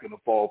that I'm not going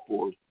to fall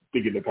for,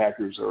 thinking the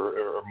Packers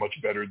are much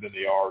better than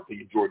they are,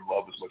 thinking Jordan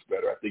Love is much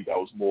better. I think that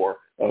was more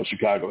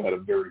Chicago had a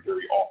very,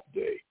 very off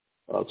day.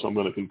 So I'm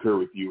going to concur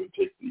with you and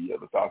take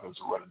the Falcons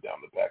to run it down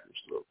the Packers'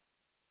 throat.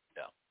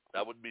 Yeah,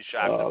 I wouldn't be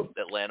shocked if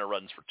Atlanta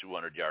runs for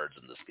 200 yards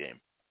in this game.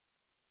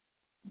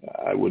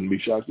 I wouldn't be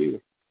shocked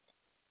either.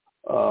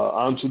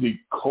 On to the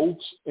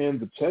Colts and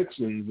the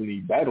Texans in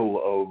the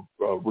battle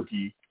of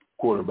rookie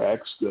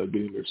quarterbacks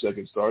getting their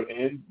second start,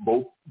 and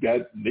both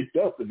got nicked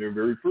up in their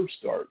very first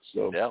start.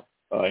 So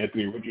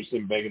Anthony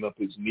Richardson banging up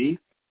his knee,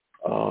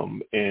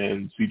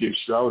 and C.J.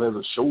 Stroud has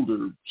a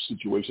shoulder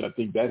situation. I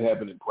think that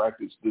happened in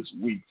practice this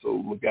week,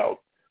 so look out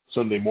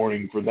Sunday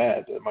morning for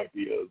that. That might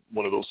be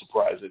one of those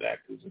surprising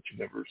actors that you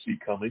never see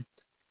coming.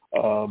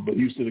 But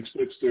Houston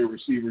expects their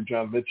receiver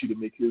John Mechie to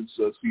make his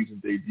season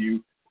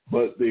debut,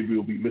 but they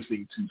will be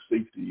missing 2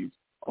 safeties,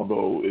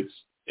 although it's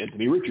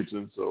Anthony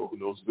Richardson, so who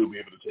knows if they'll be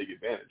able to take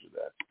advantage of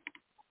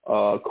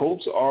that.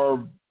 Colts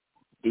are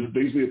this is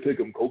basically a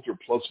pick-em. Colts are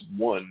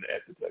 +1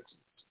 at the Texans.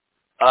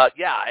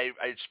 Yeah,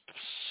 I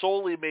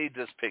solely made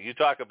this pick. You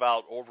talk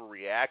about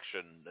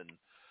overreaction, and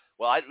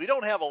we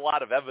don't have a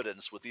lot of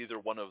evidence with either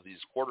one of these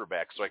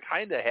quarterbacks, so I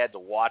kind of had to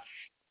watch.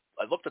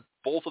 I looked at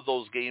both of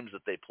those games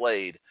that they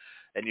played,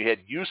 and you had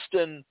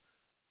Houston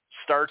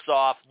starts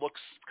off,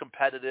 looks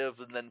competitive,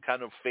 and then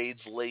kind of fades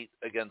late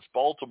against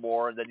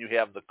Baltimore, and then you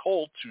have the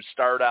Colts who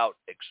start out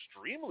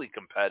extremely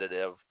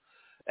competitive,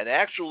 and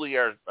actually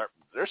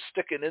they're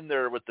sticking in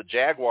there with the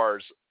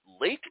Jaguars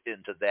late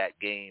into that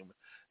game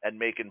and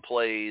making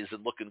plays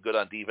and looking good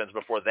on defense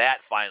before that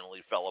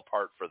finally fell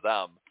apart for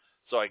them.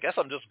 So I guess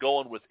I'm just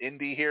going with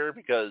Indy here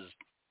because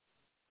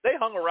they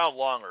hung around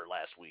longer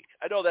last week.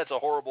 I know that's a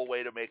horrible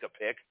way to make a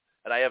pick,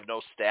 and I have no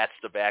stats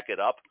to back it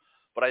up,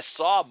 but I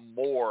saw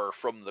more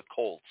from the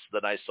Colts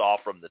than I saw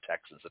from the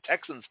Texans. The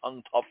Texans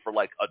hung tough for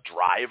like a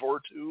drive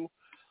or two,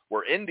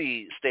 where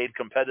Indy stayed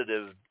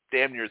competitive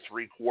damn near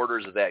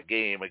 3/4 of that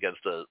game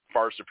against a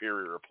far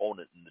superior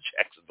opponent in the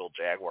Jacksonville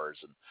Jaguars.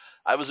 And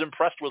I was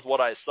impressed with what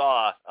I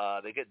saw.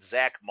 They get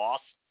Zach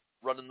Moss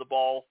running the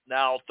ball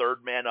now,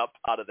 third man up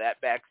out of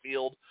that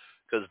backfield,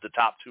 because the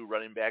top two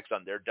running backs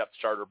on their depth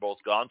chart are both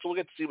gone. So we'll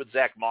get to see what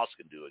Zach Moss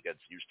can do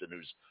against Houston,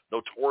 who's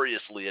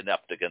notoriously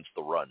inept against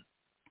the run.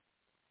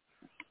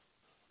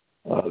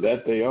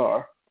 That they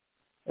are.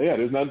 Yeah,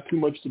 there's not too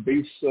much to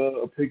base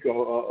a pick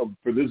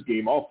for this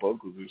game off of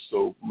because there's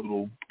so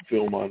little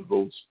film on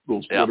those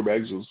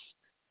quarterbacks. There's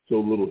so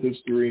little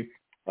history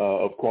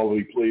of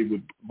quality play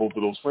with both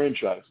of those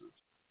franchises.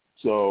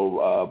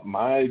 So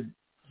my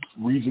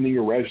reasoning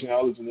or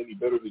rationale isn't any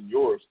better than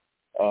yours.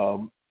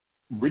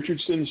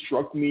 Richardson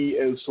struck me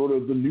as sort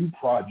of the new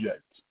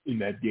project in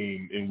that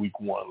game in week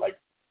one, like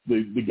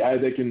the guy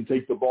that can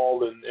take the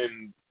ball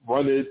and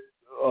run it,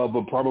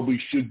 but probably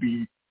should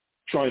be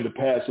trying to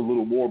pass a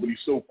little more, but he's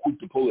so quick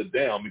to pull it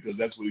down because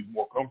that's what he's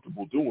more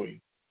comfortable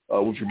doing,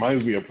 which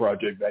reminds me of a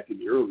project back in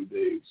the early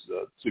days,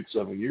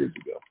 6-7 years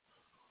ago.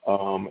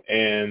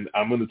 And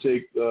I'm going to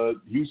take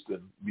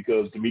Houston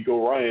because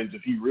DeMeco Ryans,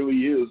 if he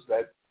really is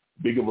that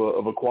big of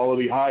a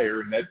quality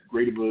hire and that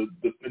great of a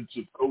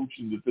defensive coach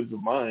and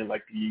defensive mind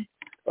like he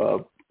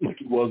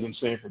was in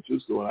San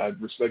Francisco, and I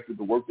respected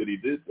the work that he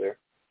did there.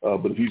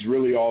 But if he's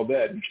really all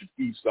that, he should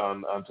feast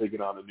on taking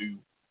on a new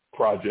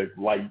project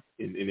light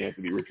in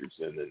Anthony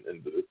Richardson,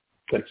 and the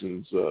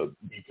Texans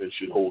defense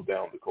should hold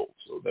down the Colts.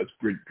 So that's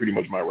pretty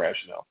much my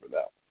rationale for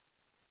that.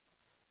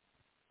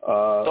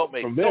 Don't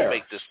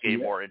make this game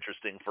more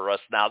interesting for us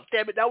now.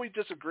 Damn it! Now we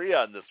disagree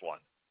on this one.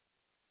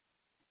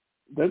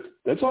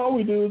 That's all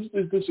we do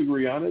is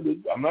disagree on it.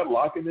 I'm not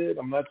locking it.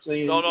 I'm not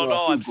saying no.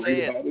 I'm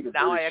saying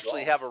now I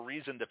actually strong. have a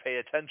reason to pay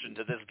attention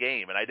to this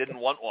game, and I didn't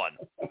want one.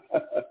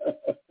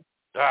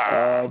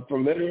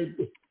 From there.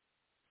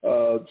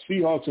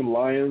 Seahawks and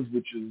Lions,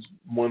 which is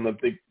one I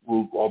think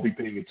we'll all be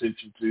paying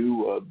attention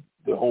to,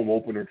 the home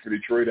opener for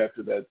Detroit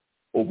after that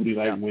opening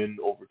night win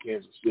over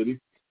Kansas City.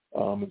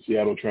 And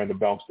Seattle trying to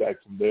bounce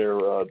back from their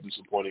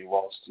disappointing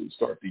loss to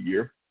start the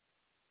year.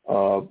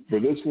 For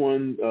this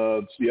one,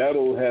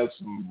 Seattle has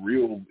some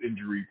real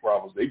injury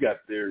problems. They got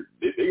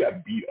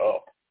beat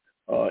up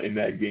in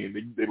that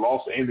game. They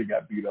lost and they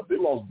got beat up. They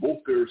lost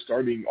both their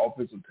starting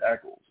offensive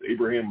tackles.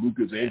 Abraham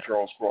Lucas and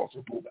Charles Cross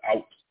are both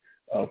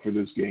out for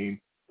this game.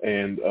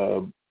 And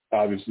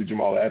obviously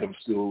Jamal Adams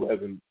still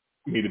hasn't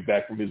made it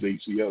back from his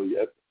ACL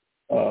yet.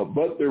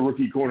 But their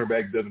rookie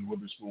cornerback, Devin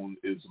Witherspoon,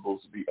 is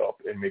supposed to be up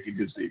and making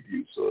his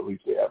debut, so at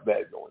least they have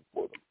that going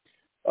for them.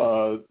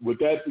 With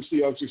that, the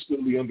Seahawks are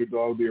still the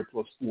underdog. They are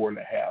 +4.5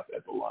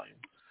 at the Lions.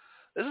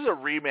 This is a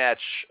rematch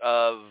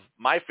of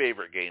my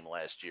favorite game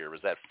last year. It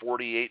was that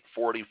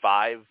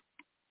 48-45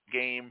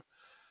 game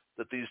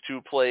that these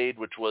two played,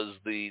 which was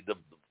the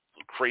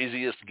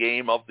craziest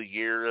game of the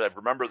year. I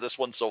remember this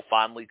one so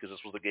fondly because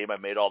this was the game I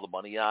made all the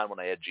money on when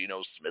I had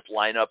Geno Smith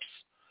lineups.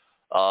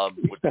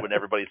 When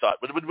everybody thought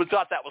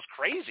that was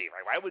crazy,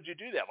 right? Why would you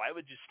do that? Why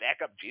would you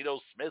stack up Geno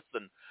Smith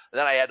and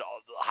then I had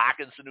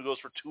Hawkinson who goes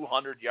for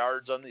 200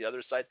 yards on the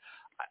other side?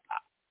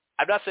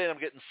 I'm not saying I'm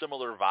getting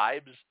similar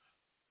vibes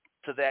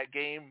to that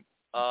game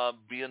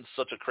being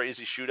such a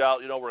crazy shootout,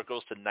 where it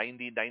goes to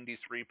 90,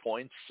 93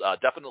 points.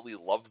 Definitely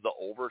love the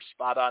over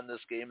spot on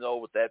this game, though,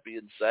 with that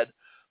being said.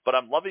 But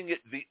I'm loving it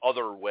the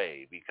other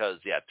way because,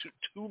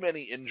 too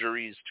many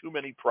injuries, too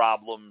many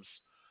problems.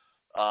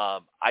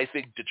 I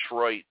think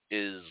Detroit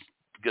is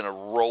going to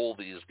roll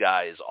these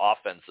guys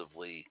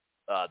offensively.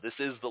 This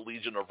is the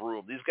Legion of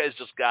Room. These guys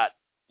just got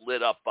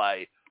lit up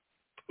by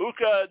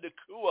Puka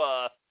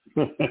Nacua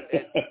and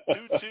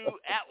Tutu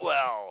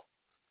Atwell.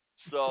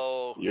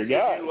 So if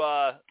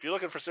you're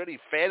looking for any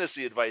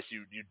fantasy advice,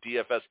 you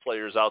DFS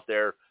players out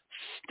there,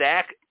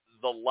 stack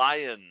the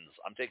Lions.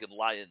 I'm taking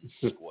Lions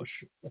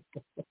squish.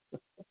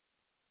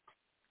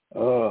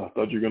 I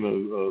thought you were going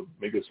to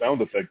make a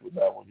sound effect with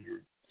that one.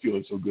 You're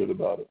feeling so good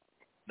about it.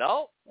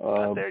 No,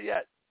 not there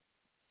yet.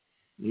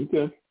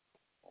 Okay.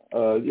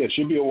 It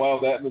should be a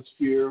wild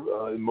atmosphere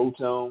in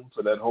Motown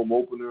for that home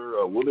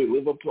opener. Will they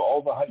live up to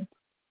all the hype?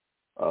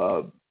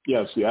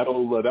 Yeah,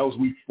 Seattle. That was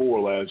week 4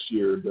 last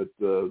year. That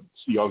the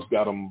Seahawks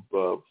got them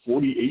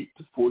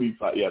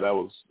 48-45. Yeah, that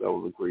was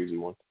a crazy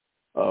one.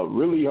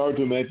 Really hard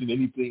to imagine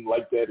anything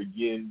like that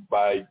again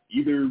by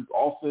either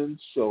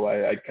offense. So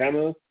I kind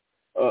of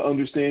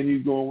understand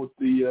you going with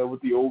the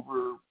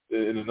over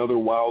in another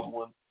wild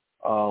one.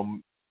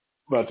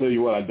 But I tell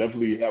you what, I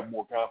definitely have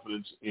more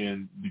confidence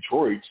in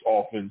Detroit's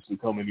offense to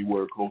come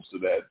anywhere close to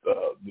that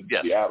than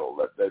Seattle.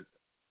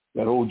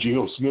 That whole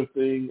Geno Smith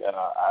thing,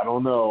 I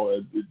don't know.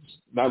 It's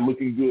not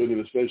looking good, and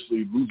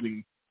especially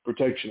losing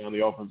protection on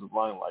the offensive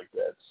line like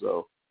that.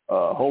 So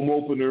home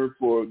opener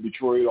for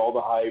Detroit, all the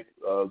hype,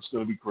 it's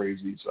going to be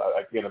crazy. So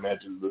I can't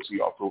imagine the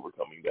Seahawks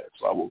overcoming that.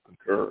 So I will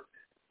concur.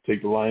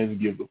 Take the Lions and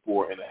give the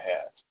 4.5.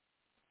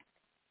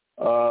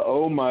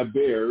 My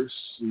Bears,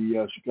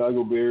 the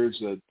Chicago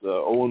Bears at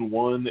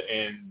 0-1,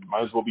 and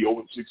might as well be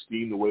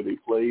 0-16 the way they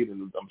played,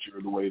 and I'm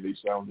sure the way they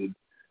sounded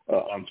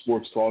on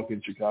Sports Talk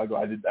in Chicago.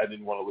 I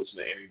didn't want to listen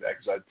to any of that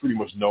because I pretty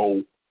much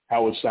know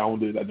how it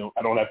sounded. I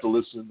don't have to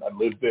listen. I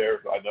live there.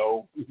 So I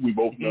know. We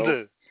both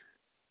know.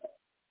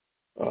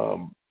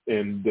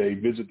 And they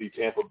visit the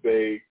Tampa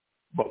Bay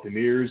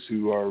Buccaneers,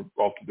 who are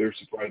off to their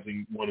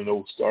surprising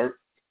 1-0 start.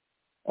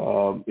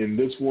 In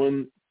this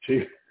one,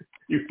 you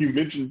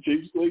mentioned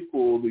Chase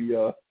Claypool,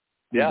 the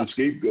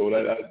scapegoat.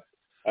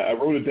 I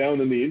wrote it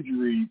down in the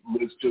injury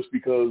list just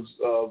because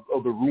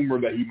of the rumor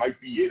that he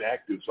might be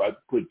inactive. So I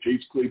put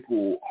Chase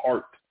Claypool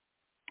heart.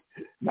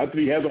 Not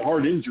that he has a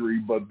heart injury,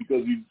 but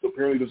because he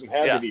apparently doesn't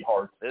have any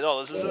heart.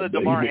 No, this isn't a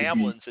DeMar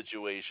Hamlin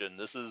situation.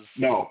 This is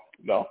no.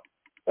 Not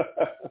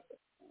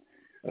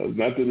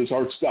that his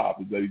heart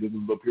stopped, it's that he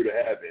doesn't appear to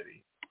have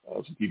any.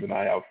 So keep an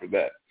eye out for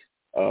that.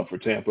 For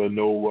Tampa,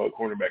 no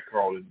cornerback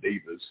Carlton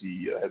Davis.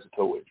 He has a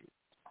toe injury.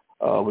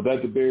 With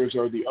that, the Bears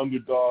are the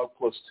underdog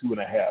plus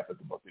 2.5 at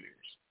the Buccaneers.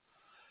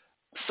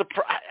 So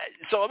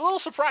I'm a little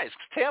surprised.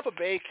 Tampa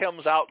Bay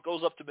comes out,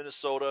 goes up to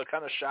Minnesota,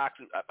 kind of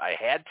shocked. I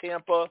had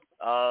Tampa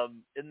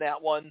in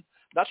that one.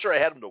 Not sure I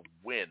had them to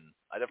win.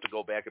 I'd have to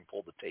go back and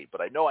pull the tape.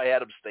 But I know I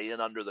had them stay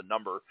in under the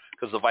number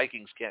because the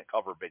Vikings can't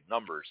cover big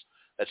numbers.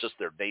 That's just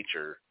their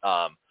nature.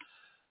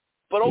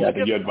 But only I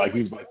think you had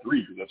Vikings by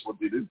 3 because that's what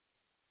they do.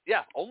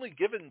 Yeah, only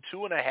given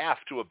 2.5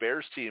 to a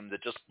Bears team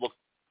that just looked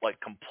like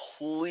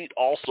complete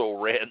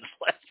also-rans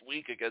last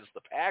week against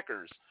the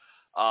Packers.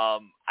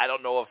 I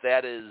don't know if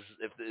is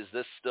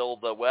this still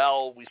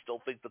we still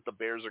think that the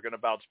Bears are going to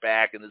bounce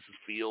back and this is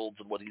Fields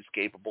and what he's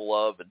capable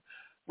of. And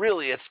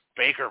really, it's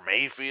Baker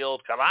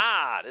Mayfield. Come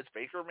on, it's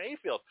Baker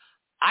Mayfield.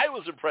 I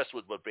was impressed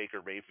with what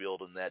Baker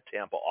Mayfield and that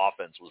Tampa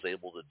offense was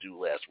able to do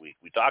last week.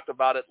 We talked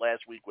about it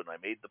last week when I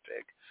made the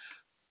pick.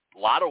 A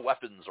lot of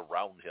weapons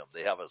around him.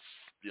 They have a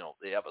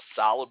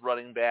solid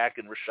running back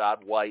in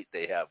Rachaad White.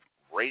 They have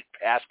great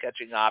pass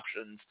catching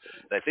options.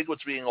 And I think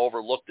what's being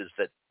overlooked is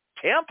that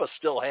Tampa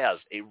still has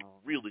a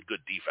really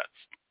good defense.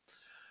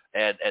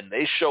 And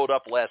they showed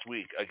up last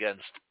week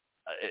against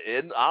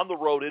on the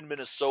road in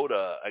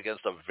Minnesota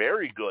against a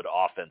very good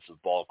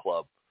offensive ball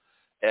club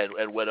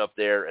and went up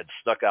there and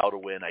snuck out a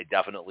win. I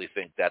definitely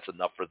think that's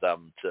enough for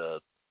them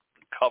to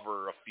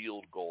cover a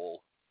field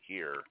goal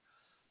here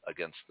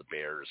against the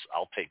Bears.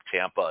 I'll take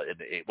Tampa in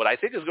what I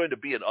think is going to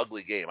be an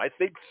ugly game. I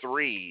think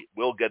 3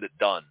 will get it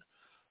done.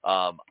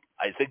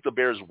 I think the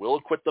Bears will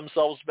acquit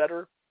themselves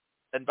better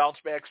and bounce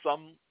back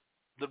some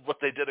than what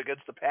they did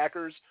against the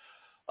Packers.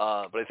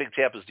 But I think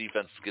Tampa's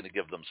defense is going to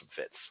give them some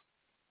fits.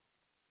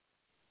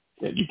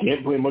 Yeah, you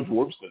can't play much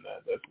worse than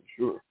that, that's for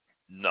sure.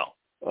 No.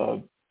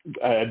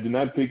 I did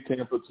not pick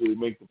Tampa to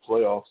make the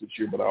playoffs this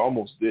year, but I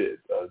almost did,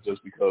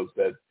 just because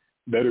that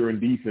veteran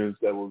defense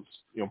that was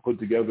put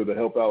together to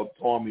help out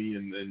Tommy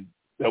and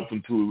help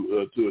them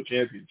to a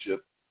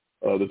championship.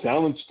 The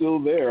talent's still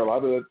there. A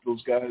lot of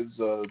those guys,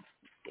 are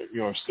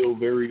still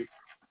very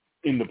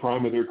in the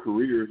prime of their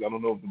careers. I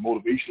don't know if the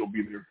motivation will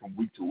be there from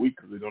week to week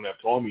because they don't have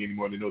Tommy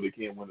anymore. They know they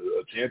can't win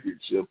a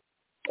championship,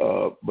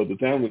 but the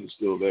talent is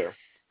still there.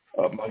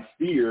 My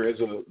fear as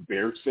a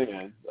Bears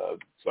fan,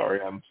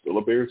 I'm still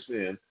a Bears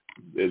fan,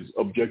 as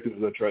objective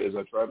as I try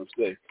to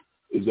stay,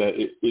 is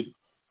that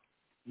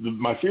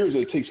my fear is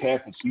that it takes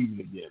half the season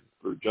again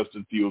for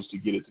Justin Fields to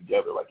get it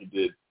together like it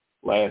did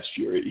last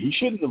year. He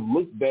shouldn't have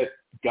looked that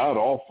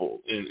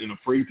god-awful and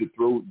afraid to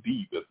throw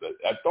deep.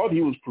 I thought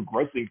he was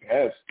progressing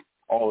past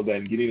all of that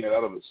and getting that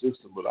out of the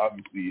system, but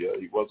obviously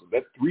he wasn't.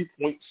 That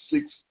 3.6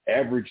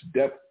 average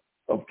depth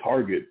of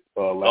target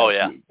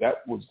last week,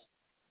 that was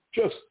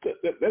just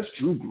that's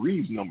Drew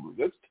Brees' numbers.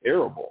 That's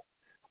terrible.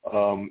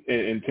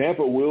 And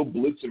Tampa will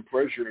blitz and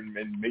pressure and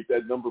make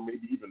that number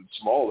maybe even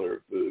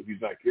smaller if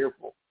he's not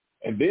careful.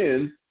 And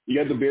then you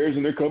got the Bears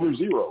in their cover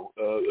 0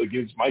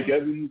 against Mike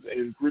Evans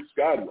and Chris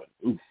Godwin.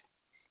 Oof.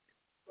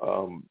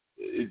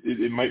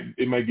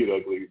 It might get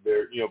ugly.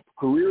 There,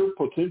 career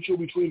potential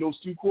between those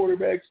two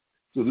quarterbacks.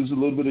 So this is a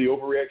little bit of the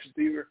overreaction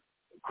theater.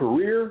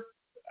 Career,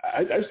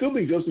 I still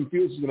think Justin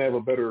Fields is going to have a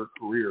better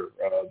career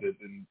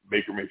than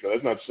Baker Mayfield.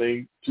 That's not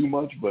saying too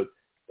much, but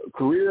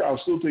career, I'll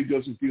still take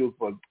Justin Fields.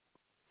 But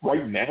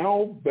right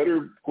now,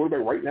 better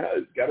quarterback right now,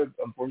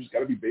 unfortunately, it's got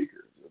to be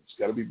Baker. It's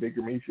got to be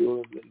Baker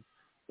Mayfield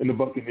and the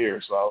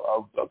Buccaneers. So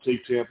I'll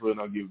take Tampa and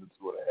I'll give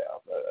it 2.5.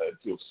 I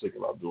feel sick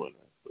about doing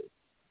that.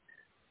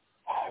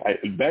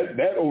 But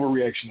that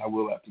overreaction I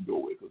will have to go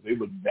with because they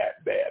look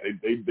that bad.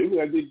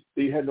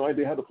 They had no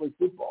idea how to play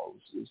football.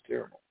 It was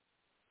terrible.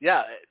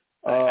 Yeah,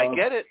 I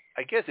get it.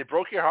 I guess it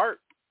broke your heart.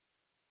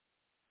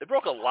 It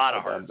broke a lot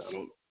of hearts.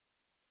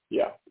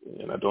 Yeah,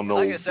 and I don't know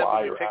like I said,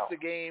 why when we or picked how. the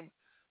game,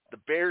 the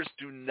Bears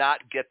do not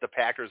get the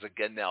Packers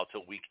again now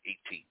till Week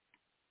 18.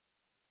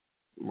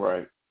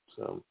 Right.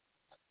 So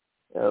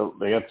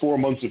they had 4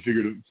 months to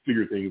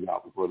figure things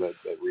out before that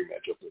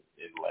rematch up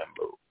in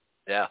Lambeau.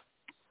 Yeah.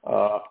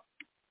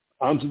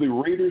 On to the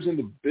Raiders and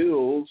the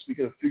Bills.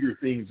 Speaking of figure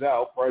things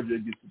out,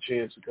 Project gets the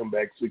chance to come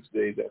back 6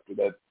 days after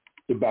that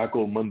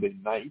debacle Monday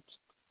night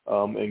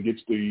and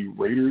gets the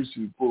Raiders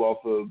to pull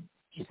off a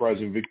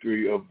surprising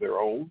victory of their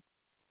own.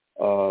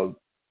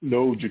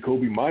 No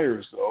Jacoby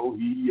Myers, though.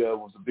 He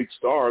was a big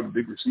star, the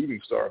big receiving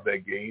star of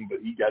that game, but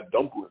he got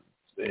dumplings,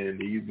 and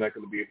he's not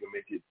going to be able to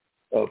make it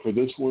for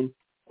this one.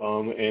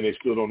 And they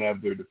still don't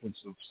have their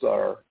defensive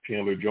star,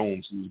 Chandler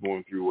Jones, who's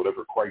going through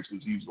whatever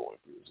crisis he's going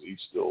through. So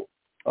he's still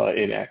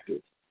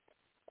inactive.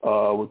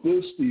 With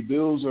this, the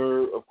Bills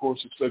are, of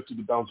course, expected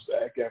to bounce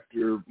back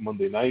after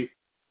Monday night.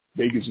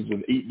 Vegas is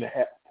an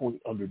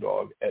 8.5-point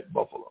underdog at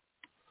Buffalo.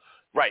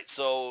 Right,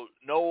 so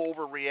no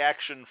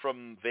overreaction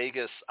from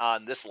Vegas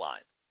on this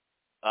line.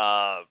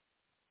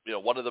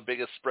 One of the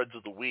biggest spreads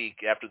of the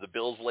week after the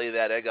Bills lay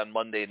that egg on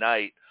Monday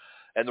night,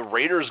 and the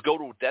Raiders go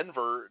to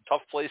Denver,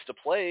 tough place to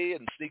play,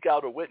 and sneak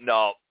out a win.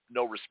 No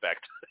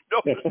respect.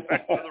 No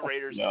respect for the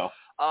Raiders. No.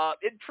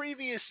 In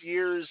previous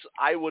years,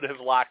 I would have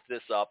locked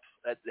this up.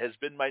 That has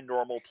been my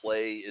normal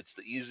play. It's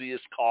the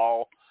easiest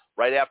call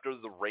right after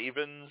the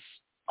Ravens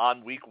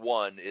on week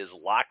 1 is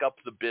lock up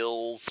the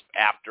Bills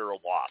after a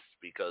loss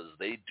because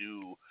they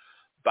do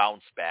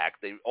bounce back.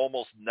 They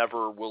almost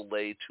never will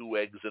lay 2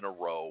 eggs in a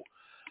row.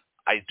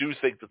 I do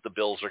think that the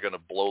Bills are going to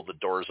blow the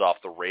doors off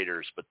the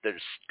Raiders, but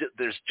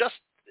there's just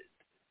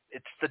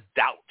it's the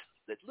doubt,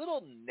 that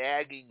little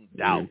nagging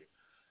doubt.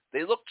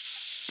 They looked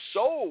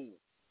so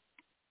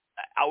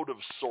out of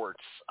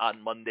sorts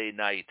on Monday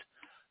night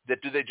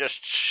that do they just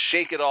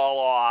shake it all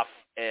off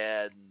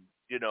and,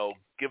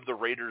 give the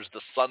Raiders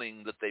the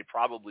sunning that they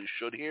probably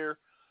should here?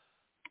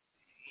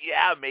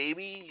 Yeah,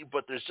 maybe,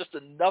 but there's just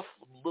enough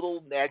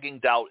little nagging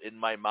doubt in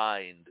my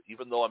mind,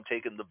 even though I'm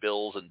taking the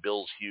Bills and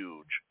Bills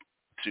huge,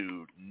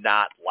 to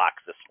not lock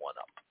this one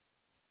up.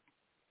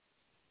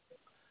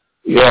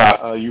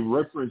 Yeah, you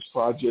referenced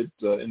Project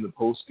in the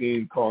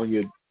postgame, calling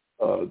it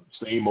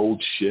same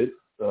old shit,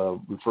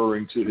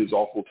 referring to his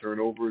awful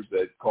turnovers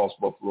that cost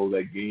Buffalo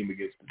that game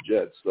against the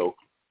Jets. So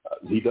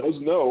he does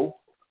know.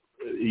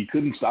 He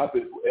couldn't stop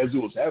it as it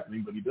was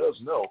happening, but he does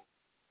know.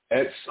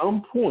 At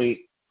some point,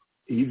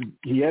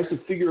 he has to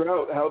figure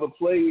out how to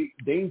play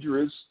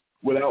dangerous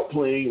without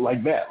playing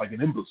like that, like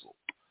an imbecile.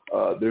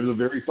 There's a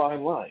very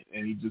fine line,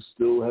 and he just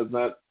still has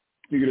not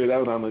figured it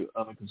out on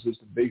a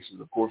consistent basis.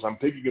 Of course, I'm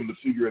picking him to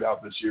figure it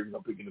out this year because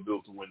I'm picking the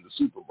Bills to win the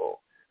Super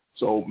Bowl.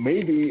 So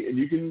maybe,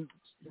 and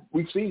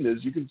we've seen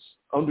this, you can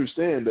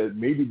understand that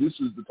maybe this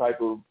is the type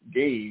of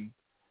game,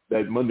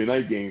 that Monday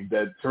night game,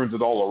 that turns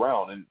it all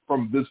around. And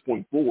from this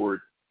point forward,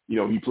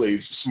 he plays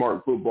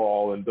smart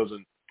football and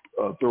doesn't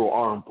throw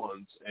arm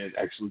punts and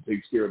actually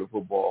takes care of the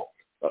football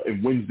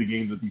and wins the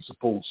games that he's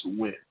supposed to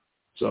win.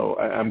 So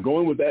I'm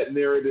going with that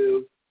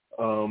narrative.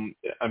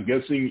 I'm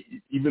guessing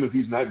even if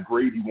he's not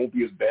great, he won't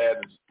be as bad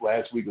as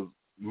last week.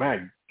 My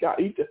God,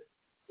 he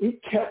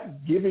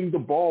kept giving the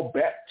ball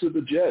back to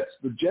the Jets.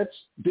 The Jets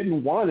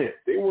didn't want it.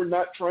 They were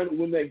not trying to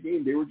win that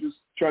game. They were just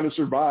trying to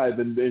survive.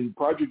 And then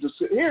Project just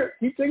said, here,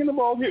 keep taking the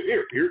ball.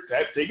 Here,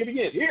 take it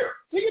again. Here,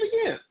 take it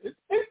again.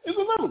 It's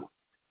another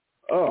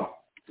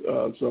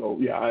one. So,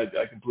 yeah,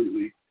 I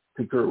completely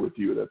concur with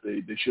you that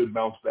they should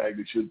bounce back.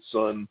 They should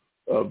sun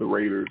the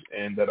Raiders,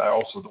 and that I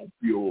also don't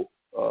feel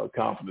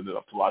confident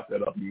enough to lock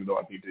that up, even though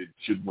I think they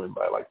should win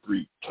by like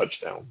 3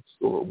 touchdowns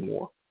or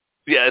more.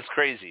 Yeah, it's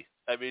crazy.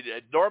 I mean,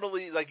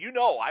 normally,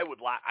 I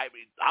would lock. I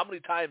mean, how many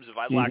times have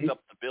I locked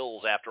up the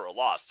Bills after a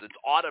loss? It's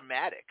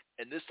automatic.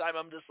 And this time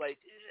I'm just like,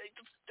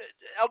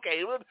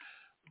 okay,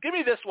 give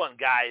me this one,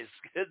 guys.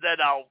 Then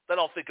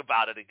I'll think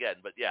about it again.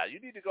 But yeah, you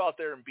need to go out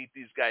there and beat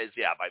these guys.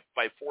 Yeah,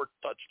 by 4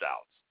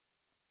 touchdowns.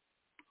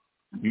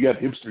 You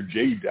got hipster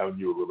Jay down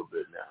you a little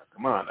bit now.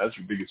 Come on, that's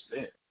your biggest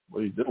fan.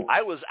 What are you doing?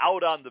 I was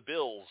out on the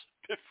Bills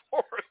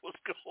before it was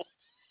cool.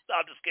 No,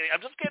 I'm just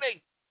kidding.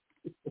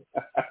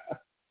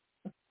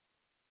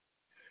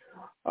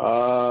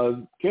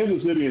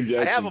 Kansas City and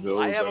Jacksonville.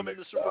 I have them in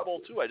the Super Bowl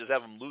too. I just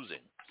have them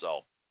losing.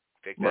 So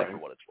take that for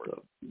what it's worth.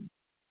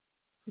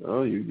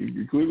 So,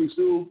 you clearly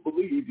still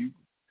believe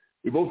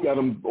you both got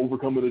them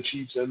overcoming the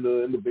Chiefs and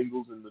the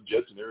Bengals and the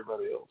Jets and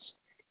everybody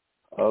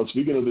else.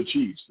 Speaking of the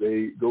Chiefs,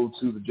 they go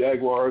to the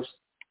Jaguars.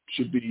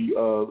 Should be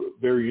a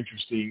very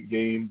interesting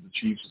game. The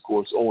Chiefs, of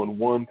course,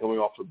 0-1 coming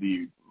off of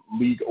the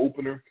league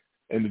opener,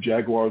 and the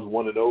Jaguars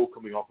 1-0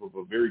 coming off of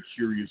a very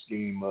curious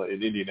game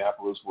in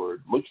Indianapolis, where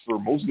it looked for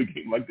most of the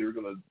game like they were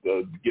going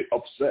to get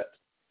upset,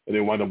 and they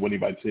wind up winning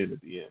by 10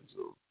 at the end.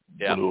 So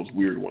one of those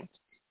weird ones.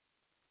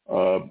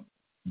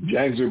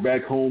 Jags are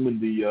back home in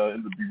the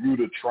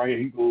Bermuda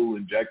Triangle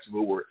in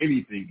Jacksonville, where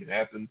anything can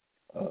happen.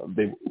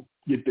 They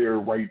get their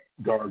right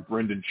guard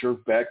Brendan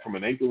Scherf back from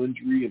an ankle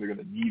injury, and they're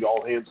going to need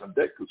all hands on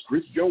deck because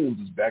Chris Jones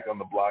is back on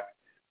the block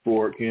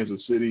for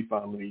Kansas City,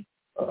 finally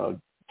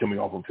coming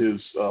off of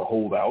his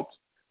holdout.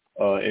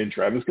 And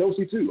Travis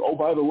Kelce, too. Oh,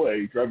 by the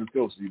way, Travis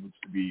Kelce looks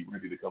to be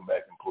ready to come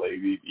back and play.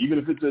 Even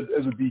if it's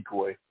as a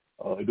decoy,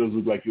 it does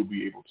look like he'll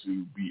be able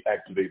to be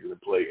activated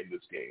and play in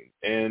this game.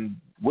 And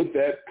with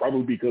that,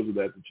 probably because of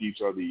that, the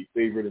Chiefs are the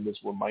favorite in this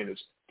one,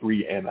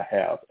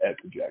 -3.5 at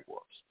the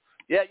Jaguars.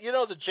 Yeah,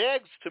 the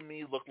Jags to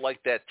me look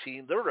like that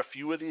team. There were a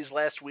few of these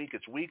last week.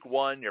 It's week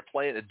 1. You're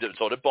playing –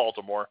 so did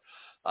Baltimore.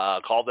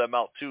 Called them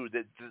out too.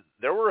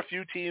 There were a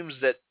few teams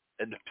that –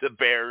 and the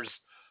Bears,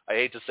 I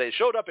hate to say,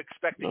 showed up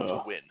expecting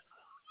to win.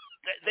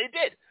 They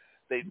did.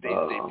 They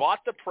bought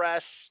the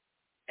press,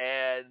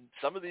 and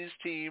some of these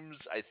teams,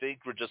 I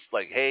think, were just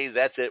like, hey,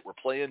 that's it. We're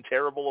playing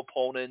terrible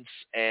opponents,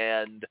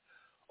 and,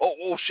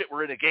 oh shit,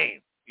 we're in a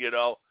game,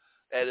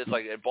 And it's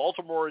like, and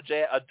Baltimore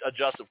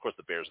adjusted. Of course,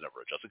 the Bears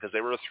never adjusted because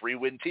they were a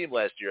 3-win team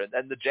last year.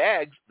 And the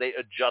Jags, they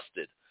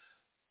adjusted.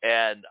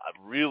 And I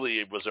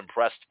really was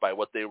impressed by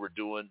what they were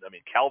doing. I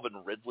mean,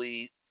 Calvin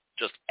Ridley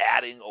just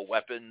adding a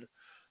weapon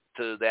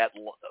to that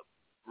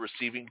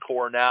receiving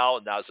core now.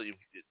 And now,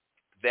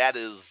 that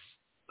is,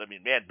 I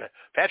mean, man,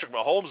 Patrick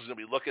Mahomes is going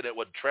to be looking at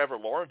what Trevor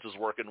Lawrence is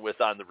working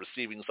with on the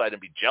receiving side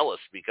and be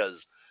jealous because,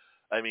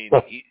 I mean,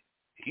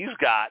 he's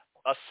got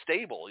a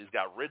stable. He's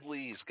got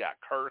Ridley, he's got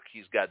Kirk,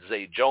 he's got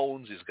Zay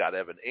Jones, he's got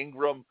Evan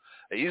Ingram.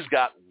 He's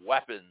got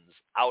weapons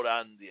out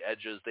on the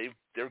edges.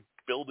 They're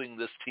building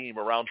this team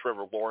around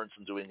Trevor Lawrence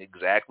and doing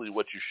exactly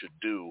what you should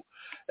do.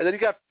 And then you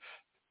got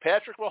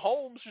Patrick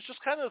Mahomes, who's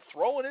just kind of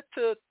throwing it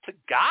to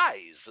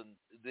guys, and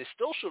they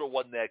still should have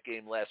won that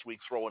game last week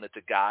throwing it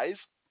to guys.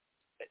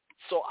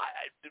 So,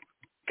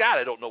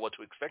 I don't know what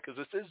to expect because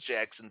this is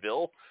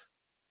Jacksonville.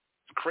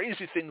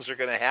 Crazy things are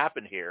going to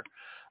happen here.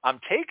 I'm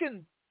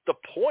taking the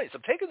points.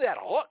 I'm taking that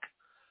hook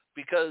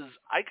because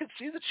I could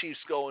see the Chiefs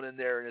going in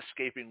there and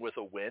escaping with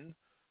a win.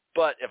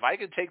 But if I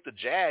can take the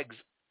Jags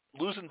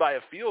losing by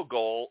a field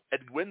goal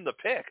and win the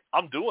pick,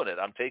 I'm doing it.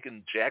 I'm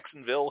taking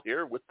Jacksonville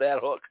here with that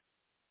hook.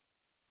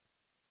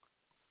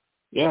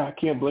 Yeah, I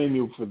can't blame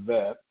you for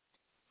that.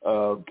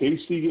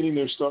 KC getting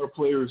their star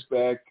players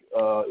back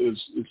is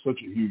such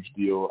a huge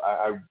deal.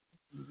 I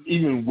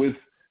even with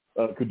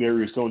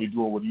Kadarius Toney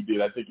doing what he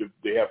did, I think if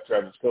they have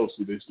Travis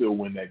Kelce, they still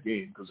win that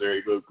game because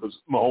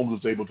Mahomes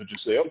is able to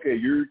just say, okay,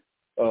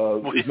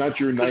 it's not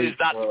your night, he's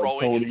not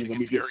throwing Toney.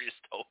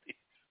 Toney.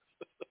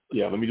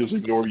 Yeah, let me just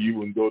ignore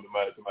you and go to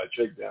my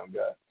check down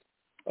guy.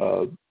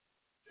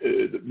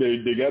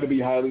 They got to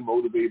be highly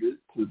motivated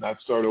to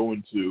not start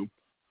 0-2.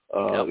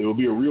 It will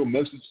be a real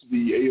message to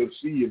the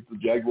AFC if the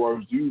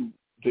Jaguars do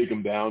take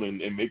them down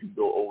and make them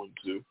go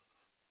 0-2.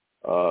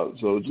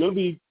 So it's going to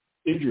be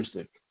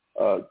interesting.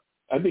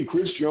 I think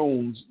Chris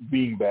Jones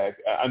being back,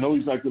 I know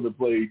he's not going to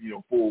play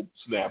full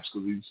snaps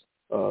because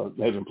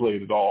he hasn't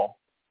played at all.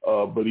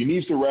 But he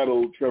needs to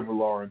rattle Trevor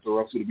Lawrence,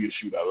 or else it'll be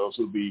a shootout. Or else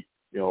it'll be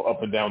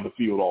up and down the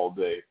field all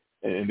day,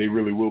 and they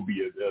really will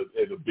be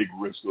at a big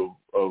risk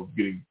of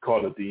getting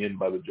caught at the end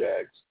by the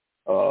Jags.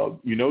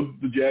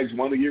 The Jags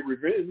want to get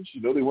revenge.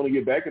 They want to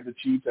get back at the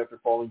Chiefs after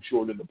falling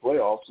short in the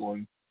playoffs,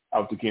 going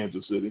out to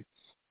Kansas City.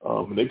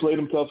 And they played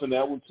them tough in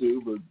that one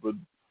too, but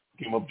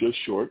came up just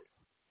short.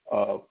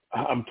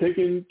 I'm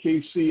taking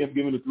KC. I'm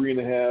giving it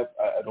 3.5.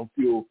 I don't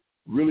feel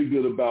really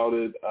good about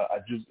it.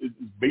 It's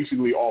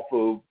basically off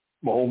of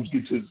Mahomes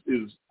gets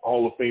his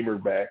Hall of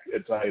Famer back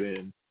at tight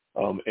end,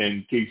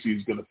 and KC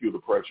is going to feel the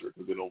pressure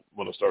because they don't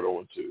want to start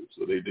 0-2.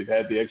 So they've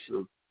had the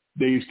extra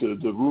days to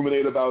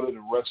ruminate about it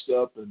and rest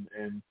up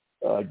and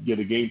get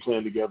a game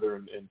plan together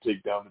and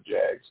take down the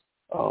Jags.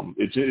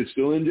 It's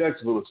still in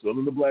Jacksonville. It's still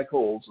in the black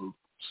hole, so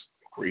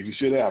crazy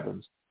shit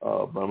happens.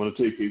 But I'm going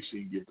to take KC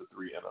and give the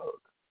 3 and a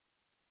hook.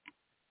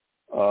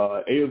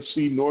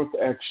 AFC North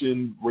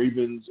action,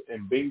 Ravens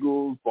and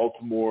Bengals.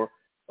 Baltimore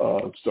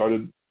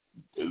started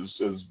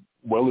as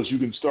well as you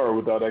can start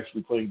without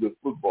actually playing good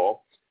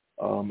football.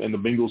 And the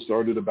Bengals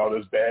started about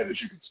as bad as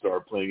you can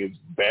start playing, as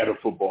bad a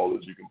football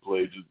as you can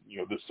play, just,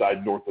 this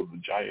side north of the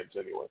Giants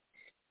anyway.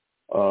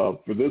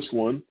 For this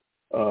one,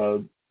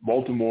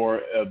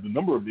 Baltimore, the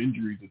number of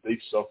injuries that they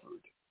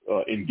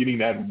suffered in getting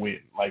that win,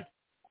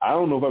 I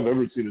don't know if I've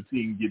ever seen a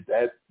team get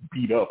that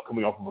beat up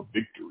coming off of a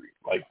victory.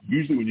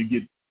 Usually when you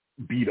get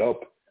beat up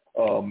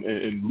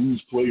and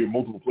lose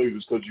multiple players,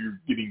 it's because you're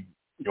getting,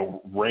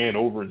 ran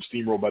over and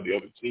steamrolled by the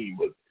other team,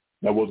 but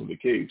that wasn't the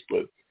case.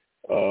 But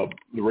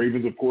the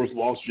Ravens, of course,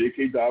 lost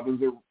J.K. Dobbins,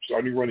 their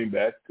starting running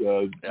back,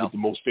 with the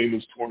most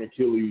famous torn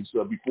Achilles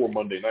before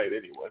Monday night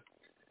anyway.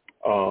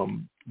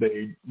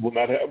 They will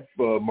not have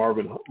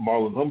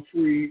Marlon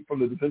Humphrey from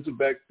the defensive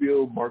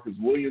backfield. Marcus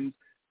Williams,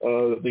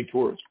 I think,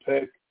 tore his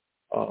pec.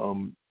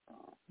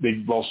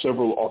 They lost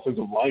several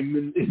offensive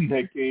linemen in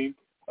that game.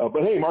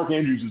 But, hey, Mark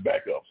Andrews is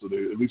back up, so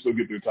at least they'll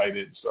get their tight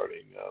end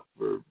starting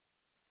for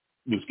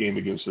this game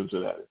against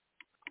Cincinnati.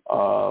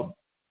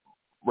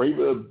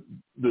 The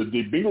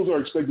Bengals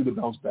are expected to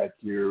bounce back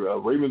here.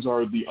 Ravens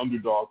are the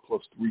underdog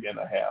plus 3.5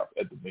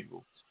 at the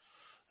Bengals.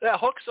 Yeah,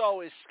 hooks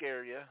always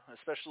scare you,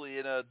 especially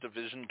in a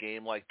division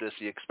game like this.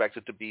 You expect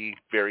it to be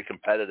very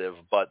competitive,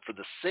 but for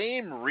the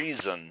same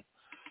reason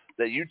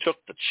that you took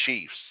the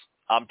Chiefs,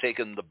 I'm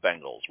taking the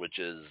Bengals, which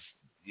is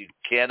you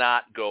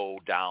cannot go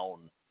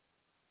down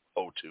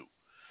 0-2.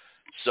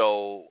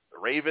 So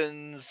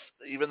Ravens,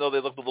 even though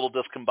they looked a little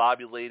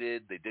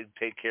discombobulated, they did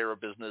take care of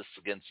business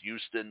against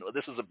Houston.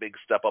 This is a big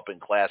step up in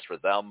class for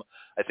them.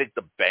 I think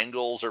the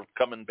Bengals are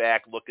coming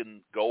back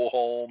looking go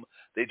home.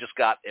 They just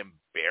got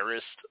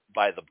embarrassed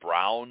by the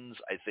Browns.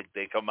 I think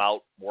they come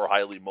out more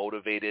highly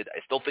motivated.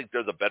 I still think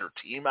they're the better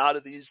team out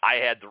of these. I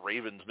had the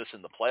Ravens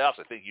missing the playoffs.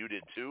 I think you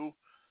did too.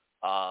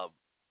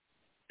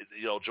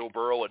 Joe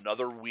Burrow,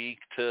 another week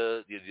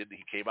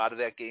he came out of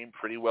that game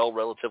pretty well,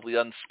 relatively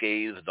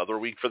unscathed. Another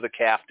week for the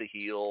calf to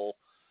heal.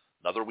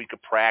 Another week of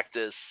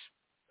practice.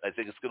 I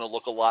think it's going to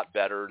look a lot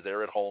better.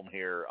 They're at home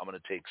here. I'm going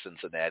to take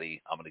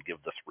Cincinnati. I'm going to give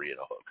the 3 and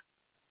a hook.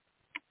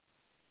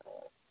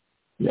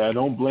 Yeah, I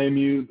don't blame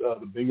you.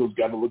 The Bengals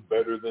got to look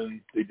better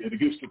than they did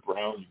against the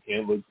Browns. You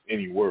can't look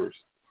any worse.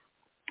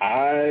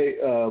 I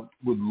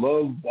would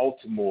love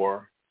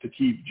Baltimore to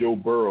keep Joe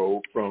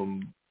Burrow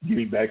from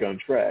getting back on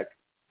track.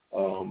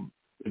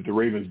 If the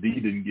Ravens D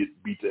didn't get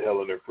beat to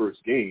hell in their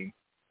first game.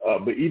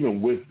 But even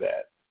with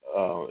that,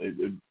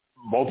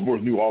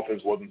 Baltimore's new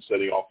offense wasn't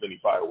setting off any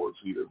fireworks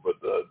either. But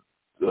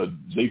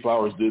Zay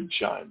Flowers did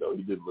shine, though.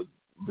 He did look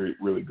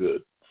really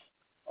good.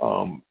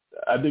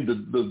 I think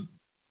the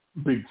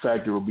big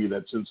factor will be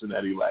that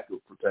Cincinnati lack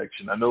of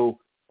protection. I know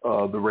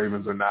the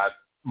Ravens are not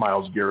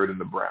Myles Garrett and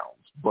the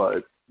Browns,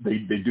 but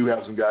they do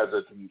have some guys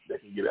that can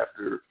get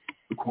after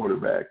the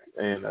quarterback,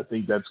 and I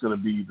think that's going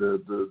to be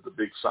the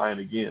big sign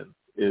again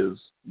is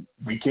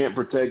we can't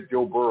protect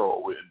Joe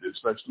Burrow,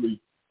 especially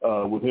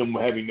with him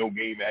having no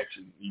game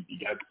action.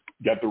 He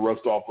got the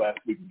rust off last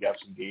week and got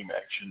some game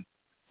action,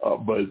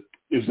 but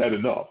is that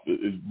enough?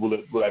 Will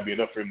that be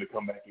enough for him to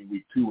come back in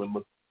week 2 and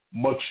look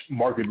much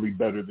markedly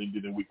better than he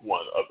did in week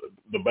 1?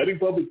 The betting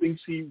public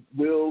thinks he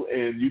will,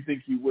 and you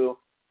think he will.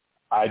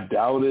 I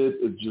doubt it.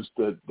 It's just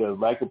the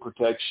lack of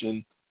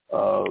protection.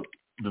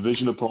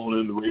 Division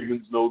opponent, the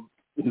Ravens know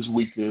his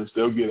weakness.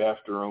 They'll get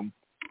after him.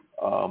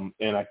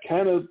 And I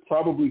kind of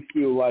probably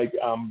feel like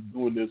I'm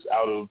doing this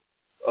out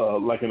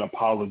of like an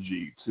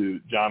apology to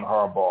John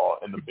Harbaugh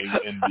and the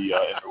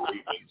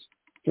Ravens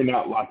for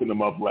not locking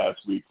them up last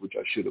week, which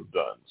I should have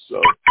done.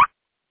 So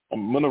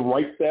I'm going to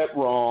right that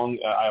wrong.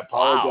 I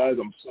apologize.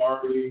 Wow. I'm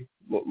sorry.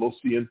 Lo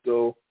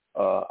siento.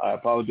 I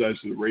apologize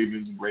to the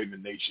Ravens and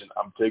Raven Nation.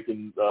 I'm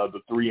taking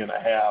the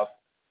 3.5,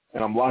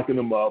 and I'm locking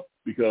them up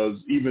because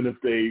even if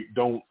they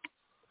don't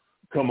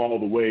come all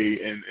the way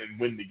and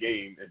win the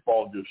game and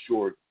fall just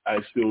short, I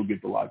still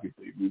get the lock if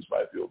they lose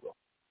by a field goal.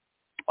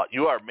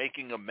 You are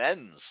making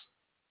amends.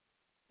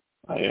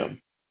 I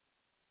am.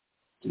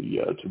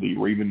 To the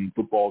Raven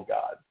football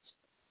gods.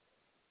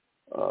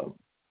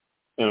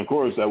 And, of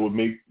course, that would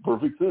make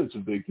perfect sense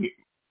if they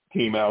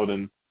came out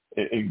and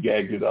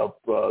gagged it up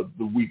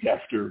the week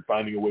after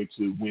finding a way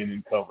to win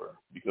and cover,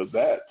 because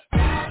that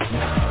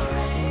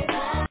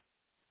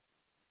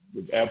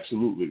would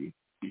absolutely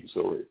be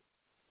so right.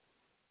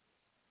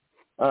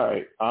 All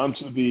right, on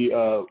to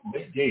the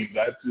late games.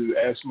 I have to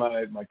ask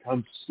my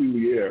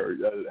consigliere,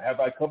 have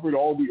I covered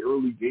all the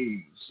early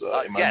games?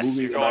 Yes,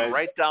 you're going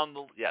right down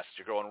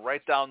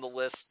the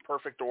list,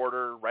 perfect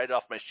order, right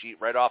off my sheet,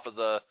 right off of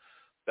the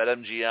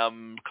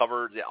BetMGM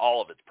covered,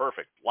 all of it's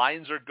perfect.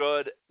 Lines are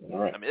good. All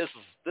right. I mean, this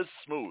is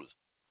smooth.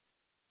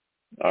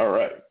 All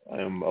right, I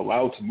am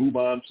allowed to move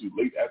on to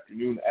late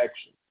afternoon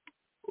action.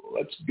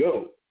 Let's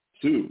go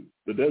to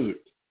the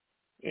desert,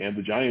 and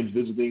the Giants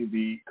visiting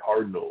the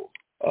Cardinals.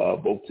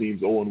 Both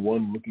teams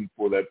 0-1, looking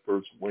for that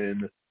first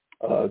win.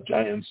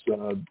 Giants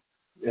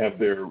have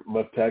their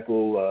left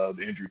tackle,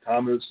 Andrew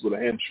Thomas, with a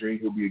hamstring.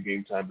 He'll be a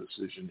game-time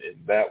decision in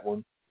that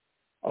one.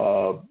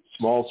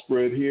 Small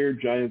spread here.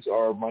 Giants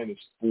are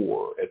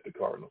 -4 at the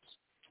Cardinals.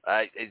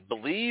 I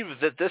believe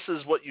that this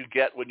is what you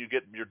get when you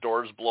get your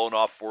doors blown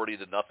off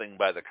 40-0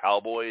 by the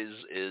Cowboys,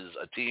 is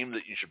a team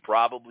that you should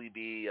probably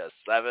be a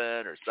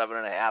 7 or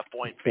 7.5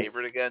 point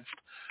favorite against.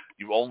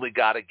 You only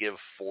got to give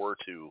 4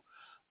 to.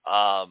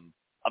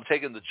 I'm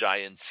taking the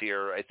Giants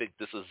here. I think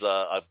this is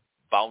a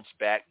bounce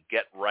back,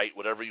 get right,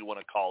 whatever you want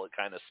to call it,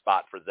 kind of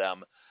spot for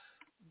them.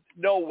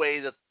 No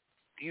way that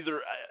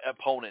either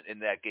opponent in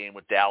that game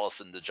with Dallas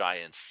and the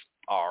Giants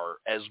are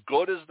as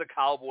good as the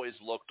Cowboys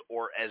looked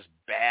or as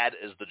bad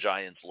as the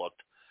Giants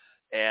looked.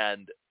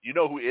 And you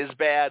know who is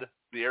bad?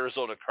 The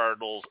Arizona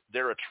Cardinals.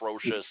 They're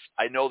atrocious.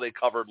 I know they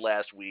covered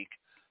last week.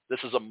 This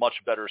is a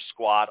much better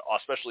squad,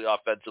 especially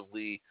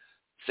offensively.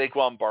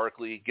 Saquon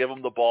Barkley, give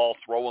him the ball,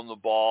 throw him the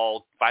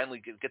ball, finally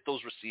get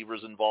those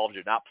receivers involved.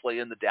 You're not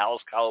playing the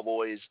Dallas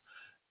Cowboys,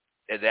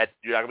 and that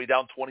you're not going to be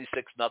down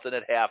 26-0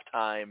 at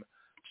halftime.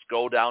 Just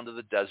go down to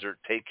the desert,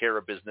 take care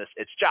of business.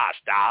 It's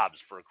Josh Dobbs,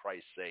 for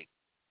Christ's sake.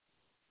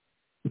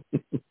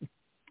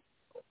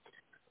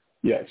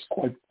 Yes,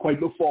 quite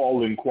the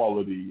fall in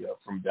quality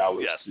from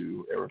Dallas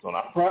to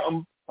Arizona.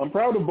 I'm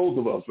proud of both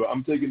of us, but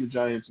I'm taking the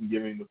Giants and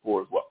giving the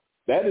 4 as well.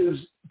 That is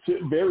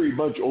very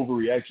much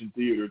overreaction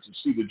theater to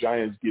see the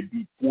Giants get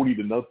beat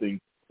 40-0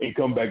 and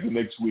come back the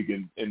next week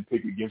and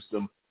pick against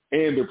them.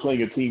 And they're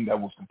playing a team that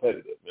was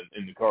competitive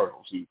in the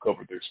Cardinals, who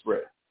covered their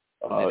spread.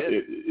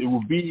 It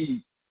would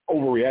be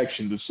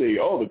overreaction to say,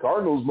 the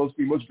Cardinals must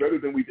be much better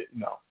than we did.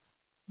 No.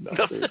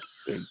 We're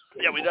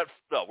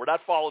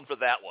not falling for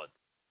that one.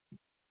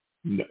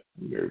 No,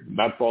 we're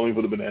not falling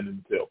for the banana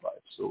in the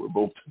tailpipe. So we're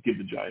both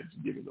giving the Giants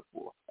and giving the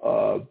 4.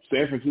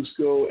 San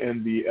Francisco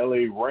and the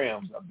L.A.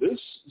 Rams. Now, this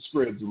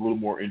spread's a little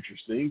more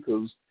interesting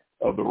because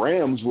the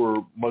Rams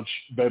were much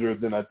better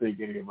than I think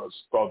any of us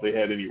thought they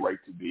had any right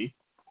to be.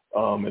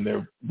 And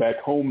they're back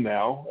home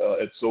now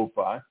at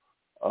SoFi.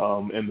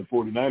 And the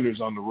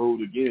 49ers on the road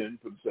again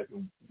for the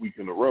second week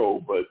in a row.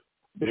 But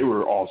they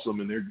were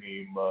awesome in their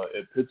game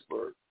at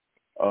Pittsburgh.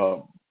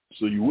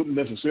 So you wouldn't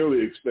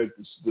necessarily expect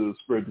the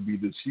spread to be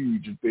this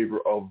huge in favor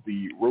of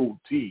the road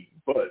team.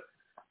 But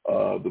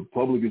the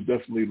public is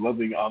definitely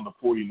loving on the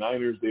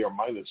 49ers. They are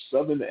minus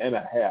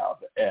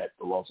 7.5 at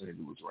the Los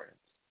Angeles Rams.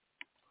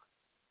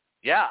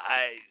 Yeah,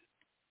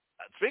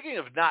 speaking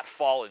of not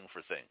falling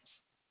for things,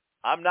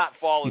 I'm not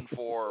falling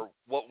for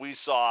what we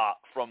saw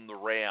from the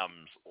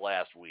Rams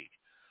last week.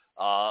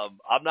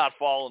 I'm not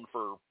falling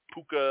for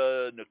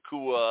Puka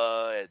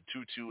Nacua and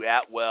Tutu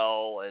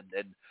Atwell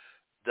and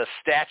the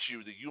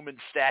statue, the human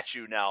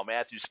statue now,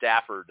 Matthew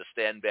Stafford, to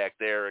stand back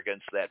there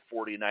against that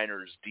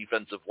 49ers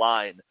defensive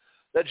line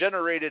that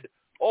generated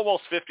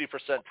almost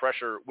 50%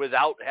 pressure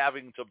without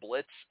having to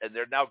blitz, and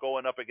they're now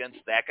going up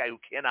against that guy who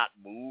cannot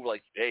move.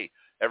 Like, hey,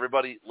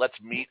 everybody, let's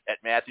meet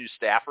at Matthew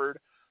Stafford.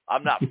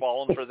 I'm not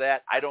falling for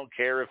that. I don't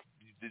care if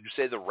you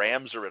say the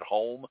Rams are at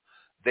home.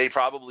 They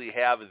probably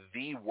have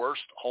the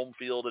worst home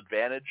field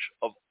advantage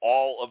of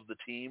all of the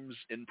teams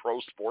in pro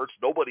sports.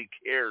 Nobody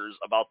cares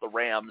about the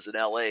Rams in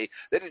L.A.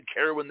 They didn't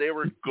care when they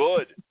were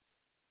good.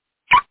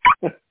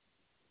 49ers,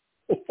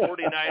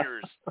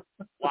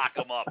 lock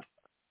them up.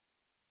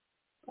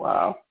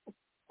 Wow.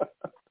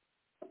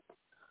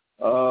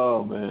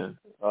 Oh, man.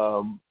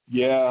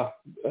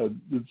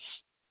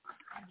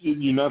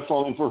 You're not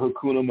falling for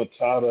Hakuna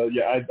Matata.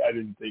 Yeah, I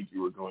didn't think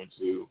you were going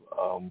to.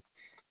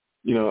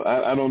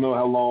 I don't know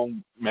how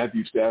long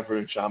Matthew Stafford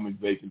and Sean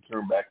McVay can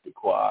turn back the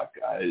clock.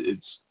 It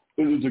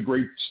was a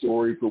great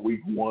story for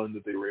week 1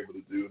 that they were able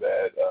to do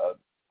that.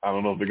 I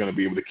don't know if they're going to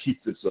be able to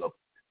keep this up.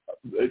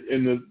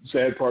 And the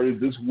sad part is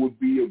this would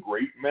be a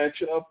great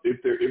matchup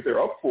if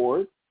they're up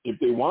for it, if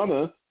they want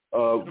to,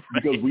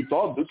 because we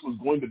thought this was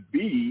going to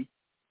be,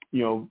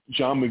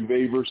 Sean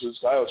McVay versus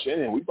Kyle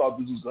Shanahan. We thought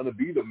this was going to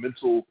be the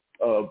mental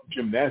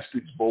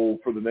gymnastics bowl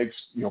for the next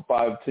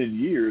 5-10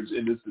 years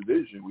in this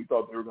division. We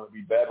thought they were going to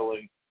be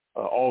battling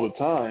all the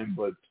time,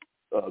 but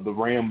the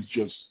Rams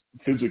just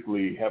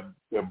physically have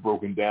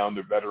broken down.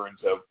 Their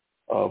veterans have,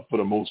 for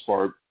the most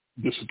part,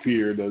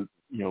 disappeared.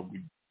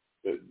 We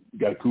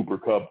got Cooper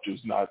Kupp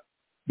just not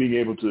being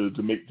able to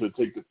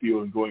take the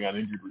field and going on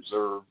injured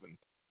reserve, and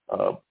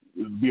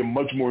it would be a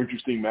much more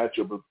interesting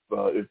matchup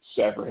if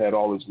Stafford had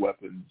all his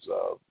weapons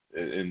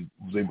and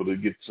was able to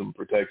get some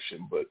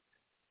protection, but.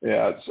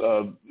 Yeah,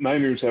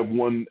 Niners have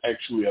won,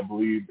 actually, I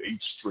believe,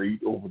 8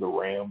 straight over the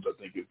Rams. I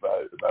think if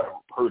I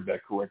heard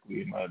that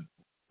correctly in my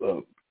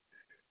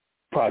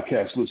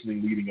podcast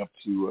listening leading up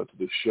to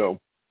this show.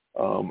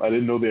 I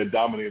didn't know they had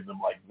dominated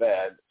them like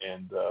that,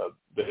 and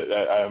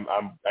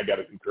I got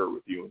to concur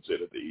with you and say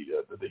that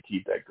they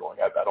keep that going.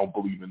 I don't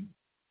believe in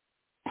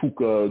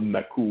Puka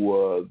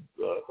Nacua,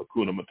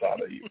 Hakuna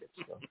Matata either.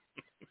 So.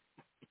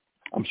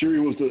 I'm sure he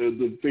was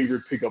the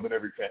favorite pickup in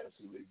every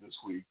fantasy league this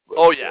week. But,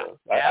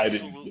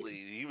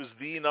 absolutely. He was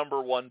the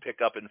number 1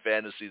 pickup in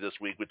fantasy this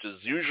week, which is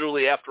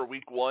usually after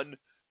week 1,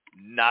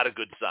 not a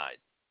good sign.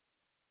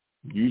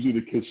 Usually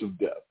the kiss of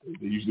death.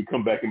 They usually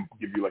come back and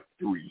give you like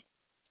 3.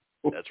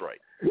 That's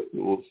right.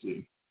 We'll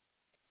see.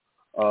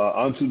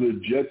 On to the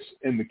Jets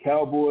and the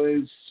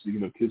Cowboys.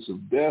 Speaking of kiss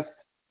of death,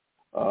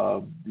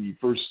 the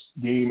first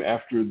game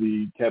after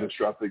the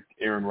catastrophic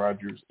Aaron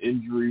Rodgers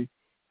injury.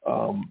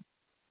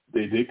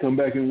 They did come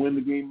back and win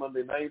the game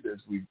Monday night, as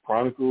we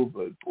chronicled,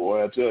 but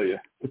boy, I tell you,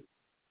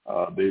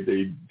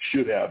 they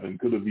should have and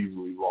could have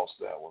easily lost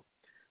that one.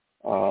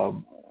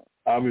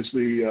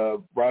 Obviously,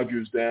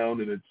 Rodgers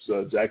down, and it's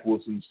Zach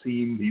Wilson's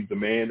team. He's the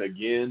man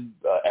again.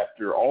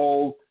 After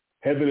all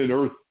heaven and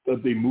earth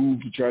that they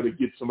moved to try to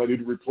get somebody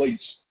to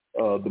replace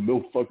the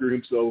milf fucker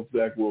himself,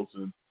 Zach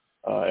Wilson,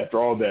 after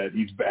all that,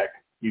 he's back.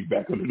 He's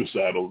back under the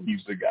saddle.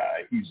 He's the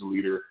guy. He's the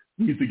leader.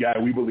 He's the guy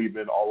we believe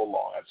in all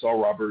along. I saw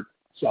Robert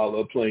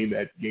Saleh playing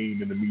that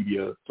game in the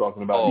media,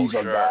 talking about he's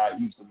our guy,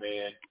 he's the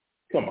man.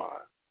 Come on.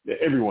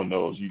 Everyone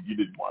knows you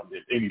didn't want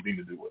anything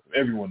to do with him.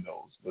 Everyone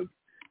knows. But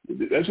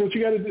that's what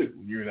you got to do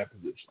when you're in that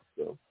position.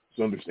 So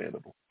it's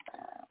understandable.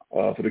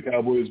 For the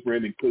Cowboys,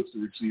 Brandon Cooks, the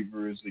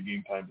receiver, is a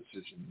game-time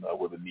decision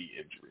with a knee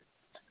injury.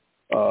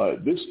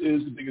 This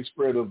is the biggest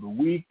spread of the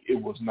week.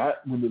 It was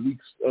not when the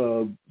league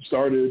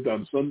started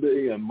on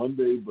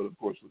Monday, but, of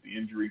course, with the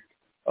injury.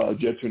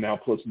 Jets are now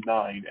 +9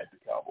 at the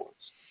Cowboys.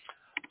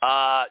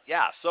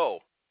 So,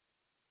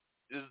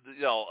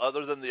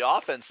 other than the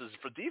offenses,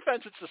 for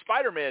defense, it's the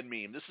Spider-Man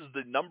meme. This is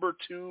the number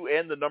 2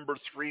 and the number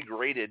 3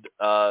 graded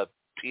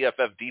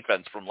PFF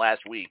defense from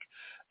last week.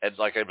 And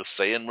like I was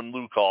saying when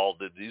Lou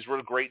called, these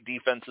were great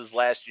defenses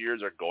last year.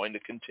 They're going to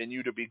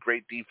continue to be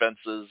great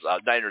defenses.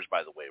 Niners,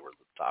 by the way, were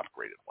the top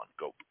graded one.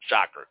 Go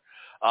shocker.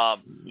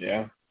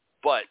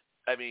 But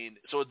I mean,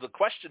 so the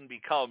question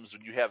becomes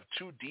when you have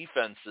 2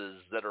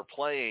 defenses that are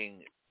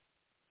playing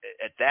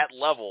at that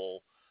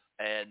level,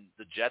 and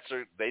the Jets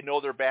they know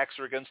their backs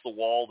are against the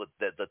wall,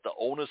 that the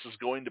onus is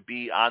going to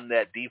be on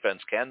that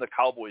defense. Can the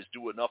Cowboys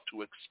do enough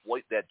to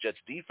exploit that Jets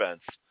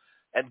defense?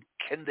 And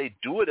can they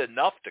do it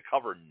enough to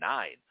cover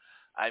 9?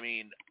 I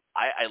mean,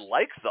 I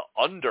like the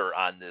under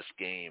on this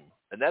game,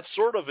 and that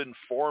sort of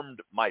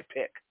informed my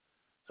pick.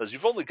 Because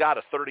you've only got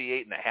a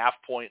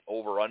 38.5-point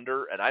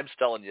over-under, and I'm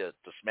telling you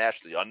to smash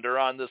the under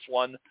on this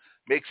one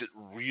makes it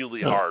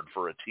really hard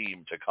for a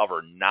team to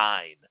cover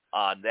 9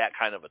 on that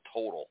kind of a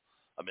total.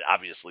 I mean,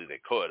 obviously they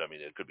could. I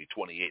mean, it could be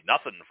 28-0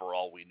 for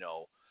all we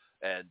know,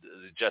 and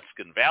the Jets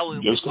can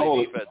valiantly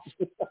play defense.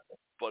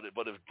 But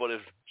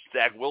if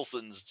Zach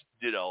Wilson's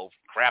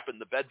crap in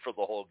the bed for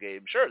the whole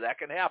game, sure, that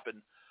can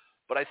happen.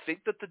 But I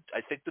think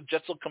the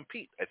Jets will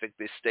compete. I think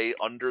they stay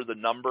under the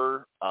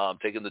number,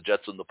 taking the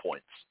Jets in the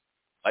points.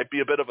 Might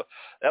be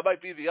that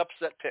might be the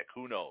upset pick.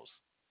 Who knows?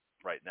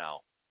 Right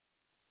now,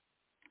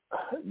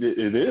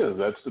 it is.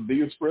 That's the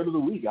biggest spread of the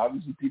week.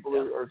 Obviously, people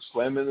are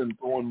slamming and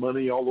throwing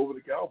money all over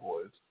the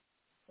Cowboys.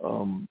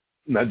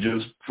 Not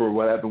just for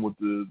what happened with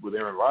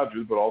Aaron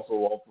Rodgers, but also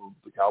off of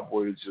the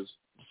Cowboys just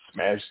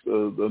smashed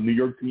the New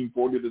York team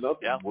 40-0.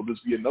 Yeah. Will this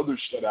be another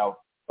shutout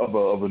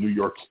of a New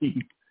York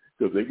team?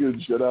 Because they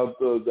could shut out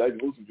Zach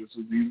Wilson just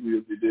as easily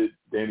as they did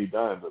Danny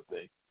Dimes, I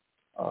think.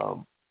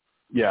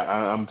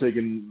 I'm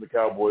taking the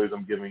Cowboys.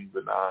 I'm giving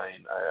the 9.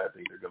 I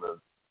think they're going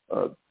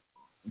to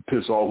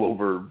piss all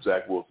over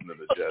Zach Wilson and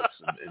the Jets,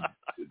 and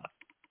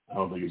I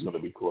don't think it's going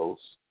to be close.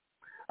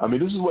 I mean,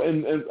 this is what,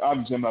 and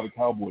obviously I'm not a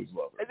Cowboys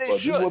lover, but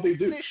this is what they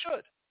do.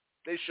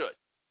 They should.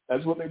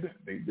 That's what they do.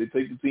 They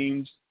take the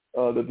teams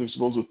that they're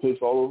supposed to piss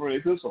all over, and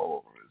they piss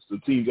all over. It's the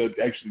teams that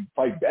actually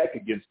fight back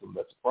against them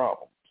that's a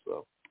problem.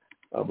 So,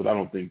 but I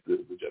don't think the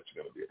Jets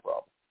are going to be a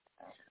problem.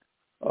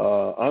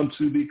 On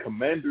to the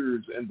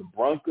Commanders and the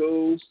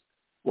Broncos.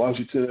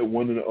 Washington at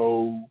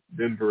 1-0,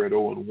 Denver at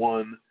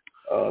 0-1,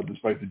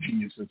 despite the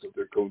geniusness of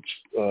their coach,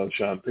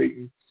 Sean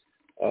Payton.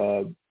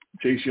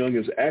 Chase Young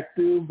is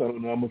active. I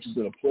don't know how much he's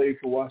going to play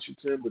for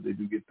Washington, but they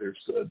do get their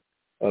stud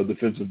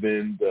defensive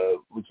end.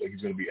 Looks like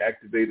he's going to be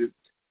activated.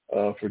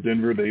 For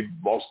Denver, they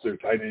lost their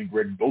tight end,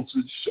 Greg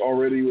Dulcich,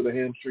 already with a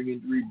hamstring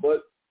injury,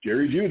 but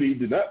Jerry Jeudy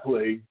did not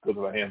play because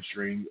of a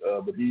hamstring,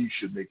 but he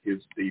should make his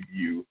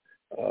debut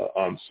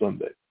on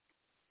Sunday.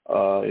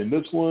 In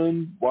this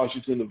one,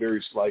 Washington, a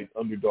very slight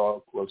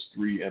underdog,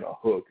 +3 and a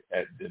hook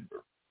at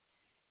Denver.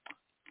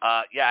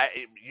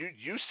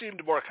 You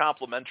seemed more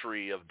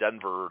complimentary of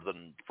Denver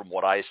than from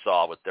what I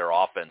saw with their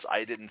offense.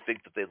 I didn't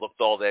think that they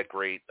looked all that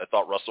great. I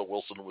thought Russell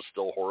Wilson was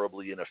still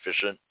horribly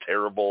inefficient,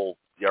 terrible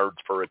yards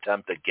per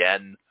attempt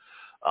again.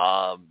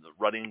 The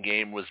running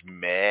game was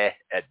meh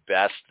at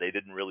best. They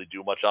didn't really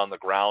do much on the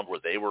ground where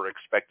they were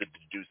expected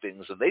to do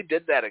things, and they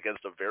did that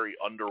against a very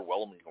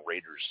underwhelming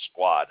Raiders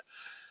squad.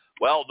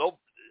 Well, no,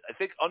 I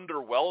think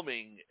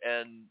underwhelming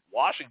and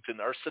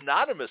Washington are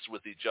synonymous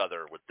with each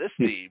other with this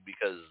team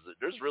because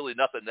there's really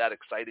nothing that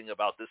exciting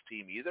about this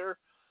team either.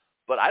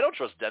 But I don't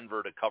trust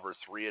Denver to cover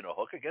 3 and a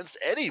hook against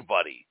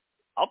anybody.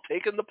 I'm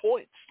taking the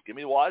points. Give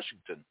me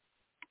Washington.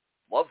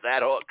 Love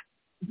that hook.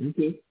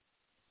 Okay.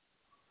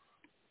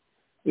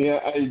 Yeah,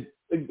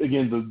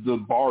 again, the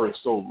bar is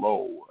so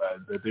low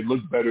that they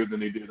look better than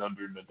they did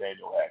under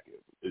Nathaniel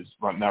Hackett. Is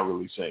not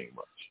really saying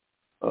much.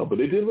 But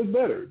they did look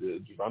better.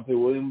 Javonte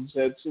Williams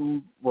had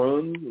some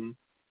runs, and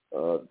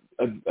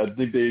I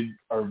think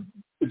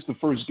it's the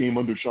first game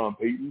under Sean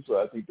Payton,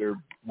 so I think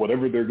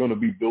whatever they're going to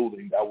be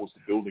building, that was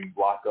the building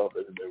block of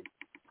it, and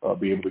they'll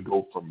be able to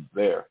go from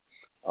there.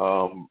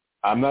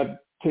 I'm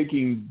not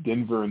taking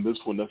Denver in this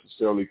one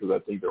necessarily because I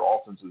think their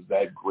offense is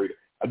that great.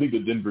 I think the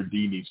Denver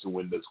D needs to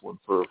win this one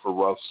for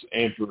Russ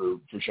and for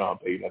Sean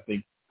Payton. I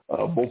think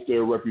both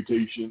their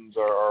reputations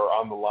are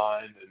on the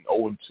line,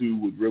 and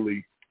 0-2 would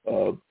really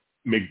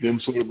make them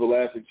sort of a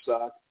laughing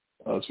stock,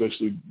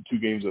 especially 2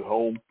 games at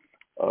home.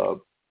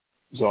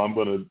 So I'm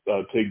going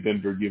to take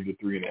Denver, give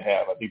it 3.5.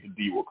 I think the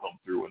D will come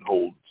through and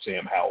hold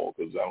Sam Howell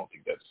because I don't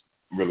think that's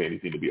really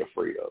anything to be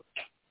afraid of.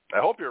 I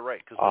hope you're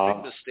right because the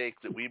big mistake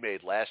that we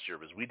made last year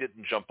was we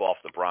didn't jump off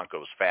the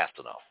Broncos fast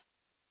enough.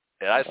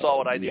 And I saw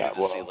what I needed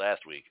to see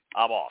last week.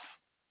 I'm off.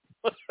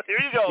 Here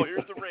you go.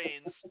 Here's the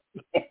reins.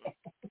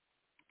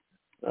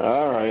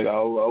 All right.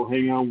 I'll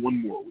hang on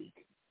one more week.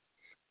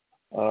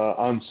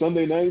 On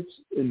Sunday nights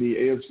in the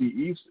AFC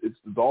East, it's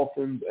the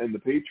Dolphins and the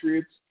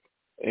Patriots.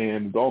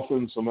 And the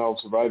Dolphins somehow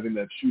surviving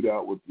that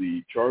shootout with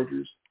the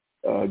Chargers,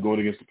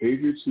 going against the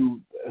Patriots, who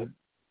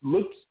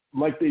looked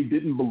like they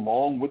didn't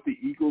belong with the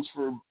Eagles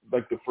for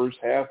like the first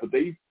half, but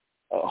they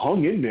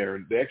hung in there.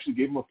 And they actually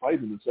gave them a fight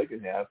in the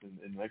second half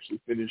and actually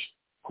finished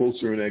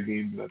closer in that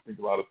game than I think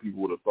a lot of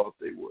people would have thought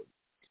they would.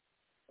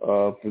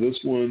 For this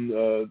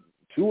one,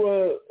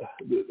 Tua,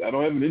 I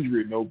don't have an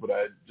injury note, but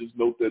I just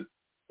note that,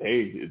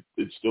 hey,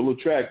 it's still a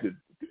track that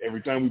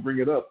every time we bring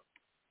it up,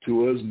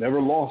 Tua's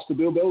never lost to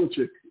Bill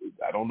Belichick.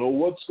 I don't know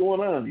what's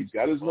going on. He's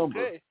got his number.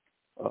 Okay.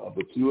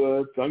 But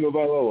Tua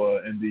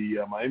Tagovailoa and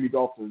the Miami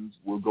Dolphins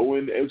will go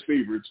in as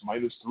favorites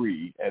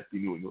 -3 at the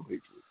New England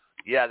Patriots.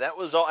 Yeah, that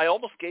was. I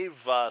almost gave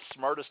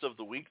Smartest of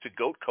the Week to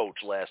Goat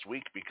Coach last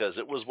week because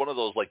it was one of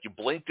those, like, you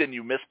blinked and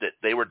you missed it.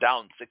 They were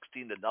down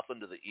 16-0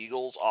 to the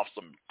Eagles off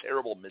some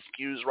terrible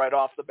miscues right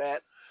off the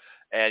bat.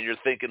 And you're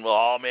thinking, well,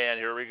 oh, man,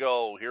 here we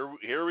go.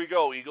 Here we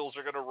go. Eagles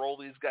are going to roll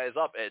these guys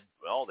up. And,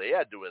 well, they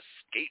had to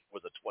escape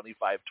with a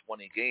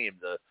 25-20 game.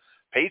 The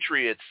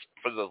Patriots,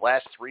 for the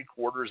last 3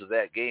 quarters of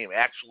that game,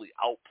 actually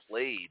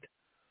outplayed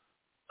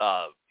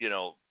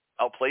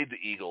the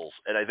Eagles.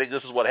 And I think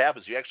this is what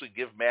happens. You actually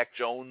give Mac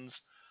Jones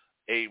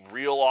a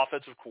real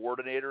offensive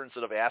coordinator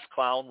instead of ass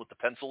clown with the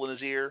pencil in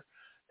his ear.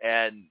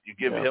 And you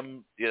give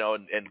him,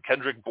 and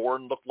Kendrick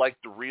Bourne looked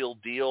like the real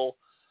deal.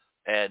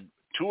 And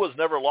Tua's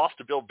never lost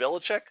to Bill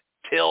Belichick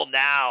till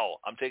now.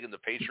 I'm taking the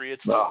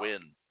Patriots to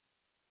win.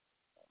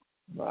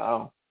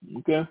 Wow.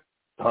 Okay.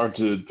 Hard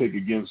to pick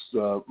against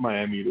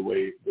Miami the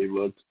way they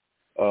looked.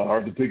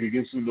 Hard to pick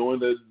against them knowing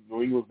that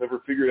New England's never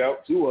figured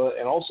out Tua,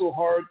 and also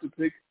hard to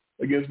pick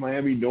against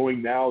Miami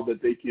knowing now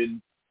that they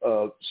can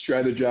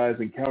strategize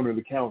and counter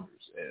the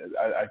counters. And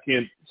I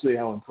can't say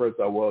how impressed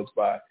I was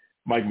by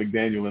Mike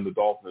McDaniel and the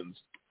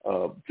Dolphins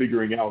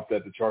figuring out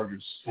that the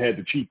Chargers had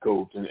the cheat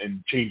codes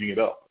and changing it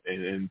up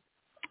and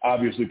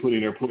obviously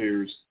putting their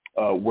players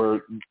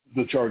where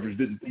the Chargers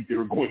didn't think they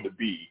were going to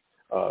be,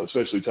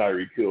 especially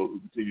Tyreek Hill, who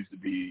continues to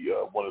be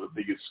one of the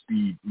biggest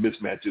speed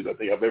mismatches I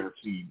think I've ever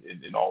seen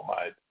in all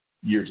my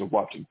years of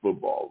watching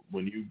football.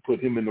 When you put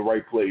him in the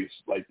right place,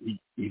 like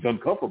he's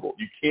uncomfortable.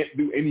 You can't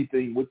do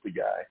anything with the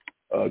guy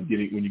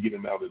when you get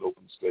him out in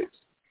open space.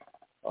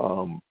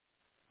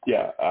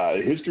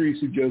 History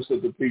suggests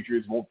that the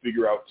Patriots won't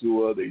figure out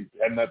Tua. They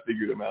have not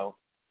figured him out,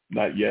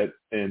 not yet.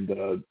 And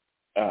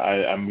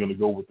I'm going to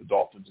go with the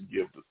Dolphins and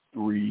give the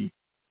 3.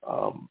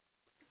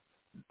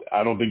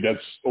 I don't think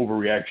that's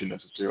overreaction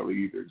necessarily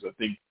either. Because I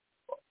think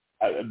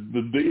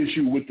the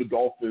issue with the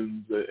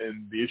Dolphins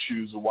and the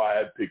issues of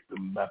why I picked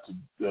them not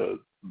to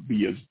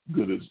be as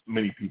good as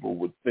many people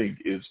would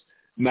think is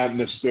not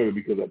necessarily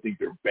because I think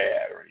they're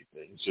bad or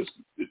anything. It's just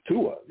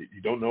Tua.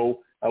 You don't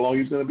know how long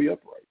he's going to be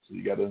upright, so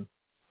you got to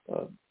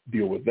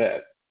deal with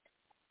that.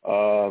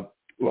 I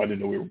didn't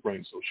know we were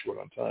running so short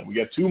on time. We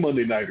got 2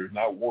 Monday nighters,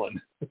 not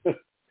 1.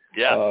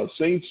 Yeah.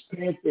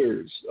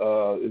 Saints-Panthers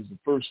is the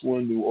first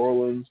one. New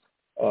Orleans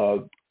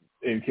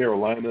in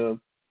Carolina.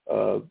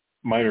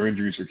 Minor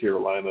injuries for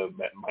Carolina,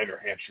 minor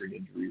hamstring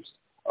injuries.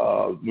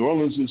 New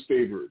Orleans is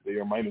favored. They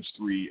are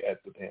 -3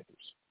 at the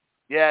Panthers.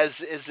 Yeah,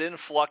 as in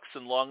flux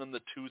and long in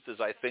the tooth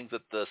as I think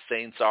that the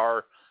Saints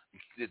are,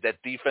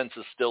 that defense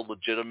is still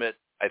legitimate.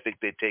 I think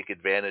they take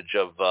advantage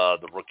of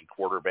the rookie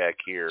quarterback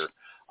here.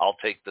 I'll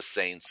take the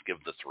Saints,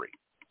 give the 3.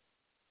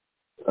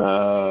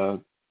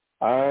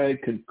 I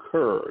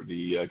concur.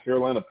 The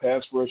Carolina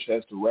pass rush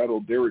has to rattle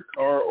Derek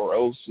Carr or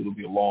else it'll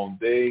be a long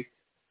day,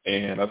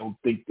 and I don't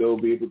think they'll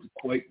be able to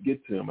quite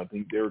get to him. I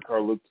think Derek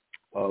Carr looked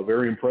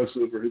very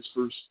impressive for his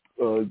first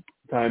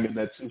time in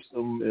that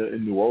system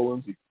in New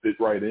Orleans. He fit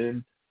right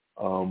in.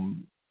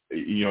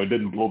 It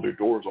didn't blow their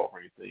doors off or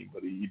anything,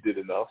 but he did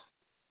enough.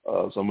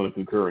 So I'm going to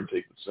concur and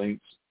take the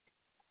Saints.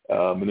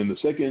 And then the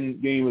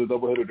second game of the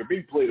doubleheader, they're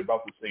being played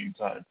about the same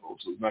time,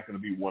 folks, so it's not going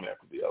to be one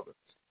after the other.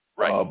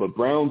 Right. But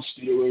Browns,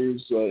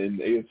 Steelers in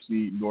the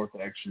AFC North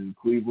action,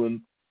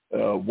 Cleveland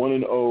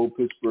 1-0,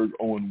 Pittsburgh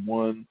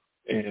 0-1,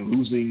 and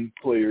losing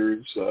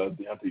players.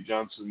 Deontay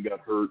Johnson got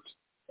hurt.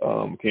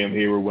 Cam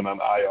Hayward went on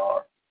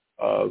IR.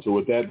 So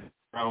with that,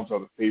 Browns are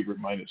the favorite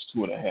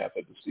 -2.5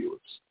 at the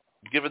Steelers.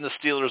 Giving the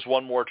Steelers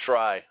one more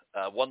try,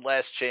 one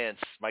last chance.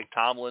 Mike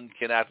Tomlin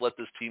cannot let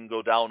this team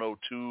go down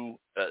 0-2,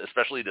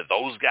 especially to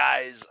those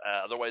guys.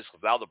 Otherwise,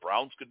 now the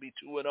Browns could be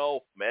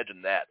 2-0.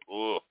 Imagine that.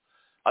 Ugh.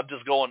 I'm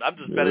just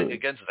betting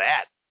against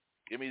that.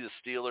 Give me the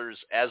Steelers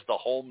as the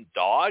home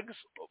dogs.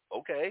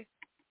 Okay.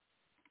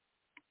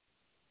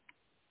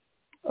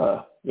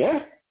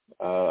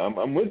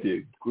 I'm with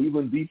you.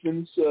 Cleveland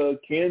defense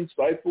can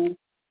stifle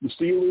the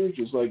Steelers,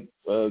 just like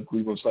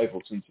Cleveland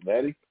stifled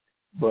Cincinnati.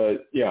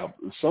 But,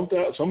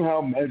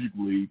 somehow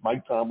magically,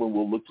 Mike Tomlin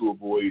will look to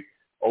avoid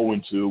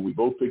 0-2. We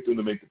both picked them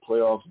to make the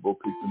playoffs. We both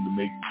picked them to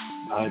make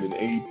 9 and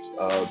 8.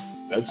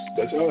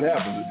 That's how it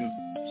happens. It just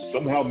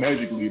somehow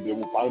magically they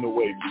will find a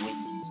way to win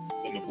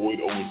and avoid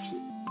 0-2.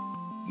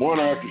 More on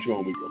our after show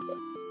when we come back.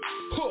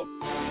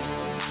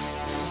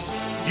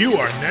 You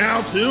are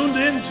now tuned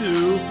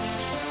into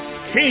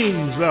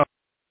Kings of...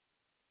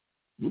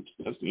 Oops,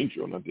 that's the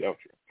intro, not the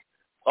outro.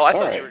 Oh, I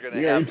thought you were going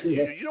to have...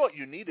 You know what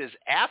you need is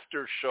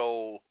after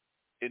show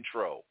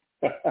intro.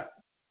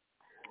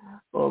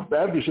 Well,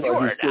 after show, you I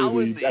are just now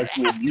play in the the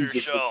actual after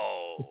music.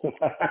 show.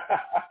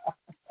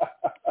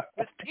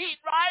 With Pete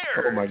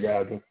Myers. Oh my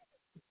God!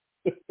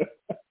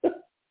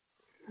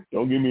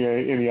 Don't give me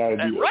any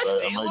idea. And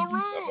Rusty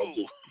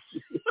LaRue.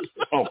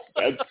 Oh,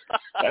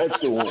 that's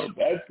the one.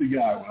 That's the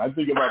guy. When I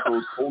think about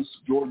those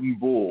post-Jordan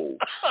Bulls,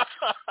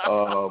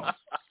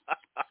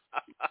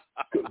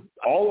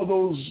 all of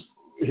those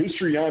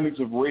histrionics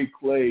of Ray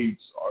Clay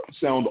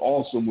sound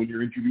awesome when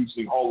you're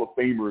introducing Hall of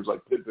Famers like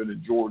Pippen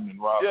and Jordan and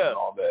Robin and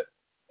all that.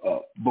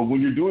 But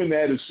when you're doing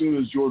that as soon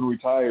as Jordan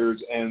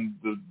retires and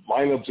the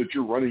lineups that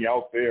you're running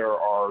out there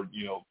are,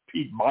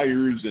 Pete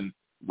Myers and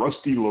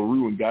Rusty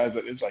LaRue and guys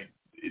that it's like,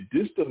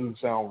 this doesn't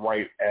sound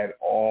right at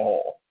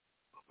all.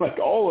 Like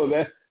all of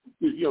that,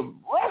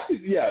 Rusty,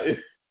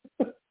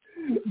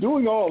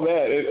 doing all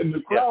that, and the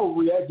crowd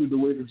reacted the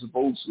way they're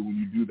supposed to when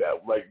you do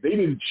that. Like, they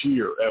didn't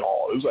cheer at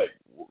all. It was like,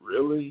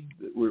 really?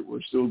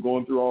 We're still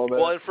going through all that?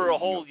 Well, and for a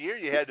whole year,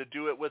 you had to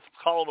do it with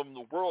calling them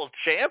the world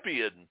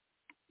champion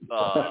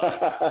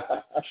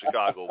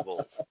Chicago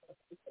Bulls.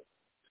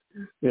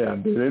 Yeah,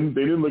 they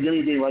didn't look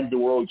anything like the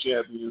world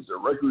champions. Their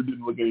record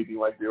didn't look anything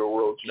like they were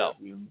world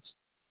champions.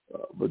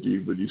 No. But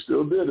you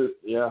still did it.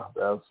 Yeah,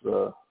 that's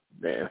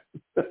man.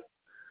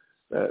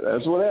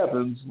 That's what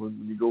happens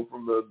when you go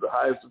from the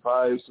highest of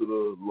highs to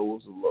the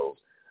lowest of lows.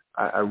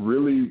 I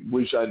really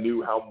wish I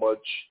knew how much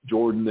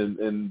Jordan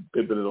and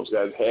Pippen and those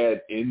guys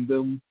had in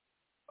them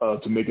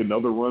to make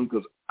another run,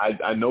 because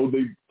I know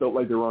they felt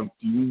like they were on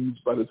fumes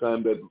by the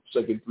time that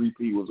second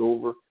three-peat was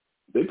over.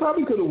 They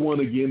probably could have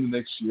won again the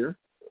next year.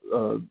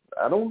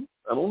 I don't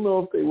know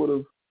if they would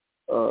have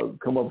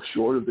come up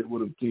short, if they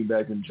would have came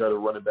back and tried to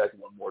run it back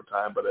one more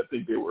time, but I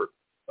think they were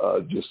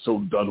just so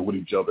done with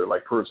each other,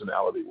 like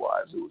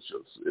personality-wise.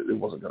 It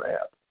wasn't going to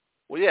happen.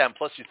 Well, yeah, and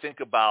plus you think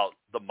about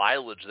the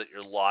mileage that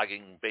you're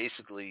logging,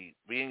 basically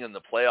being in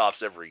the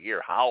playoffs every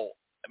year. How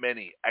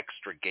many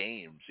extra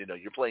games?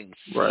 You're playing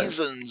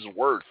seasons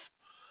worth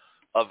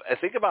of.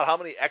 Think about how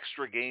many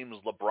extra games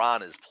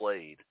LeBron has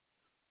played.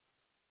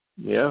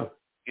 Yeah.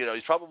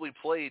 He's probably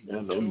played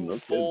two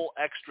full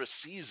extra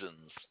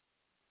seasons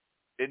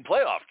in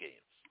playoff games.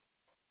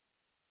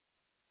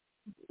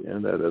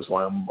 And that's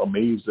why I'm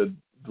amazed at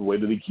the way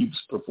that he keeps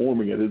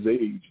performing at his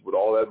age with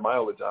all that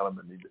mileage on him.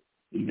 And he's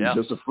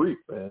just a freak,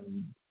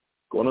 man.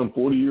 Going on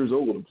 40 years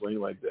old and playing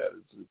like that,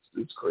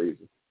 it's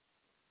crazy.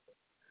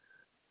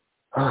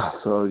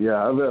 So,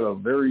 yeah, I've had a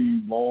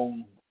very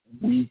long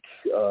week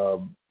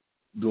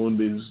doing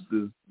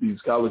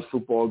these college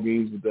football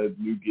games with that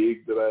new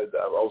gig that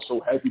I was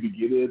so happy to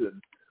get it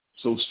and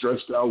so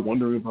stressed out,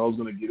 wondering if I was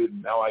going to get it.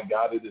 And now I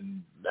got it,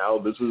 and now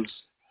this is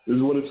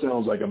what it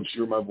sounds like. I'm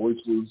sure my voice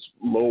was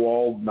low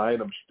all night.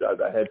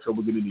 I had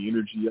trouble getting the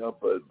energy up,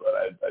 but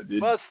I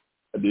did. Well,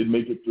 I did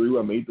make it through.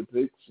 I made the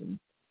picks. And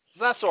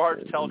it's not so hard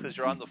to tell because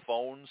you're on the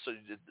phone, so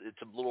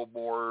it's a little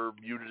more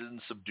muted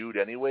and subdued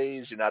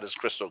anyways. You're not as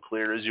crystal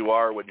clear as you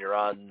are when you're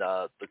on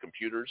the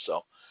computer.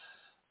 So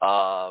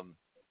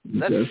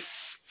that's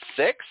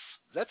 6?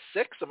 That's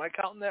 6? Am I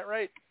counting that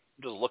right?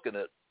 I'm just looking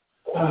at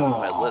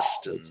my list,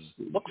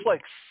 and looks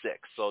like 6.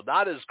 So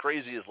not as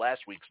crazy as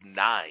last week's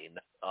 9.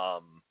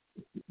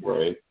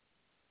 Right.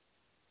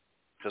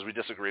 Because we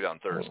disagreed on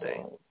Thursday.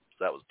 So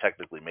that was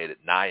technically made it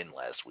 9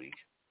 last week.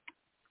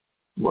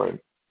 Right.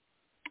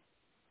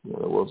 Yeah,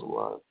 that was a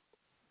lot.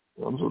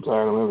 I'm so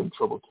tired I'm having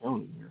trouble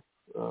counting here.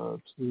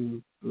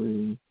 2,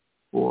 3,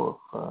 4,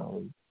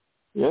 5.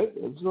 Yeah,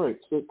 that's right.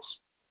 6.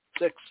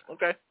 6.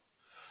 Okay.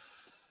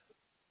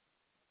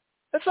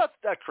 That's not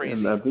that crazy.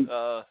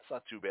 It's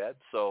not too bad.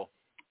 So.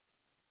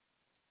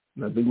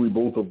 And I think we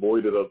both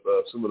avoided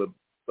some of the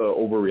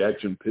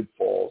overreaction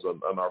pitfalls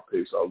on our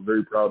pace. I was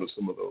very proud of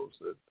some of those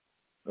that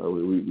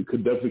we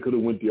could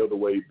have went the other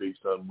way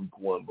based on week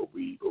 1, but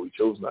we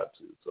chose not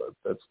to. So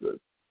that's good.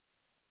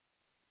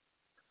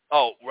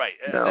 Oh, right.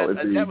 Now,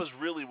 and that was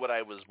really when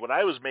I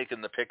was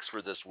making the picks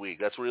for this week.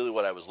 That's really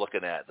what I was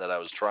looking at, that I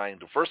was trying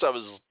to. First I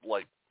was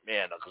like,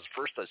 man, because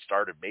first I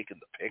started making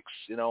the picks,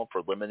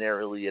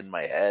 preliminarily in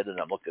my head, and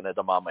I'm looking at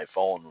them on my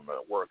phone when I'm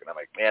at work, and I'm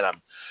like, man,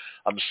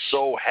 I'm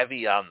so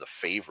heavy on the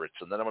favorites.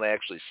 And then when I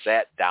actually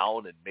sat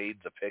down and made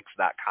the picks,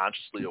 not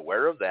consciously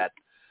aware of that,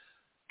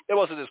 it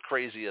wasn't as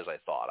crazy as I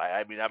thought.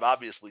 I mean, I've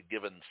obviously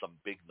given some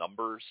big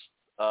numbers,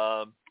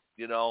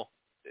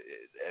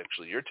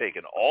 Actually, you're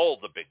taking all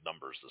the big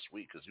numbers this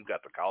week because you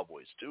got the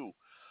Cowboys too.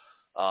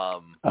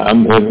 I'm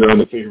heavier on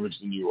the favorites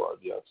than you are.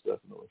 Yes,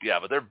 definitely. Yeah,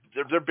 but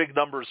they're big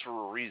numbers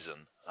for a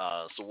reason.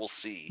 So we'll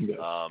see.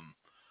 Yeah.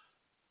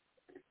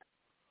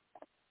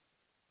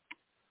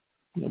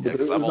 But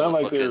it's not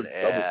like they're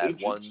double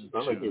digits. 1, it's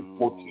not like they're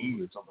 14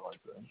 or something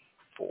like that.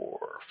 4,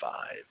 5,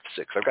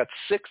 6. I've got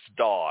 6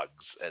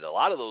 dogs, and a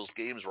lot of those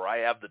games where I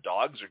have the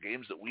dogs are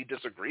games that we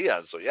disagree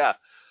on. So yeah,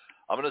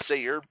 I'm going to say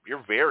you're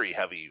very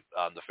heavy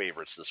on the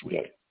favorites this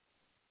week.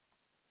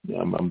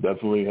 Yeah, I'm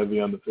definitely heavy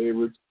on the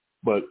favorites,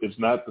 but it's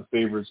not the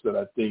favorites that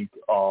I think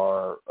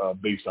are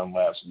based on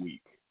last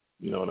week.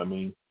 You know what I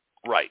mean?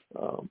 Right.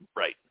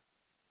 Right.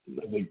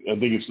 I think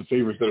it's the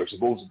favorites that are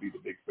supposed to be the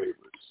big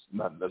favorites,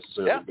 not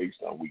necessarily based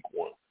on week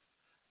 1.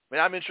 I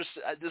mean, I'm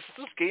interested. This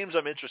games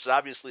I'm interested.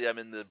 Obviously, I'm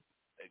in the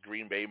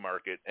Green Bay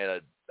market,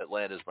 and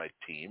Atlanta's my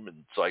team, and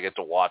so I get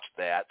to watch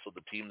that. So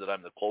the team that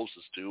I'm the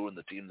closest to, and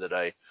the team that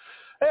I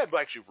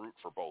actually root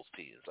for both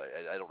teams.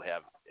 I don't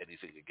have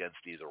anything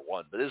against either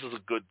one, but this is a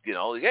good,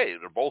 hey,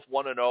 they're both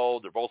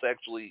 1-0. They're both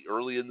actually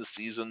early in the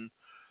season,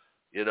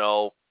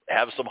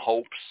 have some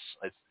hopes.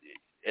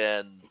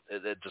 And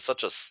it's just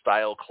such a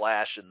style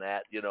clash in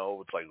that,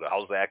 it's like,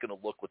 how's that going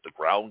to look with the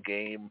ground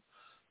game?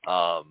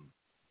 I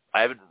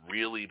haven't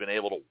really been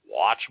able to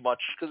watch much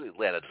because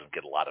Atlanta doesn't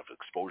get a lot of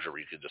exposure where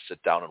you can just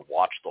sit down and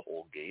watch the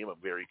whole game.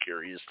 I'm very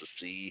curious to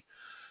see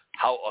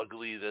how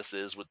ugly this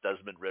is with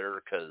Desmond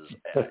Ridder, because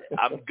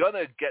I'm going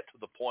to get to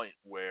the point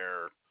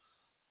where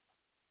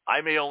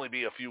I may only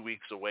be a few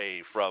weeks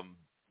away from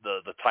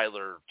the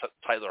Tyler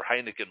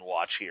Heineken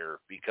watch here,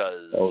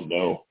 because oh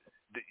no,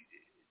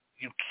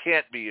 you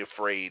can't be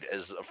afraid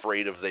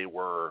of they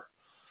were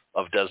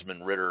of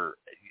Desmond Ridder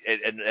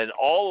and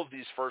all of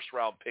these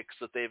first-round picks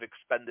that they've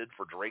expended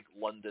for Drake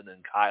London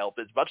and Kyle.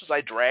 As much as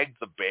I dragged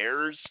the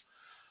Bears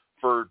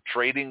for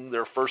trading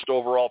their first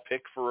overall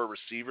pick for a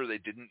receiver they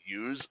didn't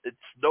use, it's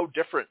no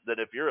different than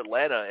if you're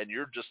Atlanta and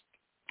you're just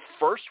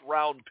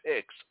first-round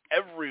picks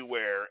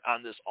everywhere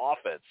on this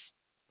offense.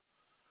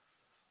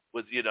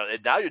 With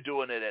and now you're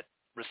doing it at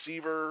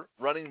receiver,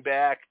 running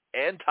back,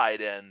 and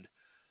tight end.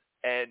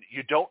 And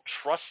you don't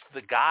trust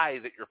the guy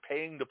that you're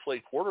paying to play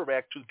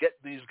quarterback to get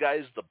these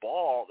guys the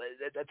ball.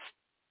 That's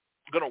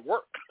going to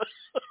work.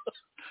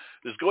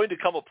 There's going to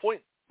come a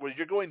point where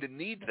you're going to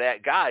need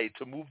that guy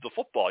to move the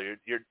football.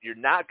 You're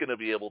not going to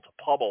be able to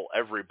pummel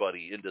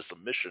everybody into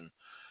submission.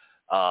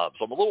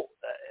 So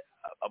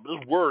I'm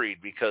just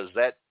worried, because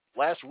that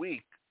last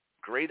week,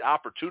 great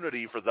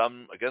opportunity for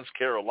them against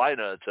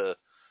Carolina to,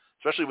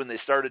 especially when they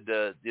started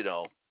to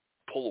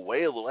pull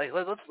away a little. Hey,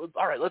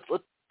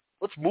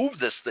 let's move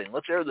this thing.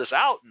 Let's air this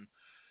out. And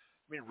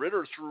I mean,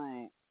 Ridder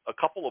threw a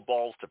couple of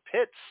balls to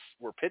Pitts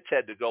where Pitts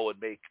had to go and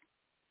make,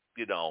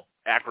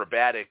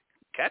 acrobatic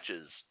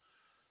catches.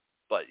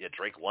 But yeah,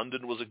 Drake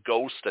London was a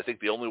ghost. I think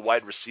the only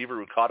wide receiver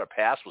who caught a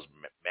pass was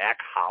Mac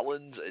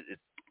Hollins.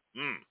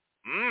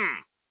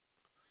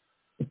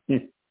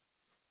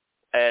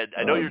 And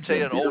I know you're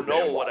saying, "Oh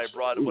no,"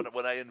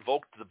 when I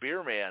invoked the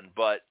beer man,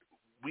 but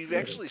we've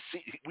actually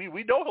seen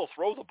we know he'll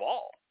throw the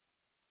ball.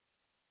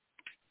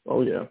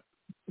 Oh yeah.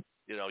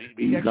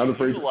 He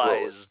actually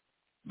utilized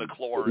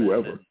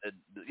McLaurin. And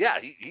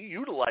he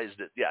utilized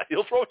it. Yeah,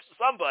 he'll throw it to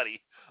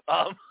somebody.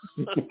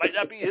 Might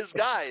not be his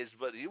guys,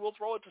 but he will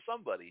throw it to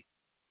somebody.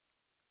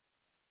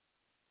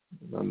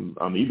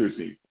 On either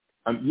team.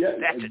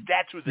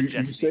 That's who the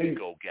Jets need to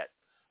go get.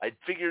 I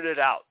figured it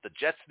out. The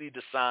Jets need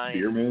to sign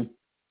Beerman?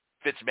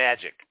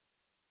 Fitzmagic.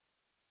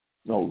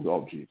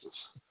 Oh, Jesus.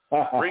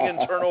 Bring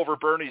in turnover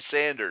Bernie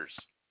Sanders.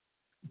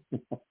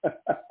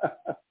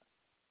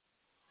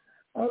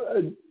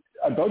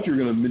 I thought you were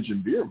going to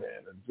mention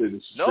Beerman and say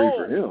this is straight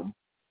for him.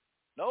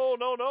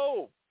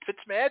 No.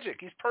 Fitzmagic.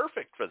 He's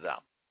perfect for them.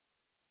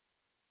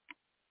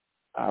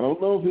 I don't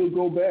know if he'll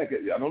go back.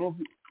 I don't know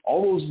if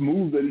all those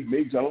moves that he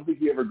makes, I don't think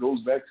he ever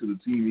goes back to the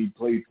team he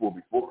played for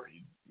before.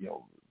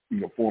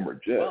 Being a former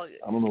Jet. Well,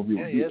 I don't know if he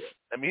would do is.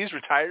 I mean, he's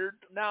retired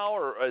now,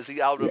 or is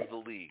he out of the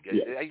league?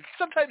 Yeah.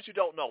 Sometimes you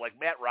don't know. Like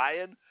Matt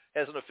Ryan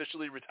hasn't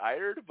officially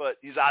retired, but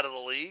he's out of the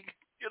league.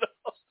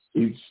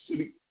 He's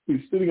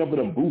sitting up in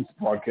a booth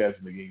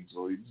broadcasting the game,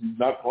 so he's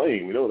not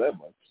playing. We know that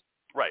much.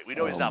 Right. We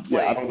know he's not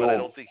playing, I I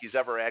don't think he's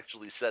ever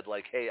actually said,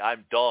 like, hey,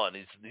 I'm done.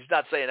 He's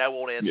not saying I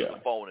won't answer the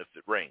phone if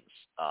it rings.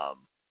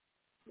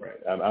 Right.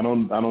 I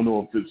don't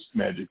know if this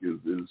magic is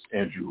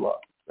Andrew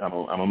Luck. I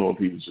don't know if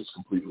he was just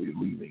completely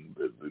leaving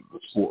the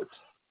sport.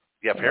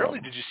 Yeah, apparently.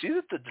 Did you see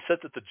that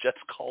the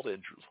Jets called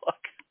Andrew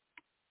Luck?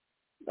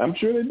 I'm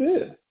sure they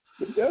did.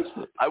 They're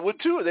desperate. I would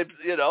too. If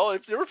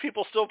there were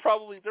people still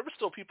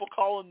people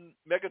calling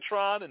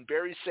Megatron and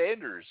Barry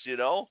Sanders.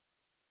 Yeah,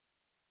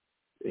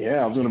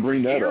 I was going to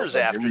bring that years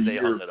up. After they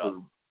hung it up.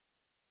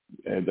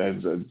 And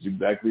that's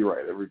exactly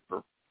right.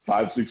 For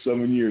 5, 6,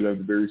 7 years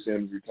after Barry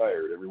Sanders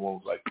retired, everyone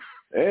was like,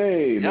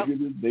 "Hey,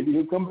 maybe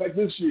he'll come back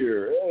this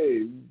year.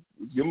 Hey,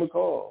 let's give him a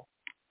call."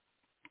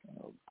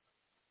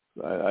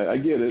 I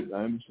get it.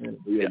 I understand it.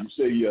 But you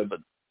say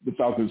the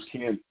Falcons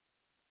can't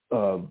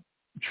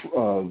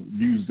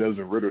use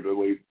Desmond Ridder the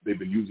way they've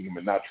been using him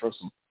and not trust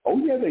him. Oh,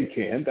 yeah, they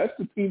can. That's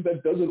the team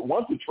that doesn't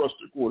want to trust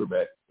their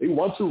quarterback. They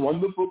want to run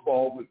the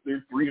football with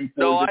their 3 and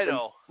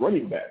 4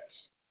 running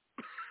backs.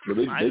 So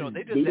they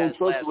don't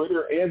trust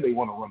Ridder, and they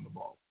want to run the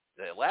ball.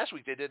 Last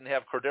week they didn't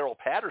have Cordero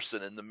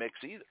Patterson in the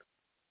mix either.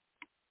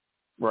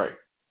 Right.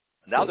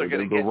 Now they're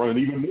going to run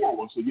it even more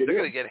once they get They're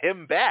going to get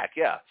him back,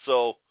 yeah.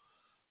 So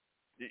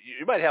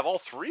you might have all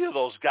 3 of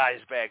those guys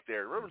back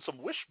there. Remember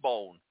some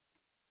wishbone.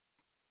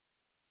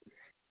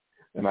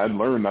 And I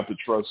learned not to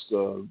trust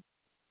him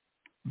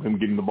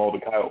getting the ball to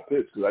Kyle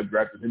Pitts, because I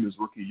drafted him his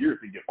rookie year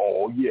thinking,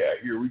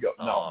 here we go.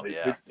 No,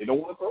 they don't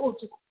want to throw it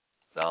to him.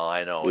 No,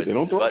 I know. They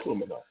don't throw it to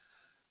him enough.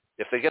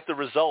 If they get the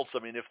results, I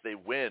mean, if they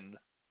win,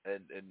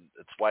 and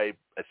it's why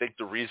I think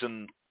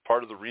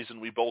part of the reason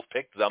we both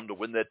picked them to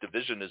win that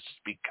division is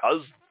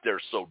because they're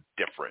so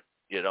different,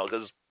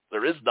 because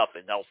There is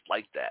nothing else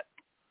like that.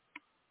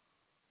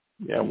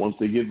 Yeah, once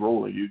they get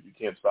rolling, you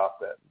can't stop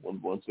that.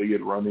 Once they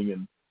get running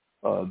and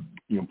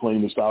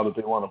playing the style that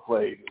they want to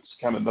play, there's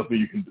kind of nothing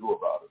you can do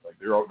about it. Like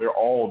they're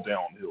all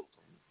downhill.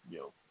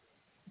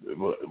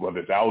 Whether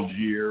it's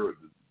Algier or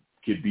the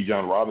kid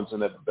Bijan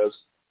Robinson had the best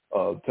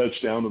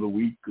touchdown of the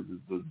week because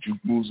the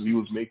juke moves that he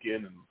was making,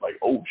 and like,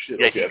 oh shit!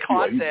 Yeah, okay, he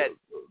caught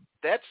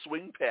that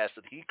swing pass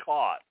that he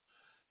caught,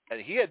 and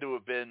he had to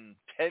have been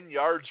 10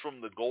 yards from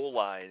the goal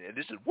line, and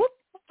just whoop.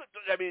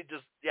 I mean,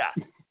 just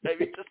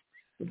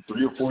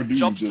 3 or 4 dudes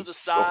jumps to the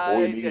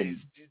side. He's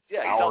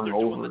out there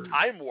over. doing the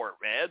time warp,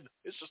 man.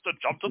 It's just a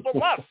jump to the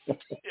left.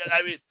 Yeah,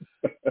 I mean,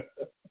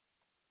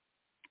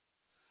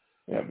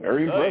 yeah,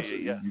 very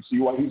impressive. Yeah. You see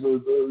why he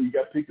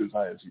got picked as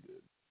high as he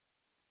did.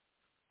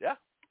 Yeah,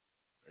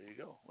 there you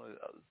go.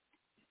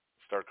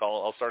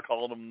 I'll start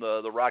calling him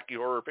the Rocky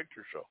Horror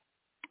Picture Show.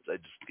 I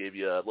just gave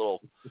you a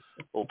little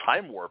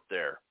time warp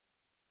there.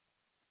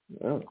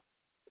 Yeah.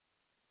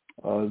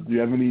 Do you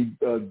have any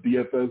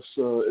DFS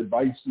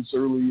advice this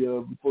early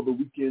before the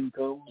weekend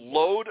comes?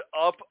 Load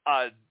up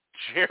on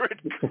Jared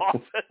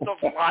Goff and the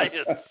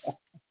Lions.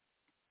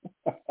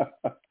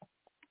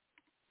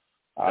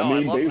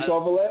 Based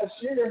off of last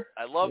year,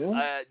 I love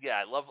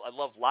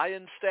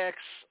Lion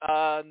stacks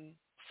on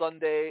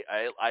Sunday.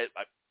 I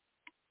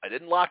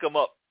didn't lock them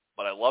up,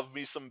 but I love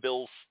me some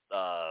Bills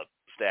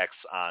stacks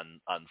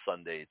on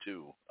Sunday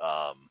too.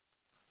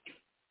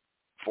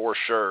 For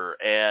sure.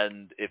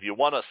 And if you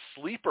want a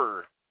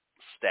sleeper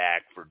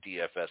stack for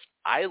DFS,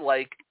 I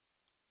like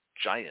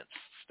Giants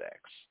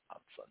stacks on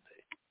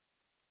Sunday.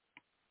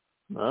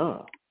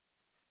 Oh.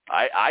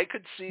 I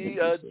could see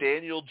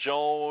Daniel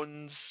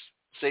Jones,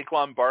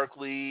 Saquon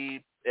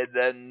Barkley, and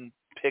then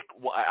pick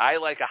 – I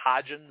like a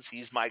Hodgins.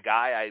 He's my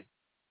guy. I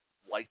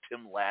liked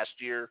him last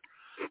year.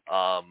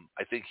 I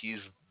think he's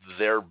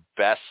their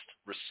best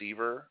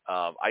receiver.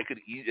 I could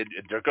eat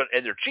 –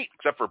 they're cheap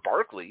except for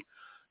Barkley.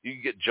 You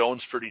can get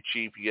Jones pretty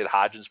cheap. You get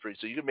Hodgins pretty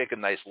 – so you can make a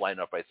nice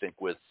lineup, I think,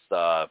 with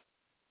Hodgins,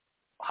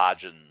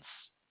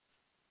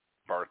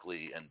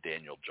 Barkley, and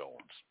Daniel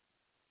Jones.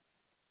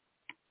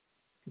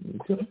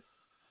 Okay.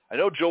 I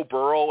know Joe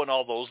Burrow and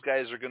all those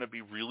guys are going to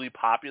be really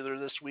popular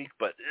this week,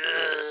 but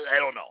I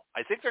don't know.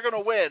 I think they're going to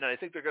win, and I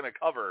think they're going to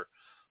cover.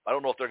 I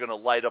don't know if they're going to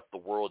light up the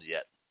world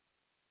yet.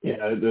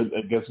 Yeah, I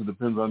guess it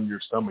depends on your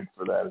stomach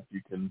for that. If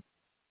you can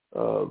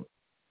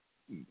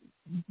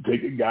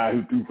take a guy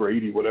who threw for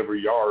 80 whatever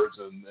yards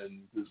and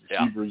his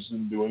receivers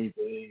didn't do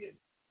anything,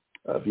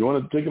 and if you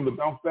want to take him to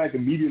bounce back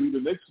immediately the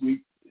next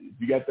week, if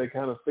you got that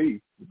kind of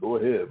faith, go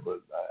ahead.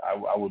 But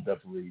I would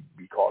definitely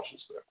be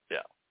cautious there.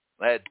 Yeah.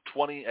 I had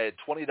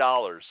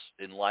 $20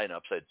 in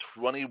lineups. I had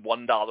 $21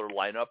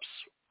 lineups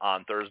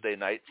on Thursday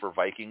night for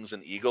Vikings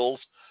and Eagles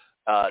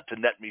to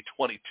net me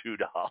 $22.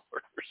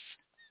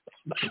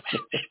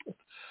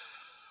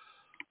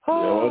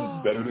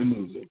 It's better than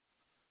losing.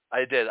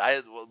 I did.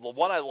 The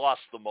one I lost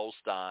the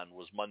most on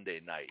was Monday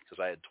night because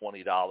I had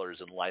 $20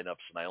 in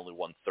lineups and I only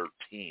won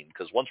 13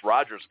 because once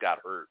Rodgers got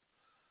hurt,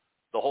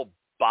 the whole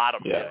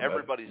bottom,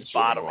 everybody's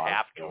bottom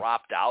half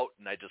dropped out,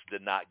 and I just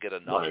did not get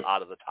enough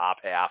out of the top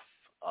half.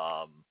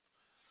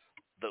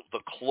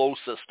 The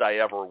closest I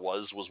ever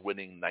was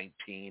winning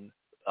 19,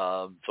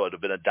 so it'd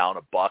have been down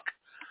 $1.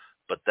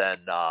 But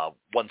then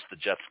once the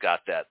Jets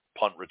got that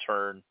punt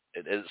return,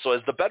 so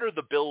as the better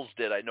the Bills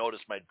did, I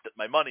noticed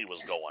my money was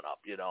going up.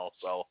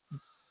 So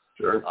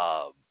sure.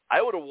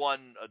 I would have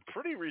won a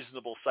pretty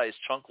reasonable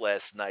sized chunk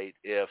last night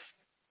if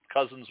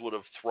Cousins would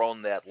have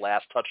thrown that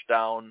last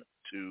touchdown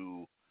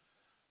to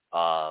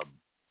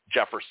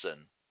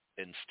Jefferson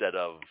instead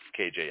of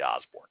KJ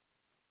Osborne.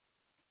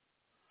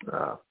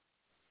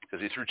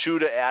 Because he threw 2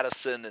 to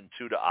Addison and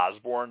 2 to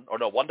Osborne. Or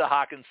no, 1 to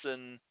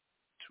Hawkinson,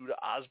 2 to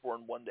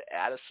Osborne, 1 to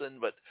Addison.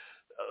 But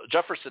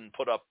Jefferson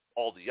put up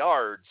all the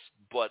yards,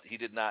 but he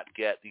did not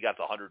get – he got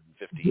the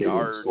 150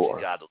 yards.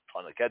 He got a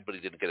ton of catch, but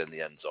he didn't get in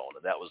the end zone.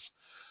 And that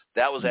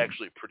was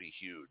actually pretty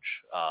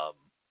huge.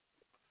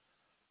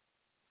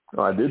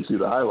 I did see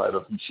the highlight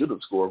of he should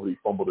have scored, but he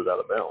fumbled it out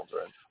of bounds,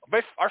 right?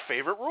 Our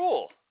favorite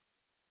rule.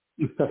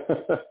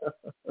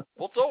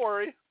 Well, don't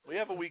worry. We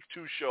have a week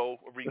 2 show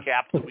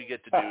recap that we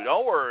get to do.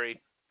 Don't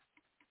worry.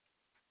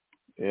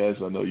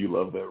 Yes, I know you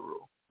love that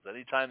rule.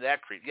 Anytime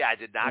that creep. Yeah, I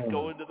did not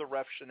go into the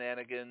ref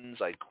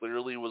shenanigans. I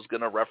clearly was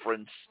going to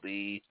reference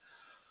the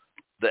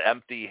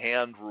empty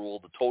hand rule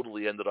that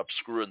totally ended up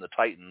screwing the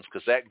Titans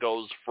because that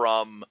goes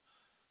from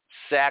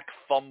sack,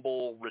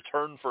 fumble,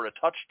 return for a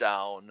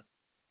touchdown.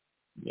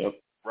 Yep.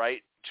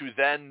 Right? To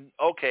then,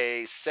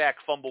 okay, sack,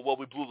 fumble, well,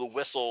 we blew the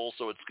whistle,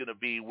 so it's going to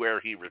be where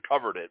he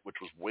recovered it, which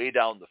was way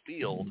down the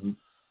field. Mm-hmm.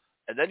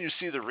 And then you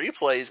see the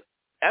replays,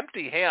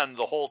 empty hand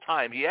the whole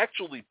time. He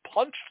actually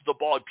punched the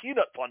ball,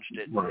 peanut punched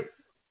it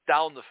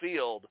down the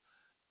field.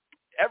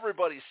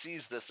 Everybody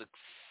sees this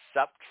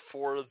except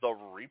for the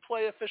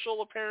replay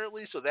official,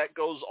 apparently. So that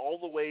goes all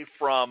the way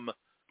from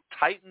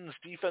Titans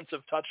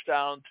defensive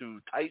touchdown to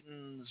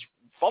Titans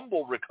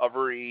fumble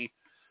recovery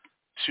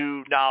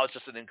to now it's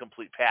just an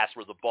incomplete pass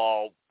where the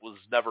ball was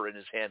never in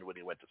his hand when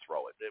he went to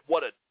throw it.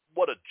 What a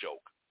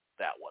joke.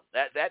 that one.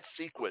 That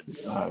sequence,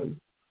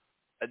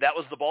 and that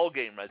was the ball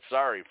game. I'm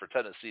sorry for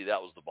Tennessee,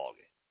 that was the ball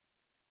game.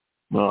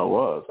 No, it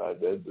was.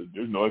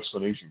 There's no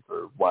explanation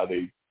for why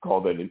they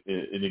called that an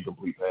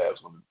incomplete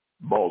pass when the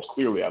ball's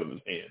clearly out of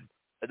his hand.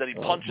 And then he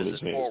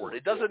punches it forward.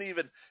 It doesn't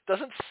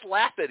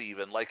slap it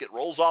even, like it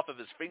rolls off of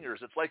his fingers.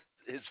 It's like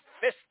his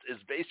fist is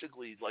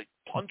basically like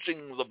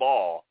punching the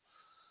ball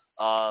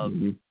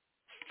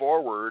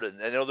forward.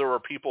 And I know there were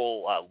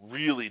people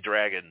really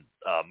dragging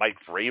Mike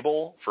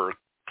Vrabel for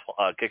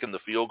kicking the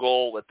field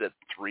goal at that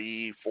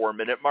 3-4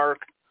 minute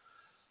mark.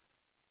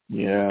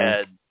 Yeah.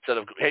 And instead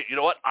of, hey, you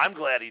know what? I'm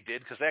glad he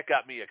did because that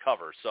got me a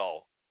cover.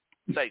 So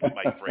thanks,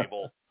 Mike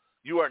Vrabel.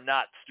 You are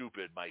not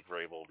stupid, Mike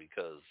Vrabel,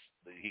 because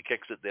he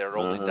kicks it there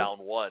only down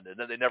one, and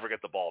then they never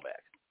get the ball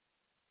back.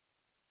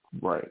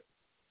 Right.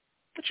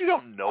 But you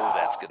don't know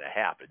that's going to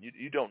happen.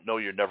 You don't know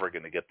you're never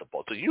going to get the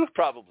ball. So did you have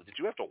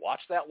to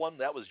watch that one?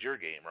 That was your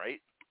game,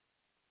 right?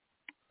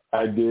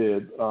 I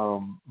did,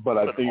 but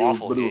I think it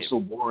was so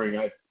boring.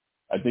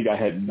 I think I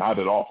had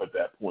nodded off at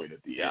that point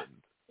at the end.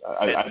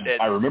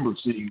 I remember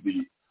seeing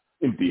the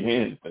empty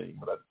hand thing,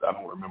 but I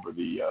don't remember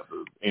the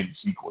end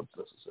sequence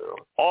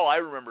necessarily. All I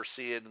remember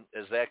seeing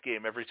is that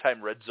game, every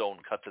time Red Zone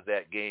cut to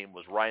that game,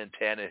 was Ryan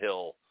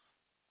Tannehill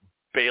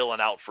bailing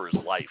out for his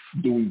life.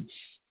 Doing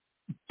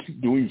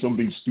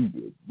something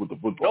stupid with the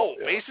football.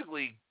 No,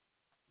 basically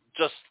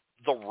just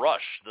the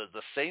rush,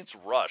 the Saints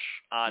rush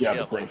on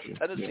him. Like the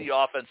Tennessee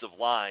offensive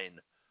line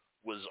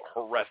was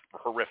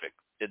horrific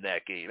in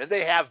that game, and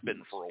they have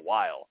been for a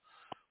while.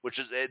 Which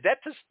is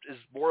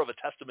more of a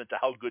testament to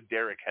how good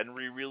Derrick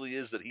Henry really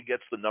is, that he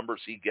gets the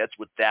numbers he gets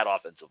with that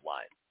offensive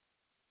line.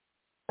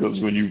 Because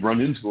when you run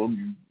into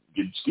him,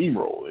 you get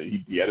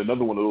steamrolled. He had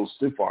another one of those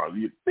stiff arms.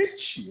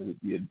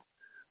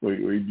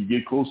 Where you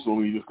get close to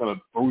him, he just kind of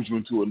throws you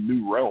into a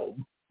new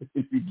realm.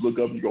 You look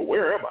up and you go,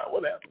 "Where am I?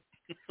 What happened?"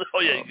 Oh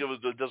yeah, he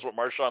does what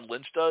Marshawn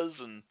Lynch does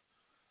and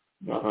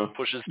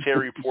pushes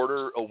Terry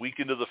Porter a week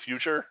into the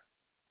future.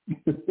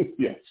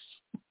 Yes.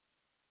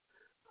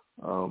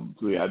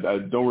 So yeah, I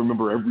don't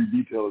remember every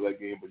detail of that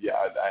game, but yeah,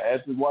 I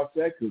had to watch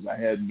that because I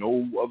had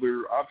no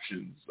other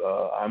options.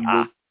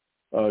 I'm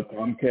with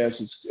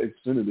Comcast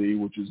Xfinity,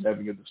 which is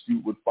having a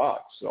dispute with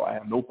Fox, so I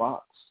have no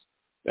Fox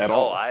at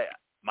all.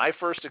 My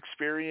first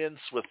experience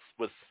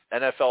with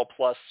NFL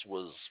Plus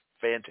was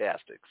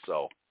fantastic,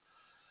 so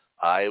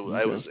I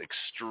was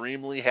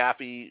extremely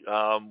happy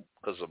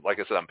because, like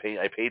I said,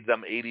 I paid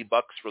them $80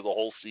 for the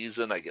whole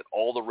season. I get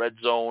all the red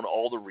zone,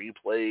 all the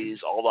replays,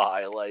 all the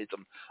highlights.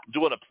 I'm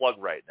doing a plug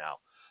right now,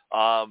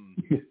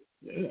 and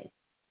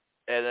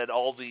then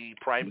all the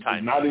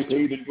primetime. Not a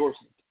paid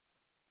endorsement.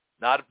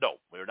 No,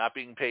 we're not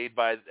being paid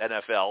by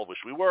NFL. Wish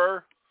we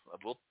were.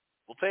 We'll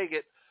take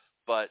it,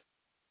 but.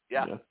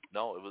 Yeah,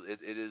 no, it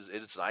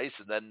is nice,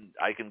 and then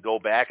I can go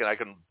back and I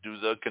can do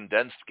the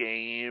condensed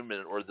game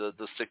or the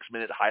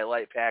 6-minute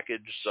highlight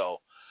package. So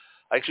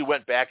I actually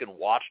went back and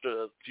watched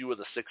a few of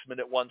the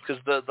 6-minute ones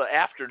because the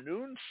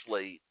afternoon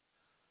slate,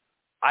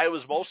 I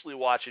was mostly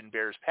watching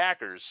Bears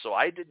Packers, so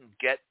I didn't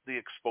get the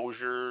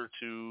exposure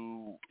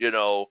to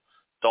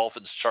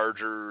Dolphins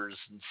Chargers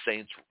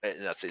and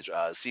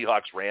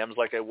Seahawks Rams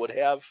like I would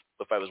have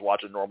if I was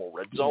watching normal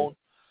red zone.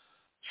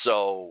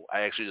 So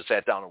I actually just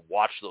sat down and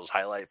watched those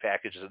highlight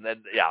packages. And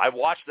then, I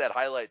watched that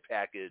highlight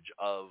package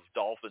of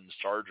Dolphins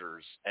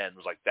Chargers and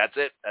was like, that's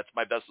it. That's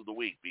my best of the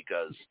week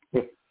because,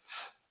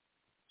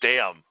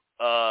 damn,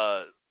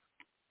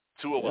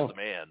 Tua was the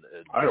man.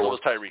 And so was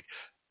Tyreek.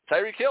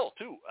 Tyreek Hill,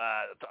 too.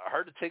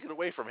 Hard to take it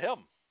away from him.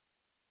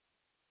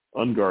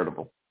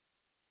 Unguardable.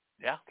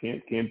 Yeah.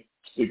 Can't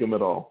stick him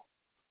at all.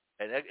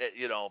 And, I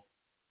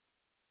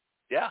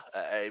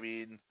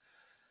mean,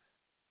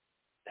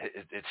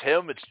 it's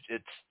him.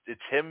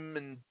 It's him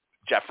and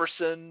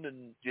Jefferson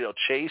and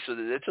Chase.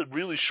 It's a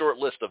really short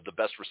list of the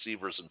best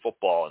receivers in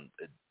football, and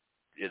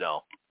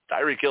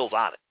Tyreek Hill's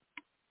on it.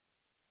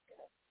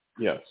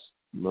 Yes,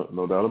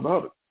 no doubt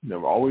about it.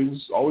 Never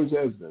always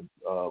has been.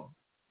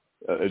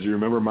 As you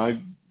remember,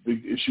 my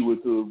big issue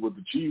with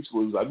the Chiefs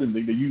was I didn't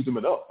think they used him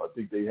enough. I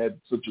think they had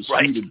such a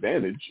speed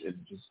advantage and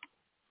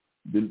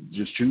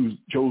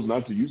chose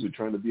not to use it,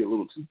 trying to be a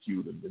little too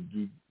cute and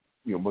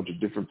do a bunch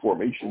of different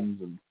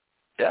formations and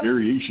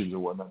variations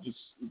and whatnot. Just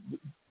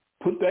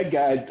put that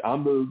guy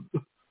on the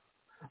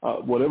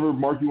whatever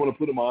mark you want to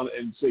put him on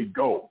and say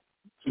go.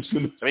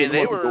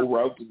 They were go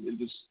routes and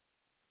just.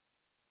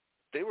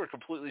 They were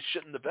completely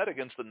shitting the bed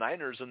against the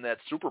Niners in that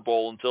Super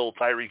Bowl until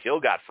Tyreek Hill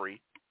got free.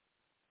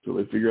 So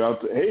they figured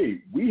out that,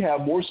 hey, we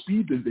have more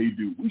speed than they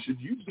do. We should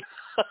use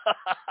it.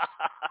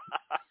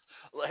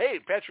 Hey,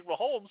 Patrick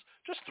Mahomes,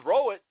 just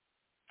throw it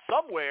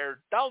somewhere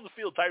down the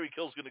field. Tyreek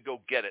Hill's going to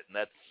go get it, and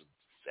that's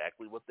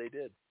exactly what they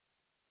did.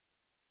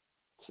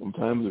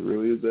 Sometimes it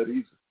really is that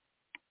easy.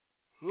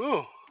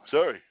 Oh,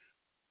 sorry.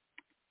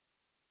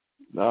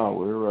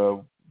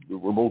 No,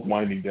 we're both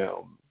winding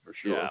down for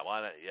sure. Yeah,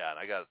 and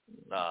I got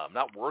I'm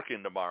not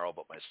working tomorrow,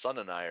 but my son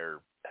and I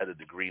are headed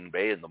to Green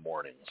Bay in the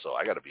morning, so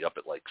I got to be up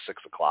at like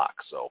 6:00.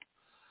 So,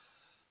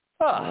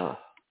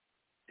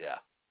 yeah.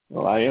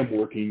 Well, I am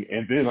working,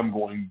 and then I'm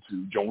going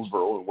to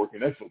Jonesboro and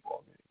working that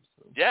football game.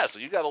 So. Yeah, so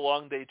you got a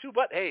long day too.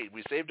 But hey,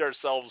 we saved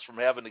ourselves from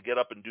having to get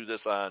up and do this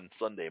on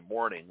Sunday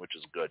morning, which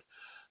is good.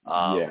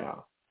 Yeah.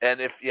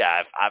 And if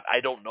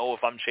I don't know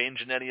if I'm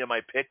changing any of my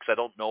picks. I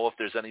don't know if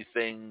there's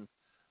anything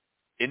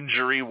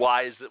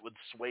injury-wise that would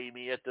sway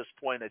me at this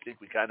point. I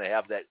think we kind of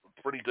have that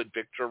pretty good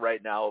picture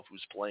right now of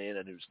who's playing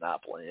and who's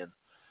not playing.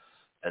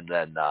 And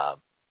then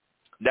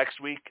next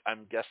week,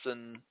 I'm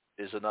guessing,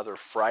 is another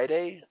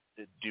Friday.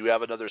 Do you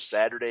have another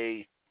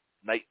Saturday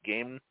night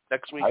game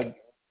next week?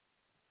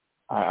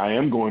 I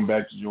am going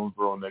back to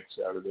Jonesboro next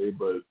Saturday,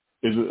 but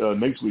is it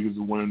next week is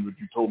the one that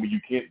you told me you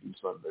can't do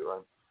Sunday,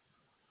 right?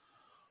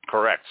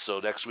 Correct. So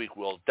next week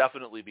will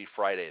definitely be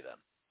Friday then.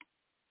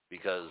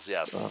 Because,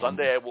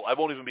 Sunday I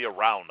won't even be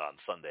around on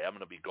Sunday. I'm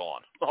going to be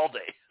gone all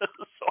day.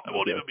 So I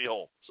won't even be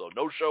home. So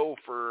no show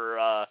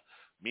for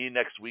me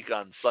next week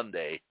on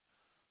Sunday.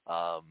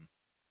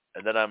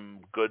 And then I'm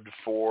good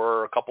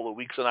for a couple of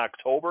weeks in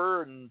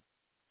October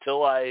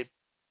until I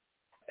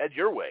head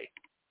your way.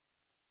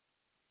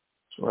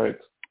 That's right.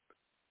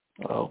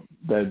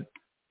 That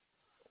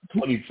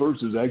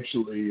 21st is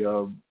actually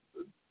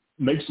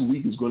next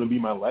week is going to be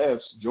my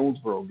last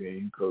Jonesboro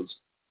game because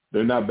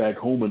they're not back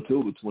home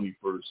until the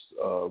 21st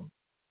of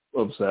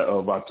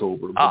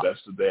October. But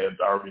that's the day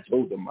I already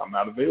told them I'm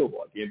not available.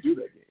 I can't do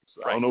that game.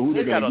 So I don't know who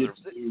they're going to get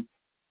to do.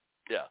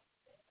 Yeah.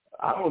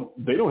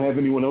 They don't have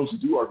anyone else to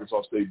do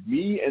Arkansas State.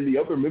 Me and the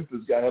other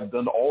Memphis guy have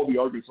done all the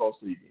Arkansas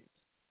State games.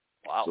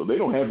 Wow. So they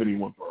don't have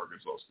anyone for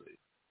Arkansas State.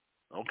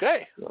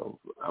 Okay. So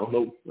I don't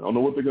know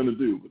what they're going to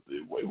do, but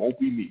it won't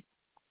be me.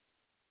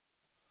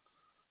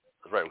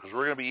 That's right, because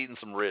we're going to be eating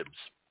some ribs.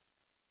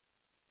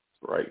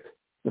 Right.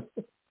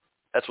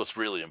 That's what's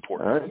really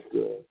important. All right.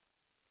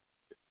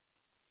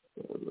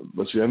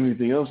 Unless you have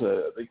anything else,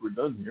 I think we're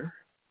done here.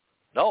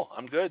 No,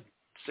 I'm good.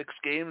 6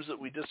 games that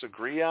we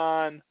disagree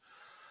on.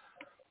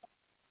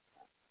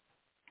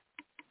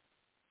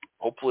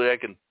 Hopefully I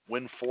can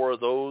win 4 of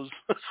those.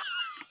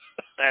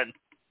 And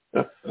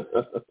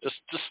just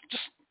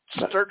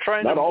start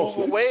trying to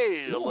move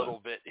away a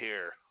little bit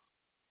here.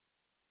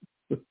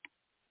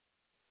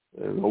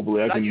 And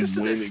hopefully I can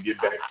win and get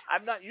back.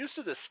 I'm not used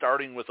to this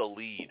starting with a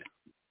lead.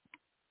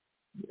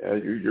 Yeah,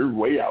 you're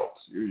way out.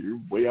 You're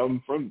way out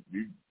in front.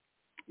 You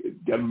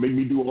got to make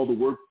me do all the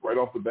work right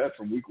off the bat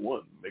from week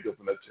 1. Make up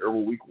for that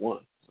terrible week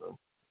 1. So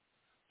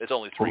it's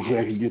only 3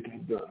 hopefully games. I can get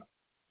things done.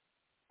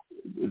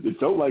 It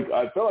felt like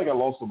I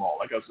lost them all.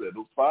 Like I said,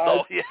 those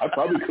 5, I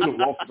probably could have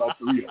lost about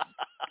 3 of them.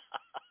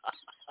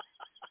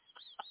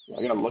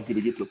 I got lucky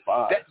to get to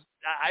 5.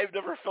 I've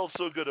never felt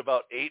so good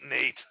about 8 and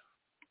 8.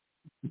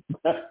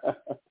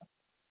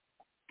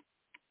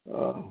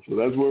 So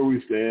that's where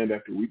we stand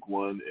after week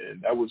 1,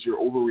 and that was your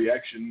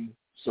overreaction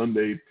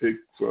Sunday pick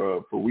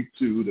for week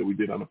 2 that we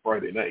did on a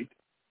Friday night.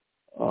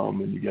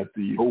 And you got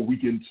the whole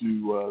weekend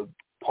to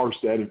parse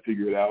that and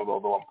figure it out,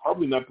 although I'm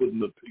probably not putting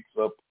the picks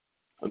up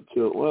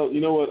until, well,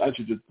 you know what? I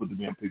should just put the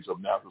damn picks up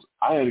now because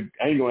I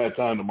ain't going to have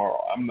time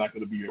tomorrow. I'm not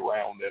going to be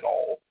around at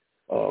all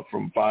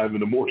from 5 in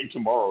the morning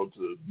tomorrow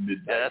to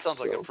midnight. Yeah, that sounds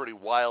like a pretty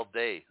wild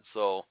day.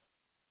 So.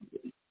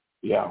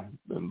 Yeah,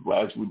 and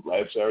last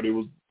Saturday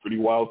was pretty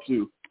wild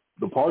too.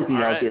 The parking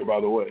out there, by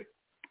the way,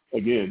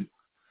 again,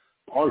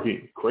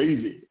 parking,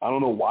 crazy. I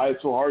don't know why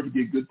it's so hard to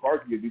get good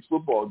parking at these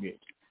football games.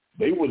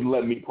 They wouldn't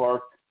let me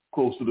park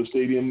close to the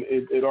stadium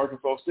at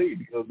Arkansas State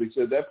because they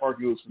said that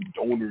parking was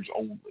for donors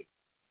only.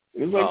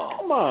 And it's like,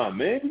 come on,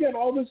 man, we got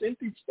all this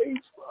empty space.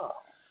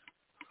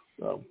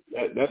 So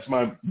that's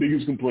my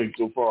biggest complaint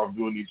so far of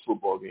doing these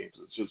football games.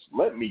 It's just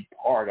let me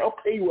park. I'll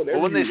pay whatever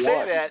you want. Well, when they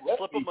say that,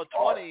 slip them a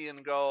 20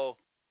 and go,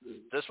 is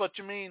this what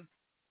you mean?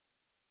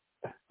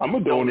 I'm a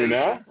donor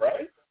now,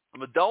 right?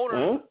 I'm a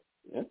donor. Huh?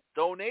 Yeah.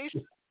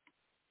 Donation.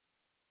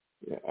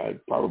 Yeah, I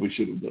probably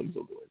should have done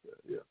something like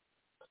that, yeah.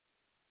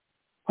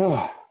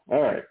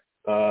 All right.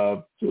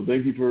 So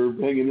thank you for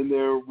hanging in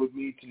there with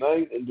me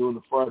tonight and doing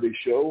the Friday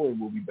show, and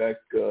we'll be back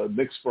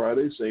next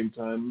Friday, same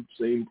time,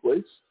 same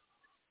place.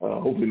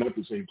 Hopefully not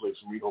the same place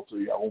for me.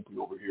 Hopefully I won't be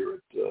over here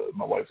at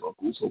my wife's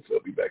uncle's. Hopefully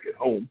I'll be back at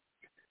home.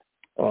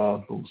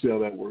 We'll see how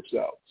that works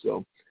out.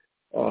 So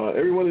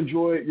everyone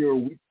enjoy your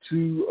week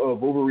 2 of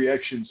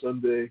Overreaction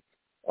Sunday,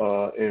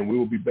 and we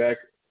will be back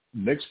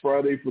next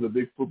Friday for the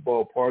big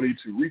football party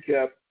to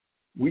recap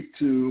week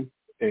 2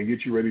 and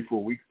get you ready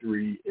for week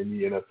 3 in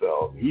the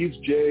NFL. He's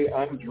Jay.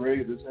 I'm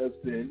Dre. This has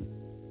been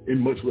In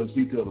Much Less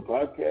Detail, the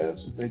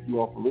podcast. Thank you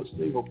all for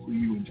listening. Hopefully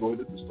you enjoyed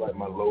it despite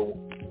my low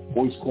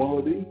voice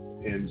quality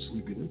and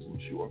sleepiness, I'm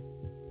sure.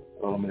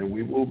 And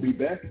we will be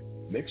back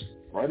next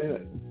Friday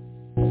night.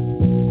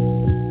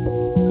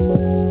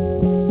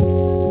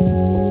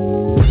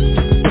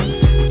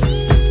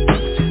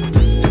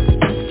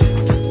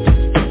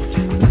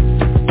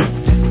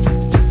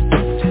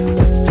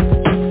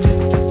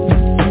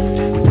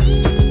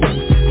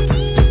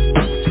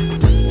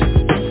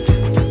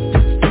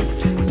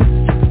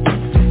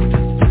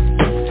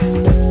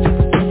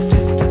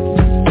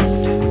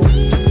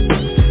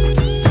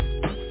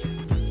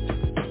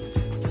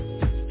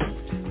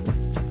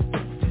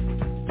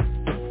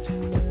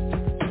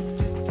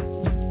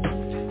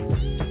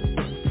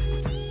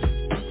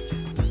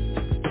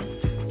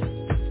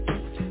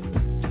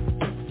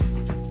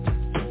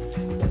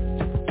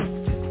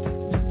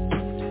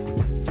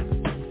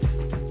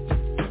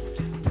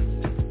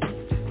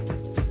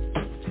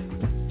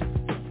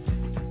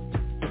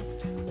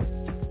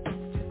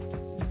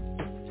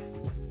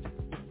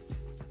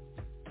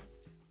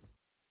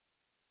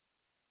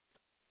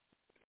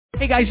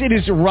 Hey guys, it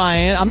is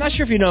Ryan. I'm not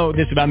sure if you know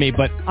this about me,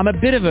 but I'm a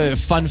bit of a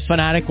fun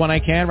fanatic when I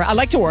can. I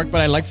like to work,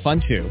 but I like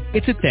fun too.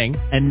 It's a thing.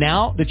 And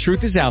now the truth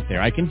is out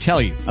there. I can tell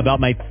you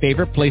about my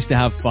favorite place to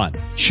have fun.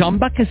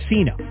 Chumba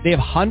Casino. They have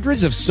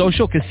hundreds of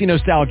social casino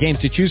style games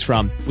to choose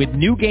from with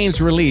new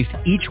games released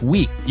each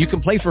week. You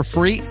can play for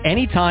free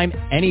anytime,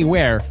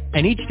 anywhere.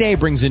 And each day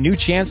brings a new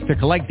chance to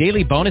collect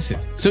daily bonuses.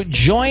 So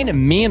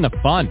join me in the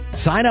fun.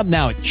 Sign up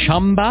now at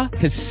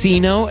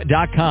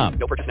ChumbaCasino.com.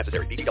 No purchase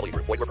necessary. VGW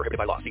Group. Void where prohibited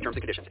by law. See terms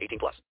and conditions. 18+.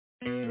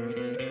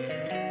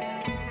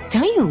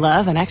 Don't you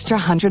love an extra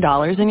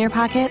 $100 in your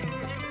pocket?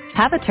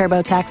 Have a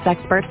TurboTax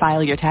expert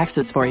file your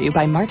taxes for you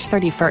by March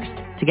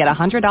 31st to get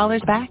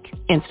 $100 back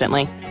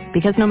instantly.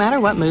 Because no matter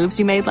what moves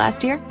you made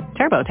last year,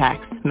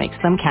 TurboTax makes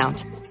them count.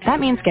 That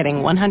means getting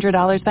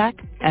 $100 back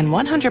and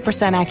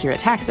 100%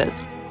 accurate taxes.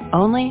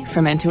 Only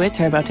from Intuit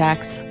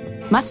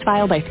TurboTax. Must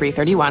file by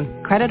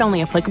 3/31. Credit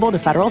only applicable to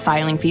federal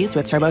filing fees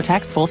with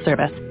TurboTax full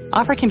service.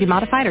 Offer can be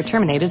modified or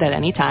terminated at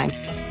any time.